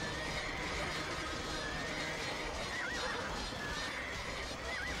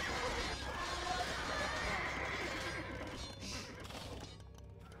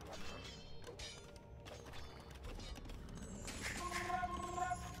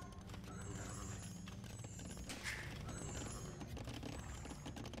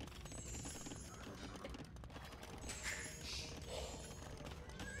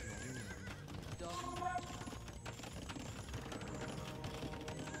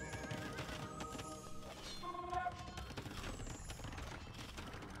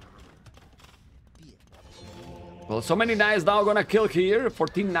 Well, so many knights now gonna kill here.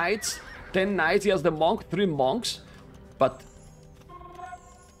 14 knights, 10 knights. He has the monk, 3 monks. But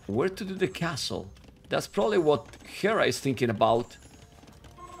where to do the castle? That's probably what Hera is thinking about.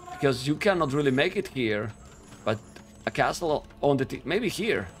 Because you cannot really make it here. But a castle on the... maybe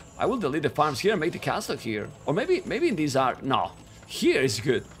here. I will delete the farms here and make the castle here. Or maybe in these are... no. Here is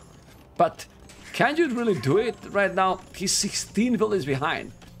good. But can you really do it right now? He's 16 villages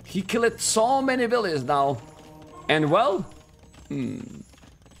behind. He killed so many villages now. And well,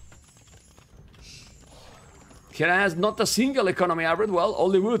 Hera has not a single economy average. Well,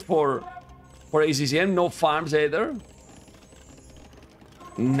 only wood for ACCM, no farms either.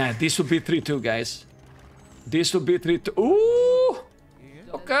 Nah, this would be 3-2, guys. This would be 3-2. Ooh!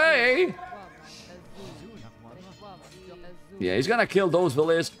 Okay. Yeah, he's gonna kill those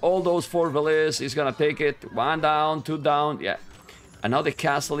villages, all those 4 villages. He's gonna take it. 1 down, 2 down. Yeah. And now the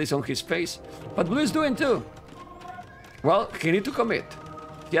castle is on his face. But Blue is doing too. Well, he need to commit.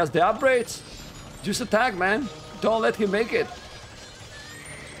 He has the upgrades. Just attack, man. Don't let him make it.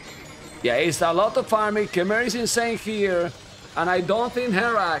 Yeah, it's a lot of farming. Khmer is insane here. And I don't think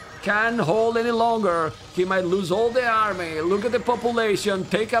Hera can hold any longer. He might lose all the army. Look at the population.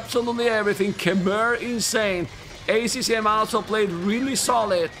 Take absolutely everything. Khmer insane. ACCM also played really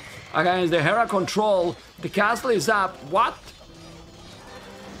solid against the Hera control. The castle is up. What?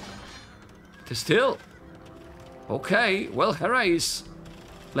 Still. Okay, well, Hera is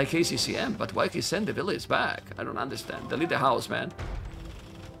like ACCM, but why he send the village back? I don't understand. Delete the house, man.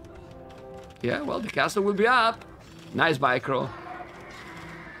 Yeah, well, the castle will be up. Nice micro.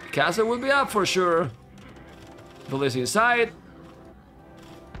 The castle will be up for sure. Village inside.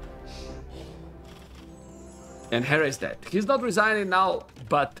 And Hera is dead. He's not resigning now,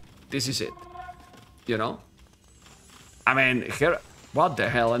 but this is it. You know? I mean, Hera... what the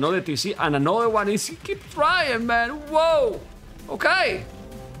hell? Another TC and another one is... keep trying, man. Whoa. Okay.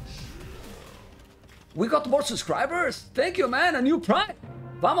 We got more subscribers. Thank you, man. A new prime.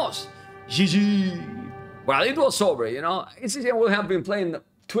 Vamos. GG. Well, it was over, you know. ACCM will have been playing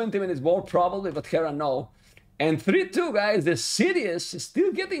 20 minutes more probably, but Hera no. And 3-2, guys. The series is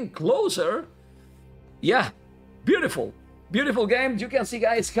still getting closer. Yeah. Beautiful. Beautiful game. You can see,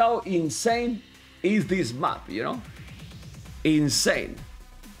 guys, how insane is this map, you know. Insane.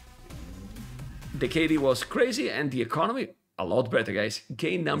 The KD was crazy and the economy a lot better, guys.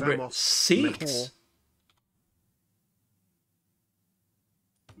 Game number 6.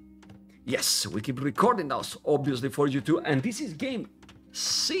 Yes, we keep recording those, obviously, for you too. And this is game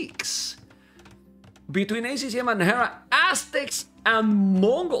 6. Between ACCM and Hera, Aztecs and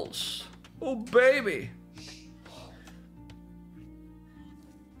Mongols. Oh, baby.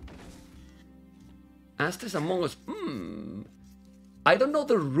 Aztecs and Mongols. I don't know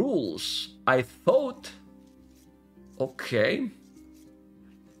the rules. I thought... okay.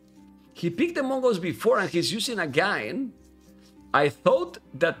 He picked the Mongols before and he's using a Gain. I thought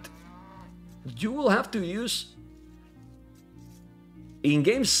that you will have to use... in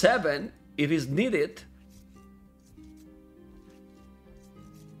game 7, if it's needed,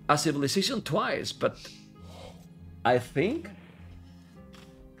 a civilization twice. But I think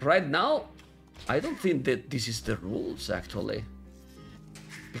right now, I don't think that this is the rules, actually.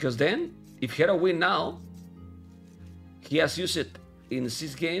 Because then, if Hera win now, he has used it in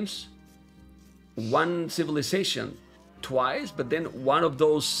 6 games, 1 civilization twice, but then one of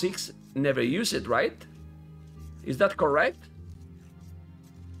those 6 never use it, right? Is that correct?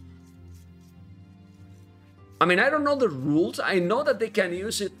 I mean, I don't know the rules. I know that they can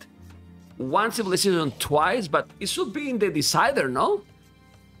use it one civilization twice, but it should be in the decider, no?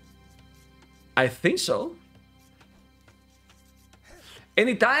 I think so.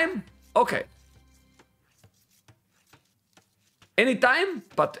 Anytime? Okay. Anytime,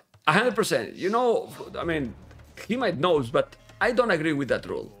 but 100%. You know, I mean, he might know, but I don't agree with that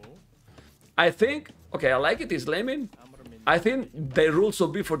rule. I think, okay, I like it, Islamin. I think the rules will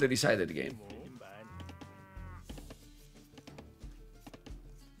be for the decided game.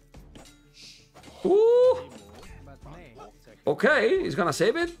 Ooh. Okay, he's gonna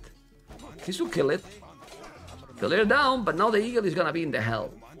save it. He should kill it. Kill it down, but now the eagle is gonna be in the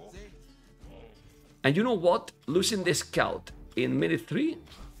hell. And you know what? Losing the scout in minute 3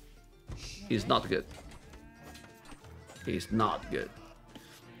 is not good. It's not good.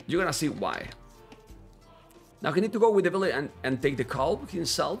 You're gonna see why. Now he need to go with the village and take the cow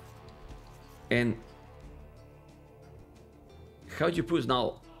himself. And how do you push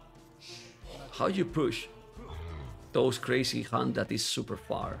now? How do you push those crazy hunt that is super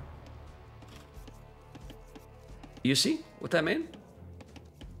far? You see what I mean?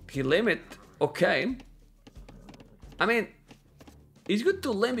 He limit, okay. I mean, it's good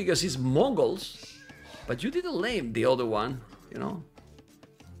to lame because he's Mongols, but you didn't lame the other one, you know?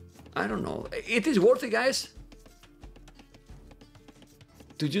 I don't know. It is worth it, guys,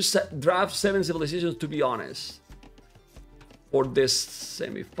 to just draft 7 civilizations, to be honest, for this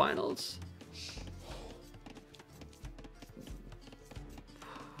semifinals.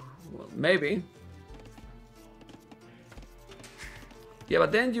 Well, maybe. Yeah,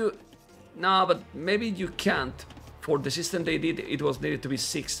 but then you... No, but maybe you can't. For the system they did, it was needed to be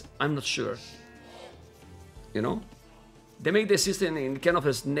 6. I'm not sure. You know? They make the system in kind of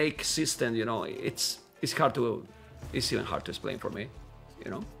a snake system, you know. It's hard to... It's even hard to explain for me,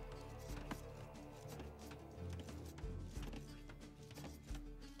 you know?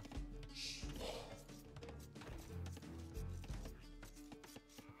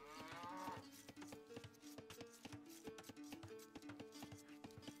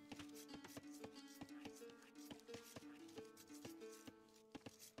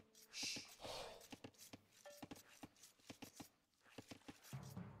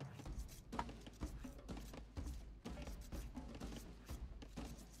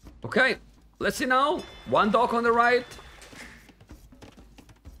 Okay, let's see now. 1 dock on the right.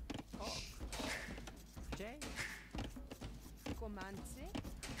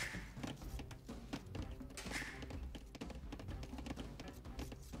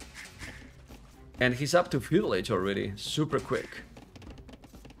 And he's up to village already, super quick.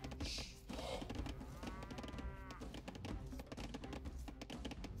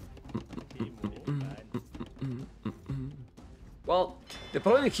 Well, the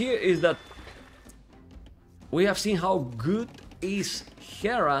problem here is that we have seen how good is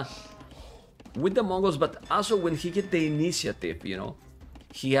Hera with the Mongols, but also when he gets the initiative, you know,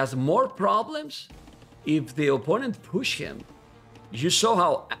 he has more problems if the opponent push him. You saw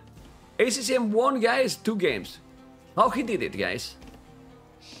how ACCM won, guys, 2 games. How he did it, guys?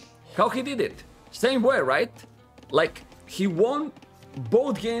 How he did it? Same way, right? Like, he won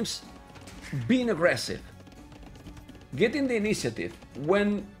both games being aggressive, getting the initiative.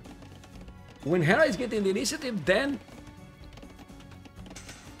 When Hera is getting the initiative, then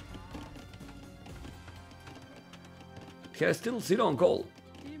he has still 0 on gold.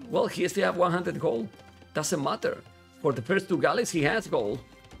 Well, he still have 100 gold. Doesn't matter. For the first 2 galleys, he has gold.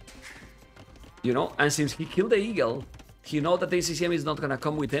 You know, and since he killed the eagle, he knows that the ACCM is not gonna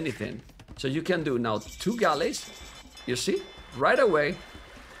come with anything. So you can do now 2 galleys, you see, right away.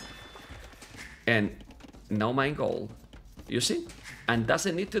 And no mine gold, you see? And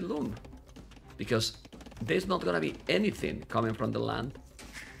doesn't need to loom, because there's not gonna be anything coming from the land.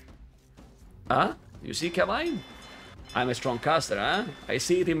 Huh? You see, Kavine? I'm a strong caster, huh? I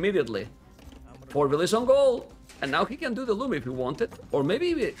see it immediately. 4 villages on gold. And now he can do the loom if he wanted, or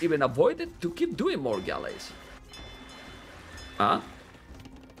maybe even avoid it to keep doing more galleys. Huh?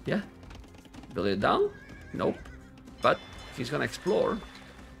 Yeah. Build it down? Nope. But he's gonna explore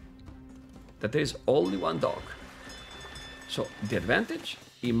that there is only 1 dock. So the advantage,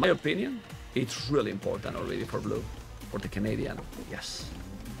 in my opinion, it's really important already for blue, for the Canadian. Yes.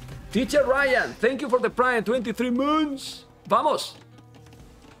 Teacher Ryan, thank you for the prime, 23 moons. Vamos.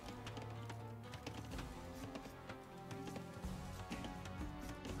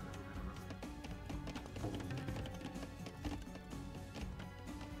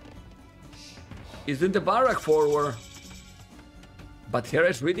 He's doing the barrack forward. But Hera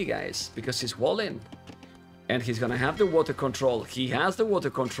is ready, guys, because he's walling. And he's gonna have the water control. He has the water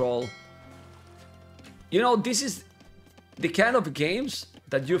control. You know, this is the kind of games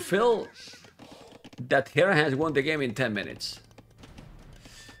that you feel that Hera has won the game in 10 minutes.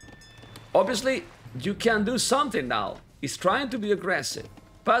 Obviously, you can do something now. He's trying to be aggressive,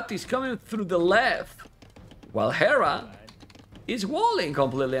 but he's coming through the left, while Hera is walling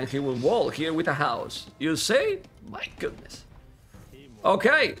completely, and he will wall here with a house. You see? My goodness.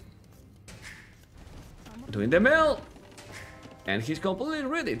 Okay. Doing the mill. And he's completely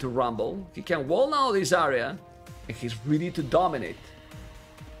ready to rumble. He can wall now this area, and he's ready to dominate.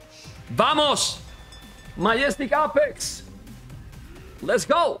 Vamos! Majestic Apex! Let's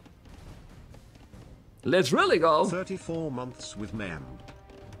go! Let's really go! 34 months with Mem.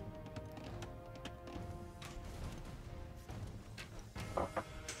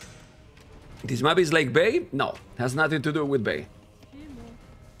 This map is like Bay? No, has nothing to do with Bay.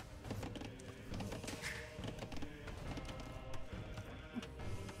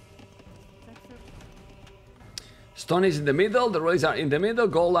 Stone is in the middle, the rays are in the middle,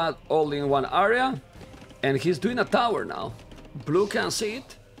 gold out all in one area. And he's doing a tower now. Blue can see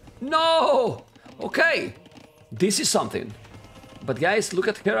it. No! Okay, this is something. But guys, look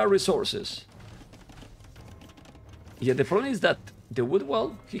at Hera resources. Yeah, the problem is that the wood,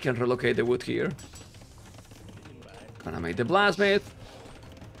 well, he can relocate the wood here. Gonna make the blacksmith.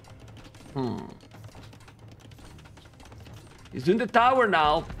 He's doing the tower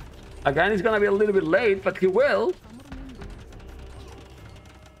now. Again, he's gonna be a little bit late, but he will.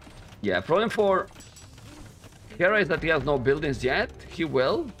 Yeah, problem for Hera is that he has no buildings yet. He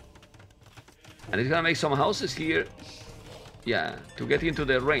will. And he's gonna make some houses here. Yeah, to get into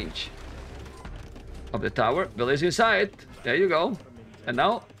the range of the tower. Village inside. There you go. And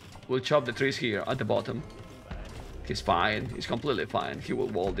now we'll chop the trees here at the bottom. He's fine. He's completely fine. He will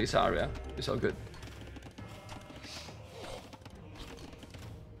wall this area. It's all good.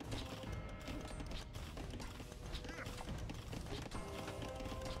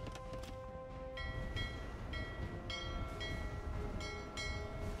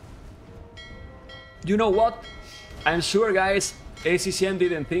 You know what? I'm sure, guys, ACCM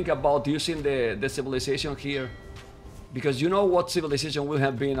didn't think about using the civilization here. Because you know what civilization would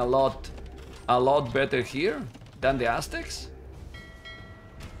have been a lot better here than the Aztecs?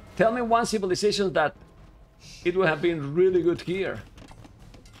 Tell me one civilization that it would have been really good here.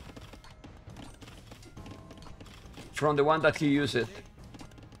 From the one that he used it.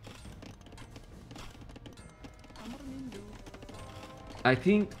 I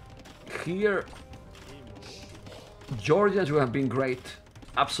think here Georgians would have been great.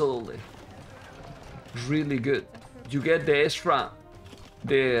 Absolutely. Really good. You get the extra,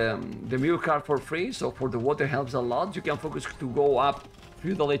 the mirror card for free, so for the water helps a lot. You can focus to go up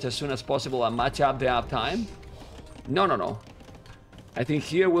feudal age as soon as possible and match up the uptime. No. I think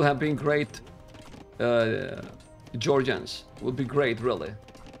here will have been great. Georgians will be great, really.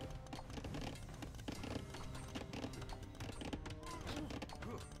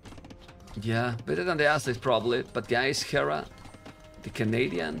 Yeah, better than the Aztecs probably, but guys, Hera, the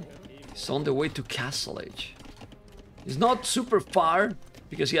Canadian, is on the way to Castle Age. It's not super far,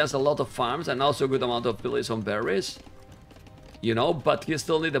 because he has a lot of farms and also a good amount of villages on berries. You know, but he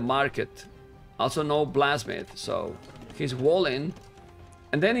still need a market. Also no blacksmith, so he's walling.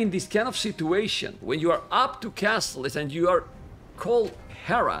 And then in this kind of situation, when you are up to Castle Age and you are called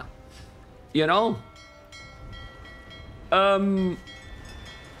Hera, you know,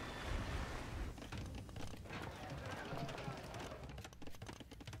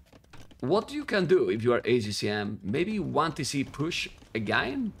 what you can do if you are ACCM, maybe want to see push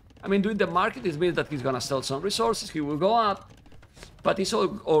again. I mean, doing the market, it means that he's gonna sell some resources, he will go up, but he's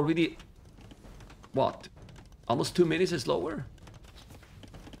already, what, almost 2 minutes slower?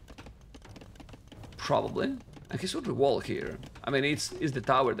 Probably. And he should wall here. I mean, it's the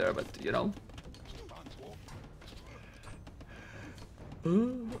tower there, but you know.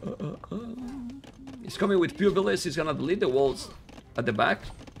 He's coming with few villages, he's gonna delete the walls at the back.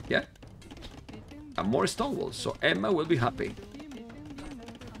 Yeah. And more stone walls, so Emma will be happy.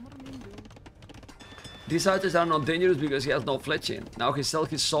 These archers are not dangerous because he has no fletching. Now he sells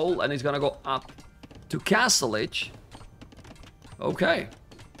his soul and he's gonna go up to Castle Age. Okay.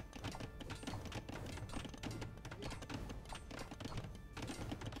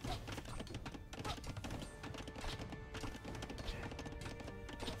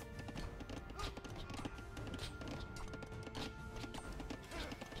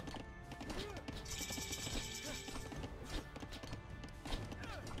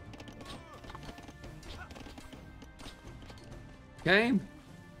 Okay.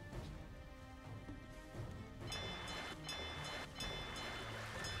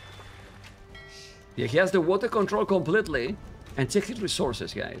 Yeah, he has the water control completely. And check his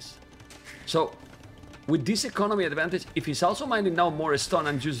resources, guys. So, with this economy advantage, if he's also mining now more stone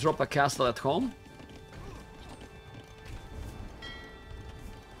and just drop a castle at home.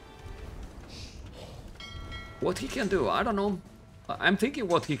 What he can do, I don't know. I'm thinking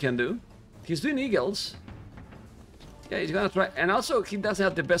what he can do. He's doing eagles. Yeah, he's gonna try. And also, he doesn't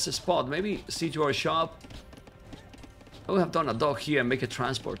have the best spot. Maybe siege our shop. I would have done a dock here and make a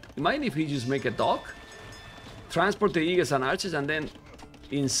transport. Imagine if he just make a dock, transport the eagles and archers, and then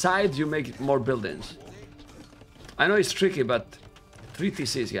inside you make more buildings. I know it's tricky, but 3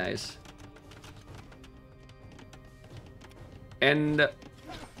 TCs, guys. And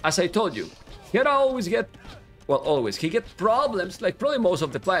as I told you, Hera always get, well, always, he get problems, like probably most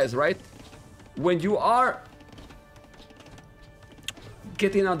of the players, right? When you are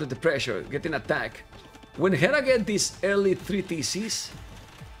getting under the pressure, getting attacked. When Hera get these early 3 TCs,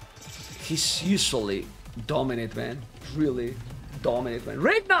 he's usually dominate, man. Really dominate, man.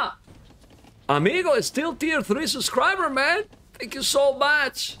 Regna! Amigo is still tier 3 subscriber, man. Thank you so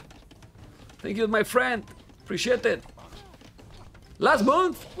much. Thank you, my friend. Appreciate it. Last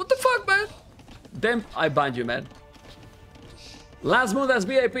month? What the fuck, man? Damn, I banned you, man. Last month as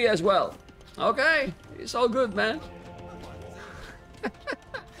VIP as well. Okay, it's all good, man.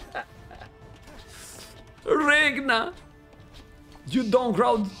 Regna, you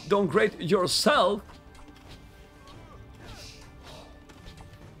downgrade yourself.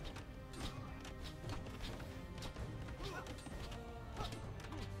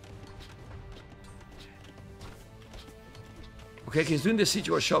 Okay, he's doing the siege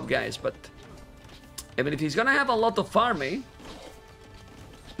war shop, guys, but even if he's gonna have a lot of farming,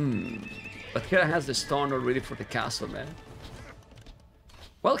 but Hera has the stone already for the castle, man.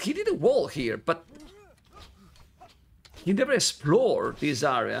 Well, he did a wall here, but he never explored this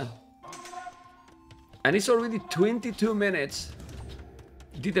area. And it's already 22 minutes.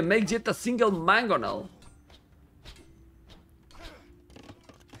 Didn't make yet a single mangonel.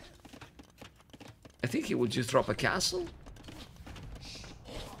 I think he would just drop a castle.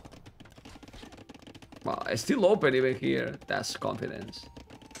 Well, it's still open even here. That's confidence.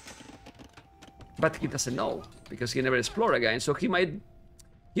 But he doesn't know, because he never explored again, so he might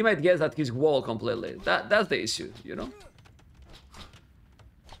guess that he's wall completely. That's the issue, you know?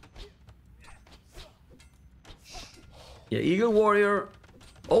 Yeah, Eagle Warrior.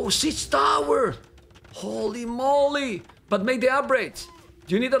 Oh, Siege Tower! Holy moly! But make the upgrades.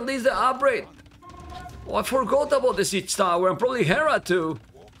 You need at least the upgrade. Oh, I forgot about the Siege Tower, and probably Hera too.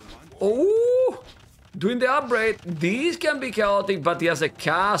 Oh! Doing the upgrade. These can be chaotic, but he has a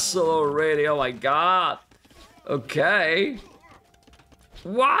castle already. Oh my god. Okay.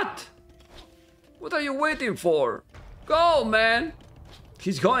 What? What are you waiting for? Go, man.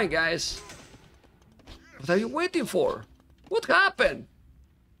 He's going, guys. What are you waiting for? What happened?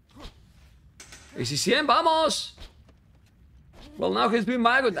 ACCM, vamos. Well, now he's been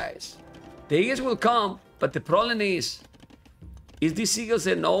magnetized. The Eagles will come, but the problem is these Eagles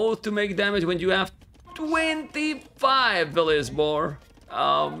enough to make damage when you have 25 villages more?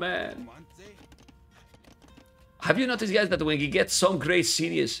 Oh, man. Have you noticed, guys, that when you get some great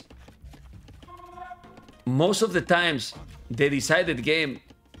series, most of the times the decided game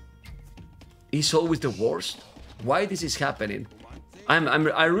is always the worst? Why this is happening?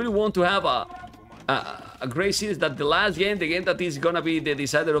 I really want to have a great series that the last game, the game that is gonna be the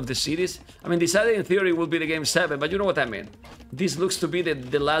decider of the series. I mean, decider in theory will be the game 7, but you know what I mean. This looks to be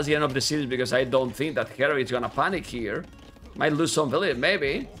the last game of the series, because I don't think that Hera is gonna panic here. Might lose some village,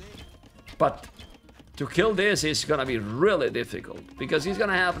 maybe, but to kill this is gonna be really difficult, because he's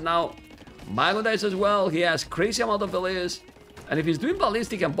gonna have now Magnetize as well. He has crazy amount of villages, and if he's doing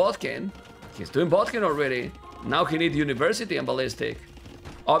Ballistic and Botkin, he's doing Botkin already. Now he needs University and Ballistic.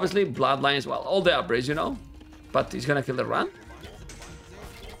 Obviously, Bloodlines, well, all the upgrades, you know, but he's gonna kill the run.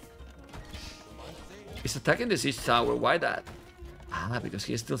 He's attacking the Siege Tower. Why that? Ah, because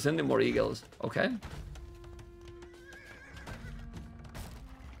he's still sending more Eagles. Okay.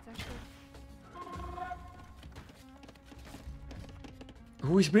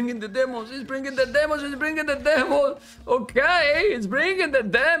 Who is bringing the demos? He's bringing the demos. He's bringing the demo. Okay, he's bringing the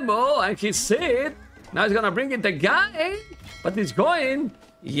demo, and he said now he's gonna bring in the guy, but he's going.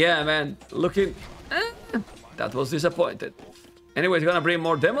 Yeah, man, looking. That was disappointed. Anyway, he's gonna bring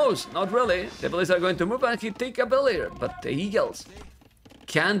more demos. Not really. The Blades are going to move, and he take a Bellier, but the Eagles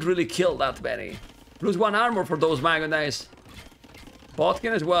can't really kill that many. Plus 1 armor for those Magnetize.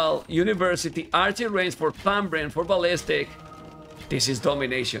 Botkin as well. University, Archer range for Thumbbrain, for Ballistic. This is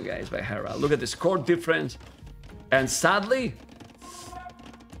domination, guys, by Hera. Look at the score difference. And sadly,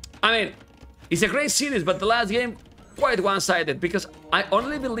 I mean, it's a great series, but the last game, quite one-sided. Because I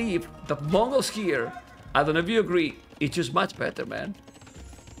only believe that Mongols here, I don't know if you agree, it's just much better, man.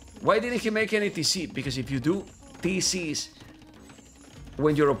 Why didn't he make any TC? Because if you do TCs,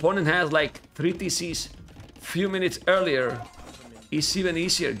 when your opponent has like 3 TCs few minutes earlier, it's even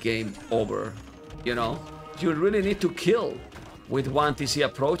easier game over, you know? You really need to kill with 1 TC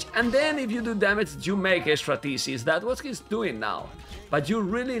approach, and then if you do damage, you make extra TCs. That's what he's doing now. But you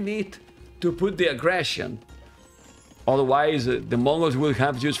really need to put the aggression. Otherwise, the Mongols will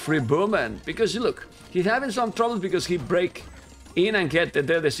have just free boom, and because look, he's having some troubles because he break in and get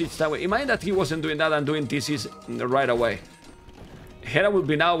the siege tower. Imagine that he wasn't doing that and doing TCs right away. Hera will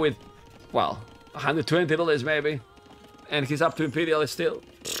be now with, well, $120 maybe, and he's up to Imperial still.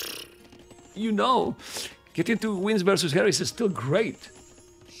 You know, getting 2 wins versus Hera is still great.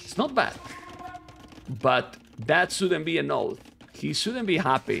 It's not bad, but that shouldn't be an oath. He shouldn't be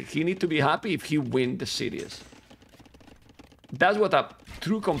happy. He needs to be happy if he wins the series. That's what a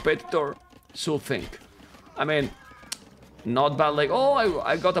true competitor should think. I mean, not bad like, oh,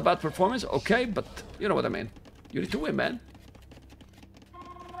 I got a bad performance. Okay, but you know what I mean. You need to win, man.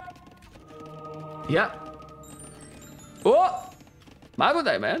 Yeah. Oh!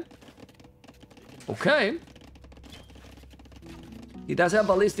 Magodai, man. Okay. He does have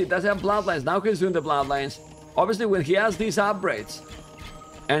ballistic, does have bloodlines. Now he's doing the bloodlines. Obviously, when he has these upgrades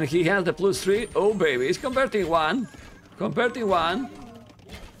and he has the +3, oh baby, he's converting 1. Converting 1.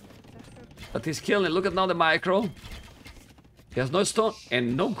 But he's killing. Look at now the micro. He has no stone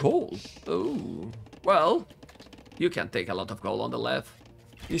and no gold. Oh. Well, you can take a lot of gold on the left.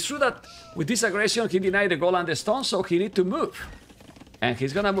 It's true that with this aggression, he denied the gold and the stone, so he need to move. And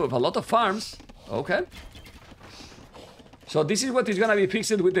he's gonna move a lot of farms. Okay. So this is what is gonna be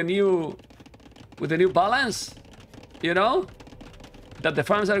fixed with the new balance. You know? That the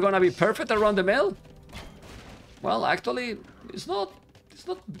farms are gonna be perfect around the mill. Well, actually, it's not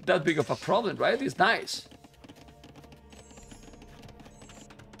that big of a problem, right? It's nice.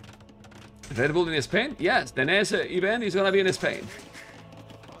 Red Bull in Spain? Yes, the next event is gonna be in Spain.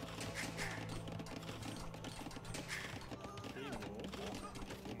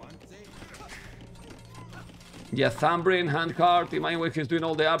 Yeah, Thumbrin, Handcart, imagine when he's doing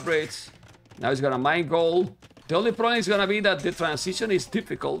all the upgrades. Now he's gonna mine gold. The only problem is gonna be that the transition is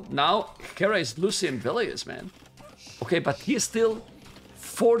difficult. Now, Hera is losing villages, man. Okay, but he's still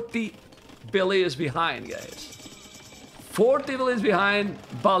 40 villages behind, guys. 40 villages behind.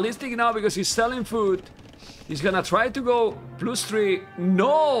 Ballistic now because he's selling food. He's gonna try to go +3.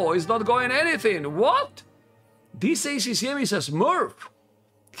 No, he's not going anything. What? This ACCM is a smurf.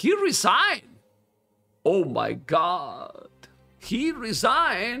 He resigned. Oh my god. He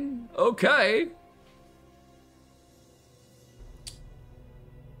resigned. Okay.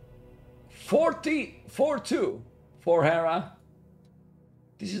 44-2 for Hera.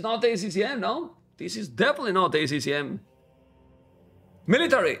 This is not ACCM, no? This is definitely not ACCM.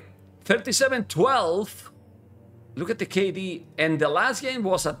 Military, 37-12. Look at the KD. And the last game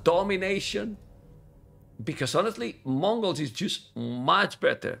was a domination. Because honestly, Mongols is just much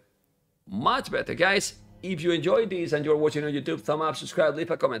better. Much better. Guys, if you enjoyed this and you're watching on YouTube, thumb up, subscribe,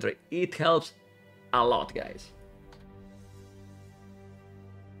 leave a commentary. It helps a lot, guys.